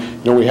wondering.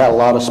 You know, we had a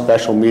lot of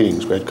special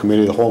meetings. We had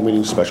committee of the whole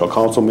meetings, special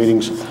council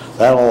meetings.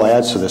 That all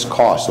adds to this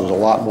cost. There was a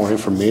lot more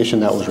information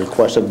that was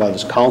requested by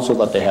this council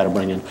that they had to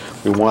bring in.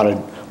 We wanted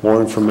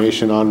more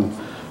information on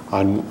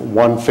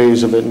one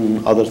phase of it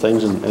and other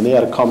things, and they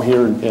had to come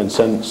here and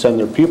send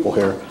their people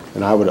here.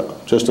 And I would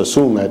just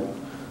assume that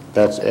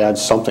adds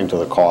something to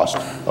the cost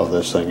of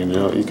this thing. And you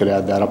know, you could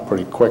add that up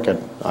pretty quick at,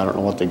 I don't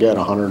know what they get,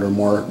 $100 or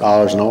more an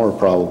hour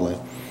probably.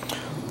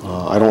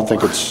 I don't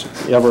think it's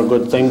ever a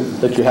good thing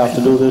that you have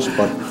to do this,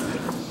 but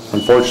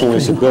unfortunately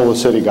it's a bill the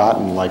city got,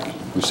 and like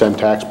we send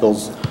tax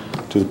bills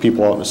to the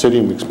people out in the city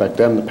and we expect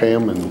them to pay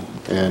them,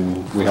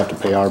 and we have to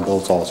pay our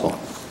bills also.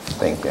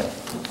 Thank you.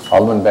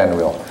 Alderman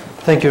Vanderweel.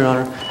 Thank you, Your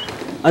Honor.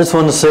 I just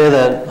wanted to say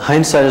that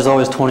hindsight is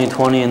always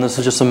 20/20, and this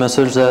is just a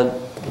message that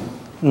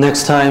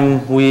next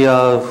time we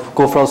go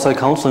for outside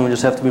counseling, we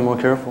just have to be more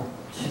careful.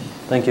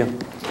 Thank you.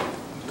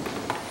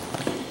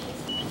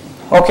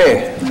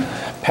 Okay,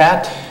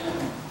 Pat,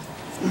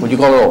 would you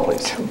call the roll,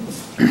 please?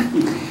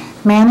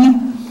 Manny?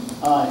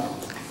 Aye.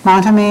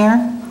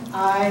 Montemayor?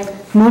 Aye.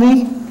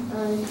 Moody?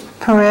 Aye.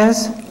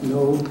 Perez?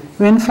 No.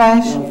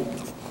 Rindfleisch? No.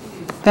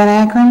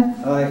 Van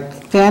Akkeren? Aye.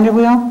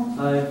 Vanderweel?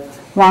 Aye.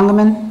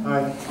 Wangerman?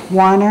 Aye.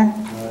 Warner?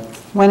 Aye.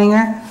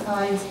 Winninger?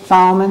 Aye.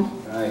 Bauman?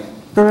 Aye.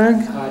 Berg?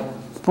 Aye.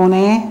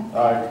 Bonet?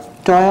 Aye.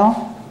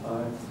 Doyle?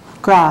 Aye.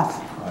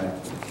 Groff? Aye.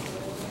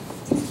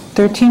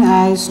 13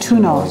 ayes, 2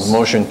 noes.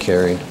 Motion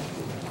carried.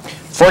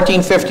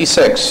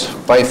 1456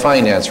 by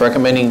Finance,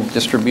 recommending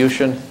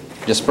disbursement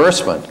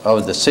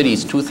of the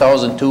city's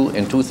 2002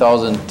 and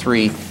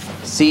 2003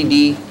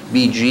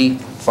 CDBG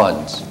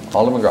funds.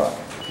 Alderman Groff.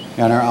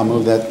 Your Honor, I'll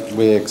move that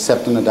we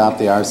accept and adopt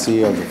the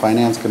RC of the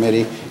Finance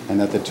Committee and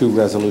that the 2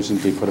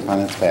 resolutions be put upon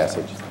its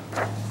passage.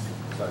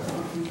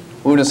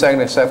 Move to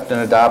second, accept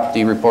and adopt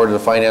the report of the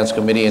Finance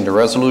Committee and the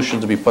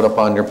resolutions to be put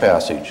upon their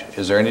passage.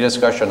 Is there any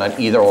discussion on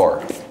either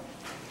or?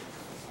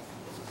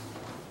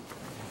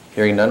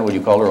 Hearing none, would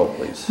you call the roll,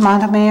 please?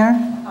 Montemayor?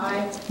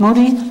 Aye.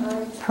 Moody?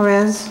 Aye.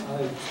 Perez?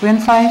 Aye.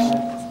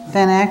 Rindfleisch?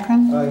 Van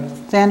Akkeren? Aye.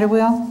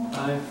 Vanderweel?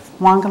 Aye.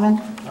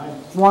 Wangerman? Aye.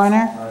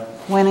 Warner? Aye.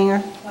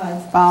 Winninger?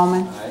 Aye.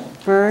 Bauman? Aye.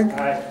 Berg?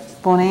 Aye.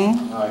 Bonet?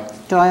 Aye.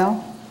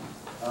 Doyle?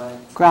 Aye.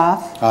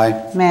 Groff?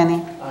 Aye.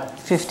 Manny? Aye.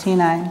 15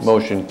 ayes.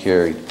 Motion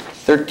carried.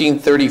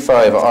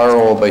 1335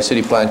 RO by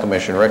City Plan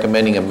Commission,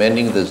 recommending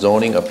amending the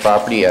zoning of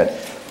property at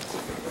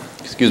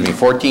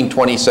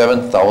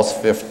 1427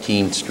 South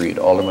 15th Street.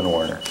 Alderman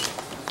Warner.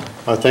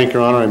 Thank you,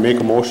 Your Honor. I make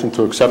a motion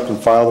to accept and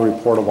file the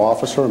report of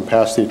officer and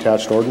pass the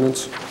attached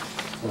ordinance.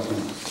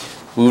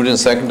 Moved and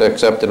seconded to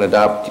accept and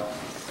adopt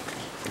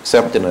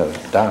accept and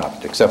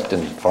adopt, accept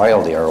and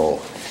file the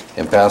RO,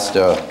 and pass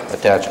the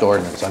attached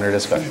ordinance. Under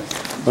discussion.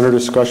 Under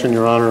discussion,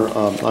 Your Honor,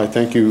 I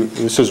thank you.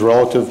 This is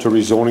relative to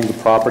rezoning the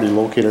property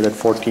located at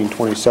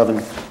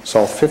 1427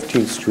 South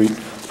 15th Street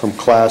from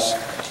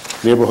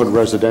Class Neighborhood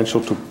Residential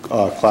to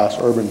Class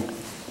Urban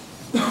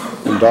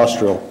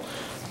Industrial.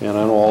 And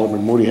I know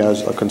Alderman Moody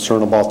has a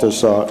concern about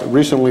this.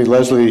 Recently,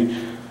 Leslie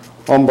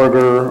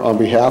Umberger, on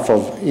behalf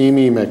of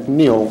Amy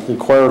McNeil,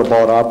 inquired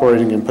about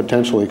operating and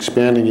potentially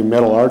expanding a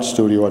metal art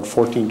studio at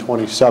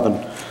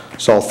 1427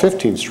 South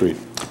 15th Street.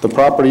 The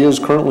property is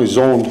currently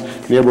zoned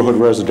neighborhood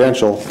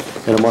residential,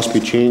 and it must be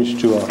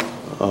changed to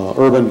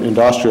urban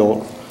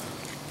industrial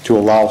to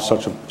allow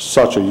such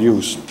a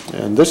use.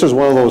 And this is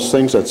one of those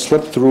things that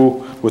slipped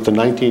through with the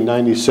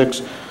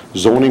 1996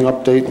 zoning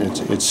update.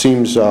 It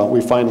seems we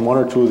find one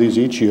or two of these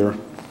each year.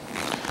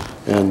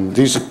 And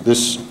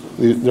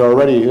there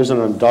already is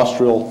an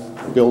industrial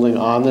building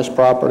on this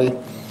property,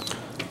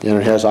 and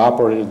it has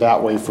operated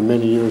that way for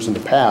many years in the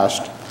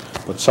past,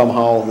 but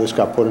somehow this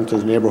got put into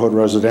the neighborhood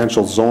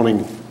residential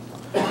zoning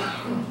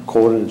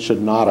code, and it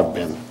should not have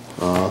been.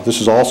 This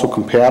is also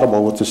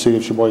compatible with the City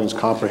of Sheboygan's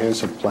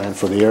comprehensive plan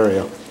for the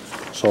area,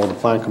 so the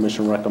Plan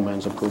Commission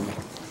recommends approval.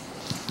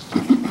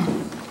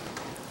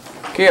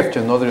 Okay,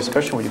 after no other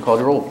discussion, would you call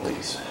the roll,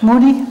 please?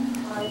 Moody.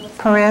 Aye.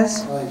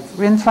 Perez. Aye.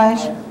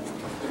 Rindfleisch. Aye.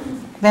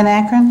 Van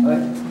Akkeren.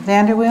 Aye.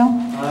 Vanderweel.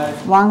 Aye.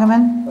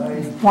 Wangerman.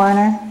 Aye.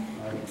 Warner.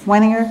 Aye.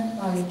 Wenninger.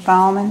 Aye.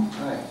 Bauman.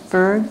 Aye.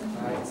 Berg.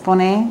 Aye.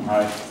 Bonet.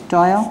 Aye.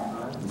 Doyle.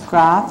 Aye.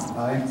 Groff.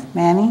 Aye.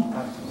 Manny.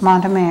 Aye.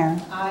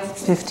 Montemayor. Aye.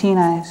 15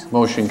 ayes.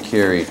 Motion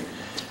carried.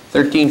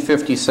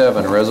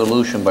 1357, a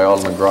resolution by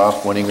Alderman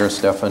Groff, Winninger,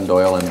 Stefan,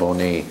 Doyle, and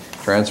Bonet,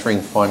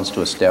 transferring funds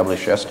to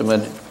establish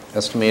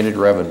estimated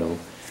revenue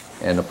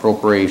and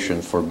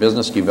appropriation for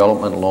business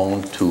development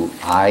loan to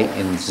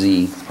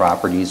I&Z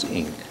Properties,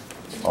 Inc.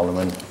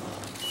 Alderman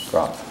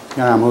Groff.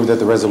 I move that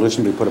the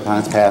resolution be put upon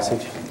its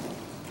passage.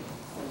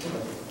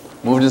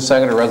 Moved and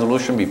seconded, a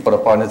resolution be put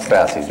upon its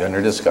passage.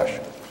 Under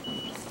discussion.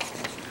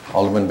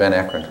 Alderman Van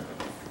Akkeren.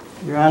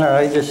 Your Honor,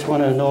 I just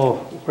want to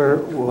know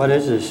what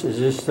is this? Is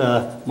this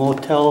the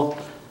motel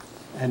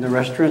and the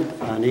restaurant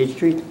on 8th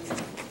Street?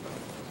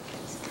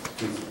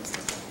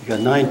 You got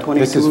 922.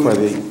 This is for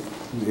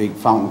the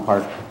Fountain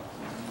Park.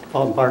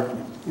 Fountain Park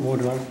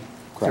motel.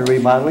 They're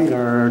remodeling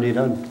or are they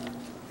done?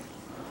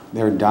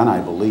 They're done,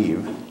 I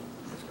believe.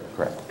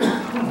 Correct.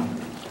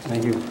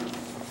 Thank you.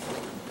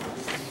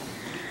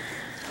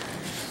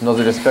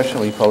 Another discussion,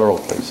 will you call the roll,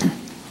 please?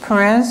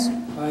 Perez.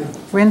 Aye.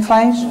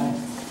 Rindfleisch. Aye.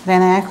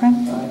 Van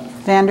Akkeren. Aye.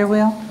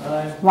 Vanderweel.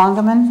 Aye.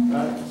 Wangerman.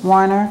 Aye.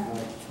 Warner.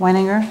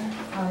 Wenninger.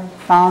 Aye.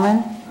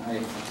 Bauman.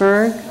 Aye.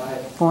 Berg.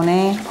 Aye.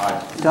 Bonet.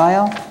 Aye.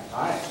 Doyle.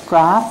 Aye.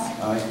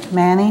 Groff. Aye.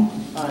 Manny.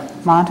 Aye.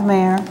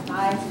 Montemayor.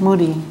 Aye.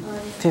 Moody.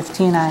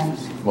 15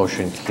 ayes.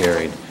 Motion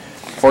carried.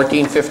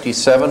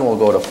 1457 will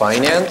go to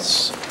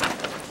Finance.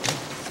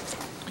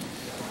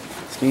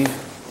 Steve?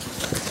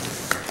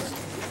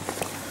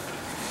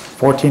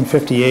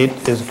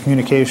 1458 is a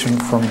communication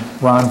from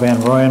Ron Van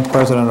Royen,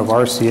 President of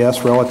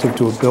RCS, relative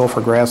to a bill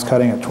for grass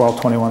cutting at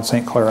 1221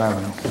 St. Clair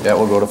Avenue. That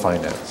will go to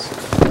Finance.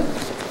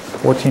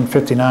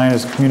 1459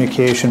 is a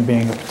communication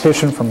being a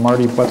petition from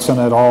Marty Butson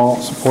et al.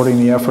 Supporting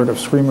the effort of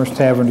Screamers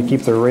Tavern to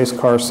keep their race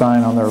car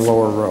sign on their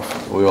lower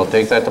roof. We will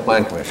take that to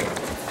Plan Commission.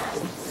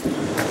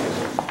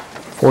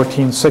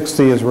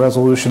 1460 is a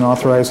resolution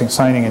authorizing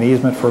signing an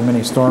easement for a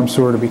mini storm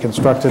sewer to be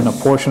constructed in a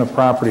portion of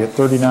property at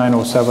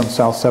 3907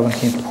 South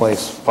 17th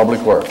Place.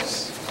 Public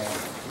Works.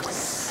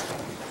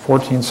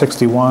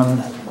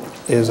 1461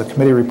 is a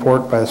committee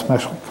report by the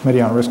Special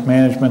Committee on Risk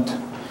Management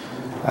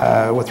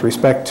with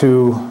respect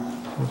to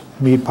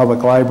Meade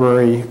Public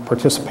Library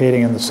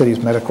participating in the city's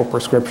medical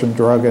prescription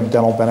drug and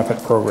dental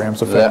benefit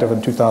programs effective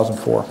in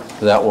 2004.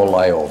 That will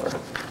lie over.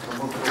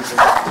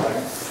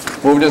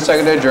 Moved and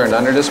seconded, adjourned.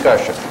 Under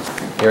discussion.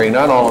 Hearing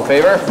none, all in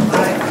favor?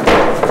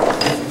 Aye.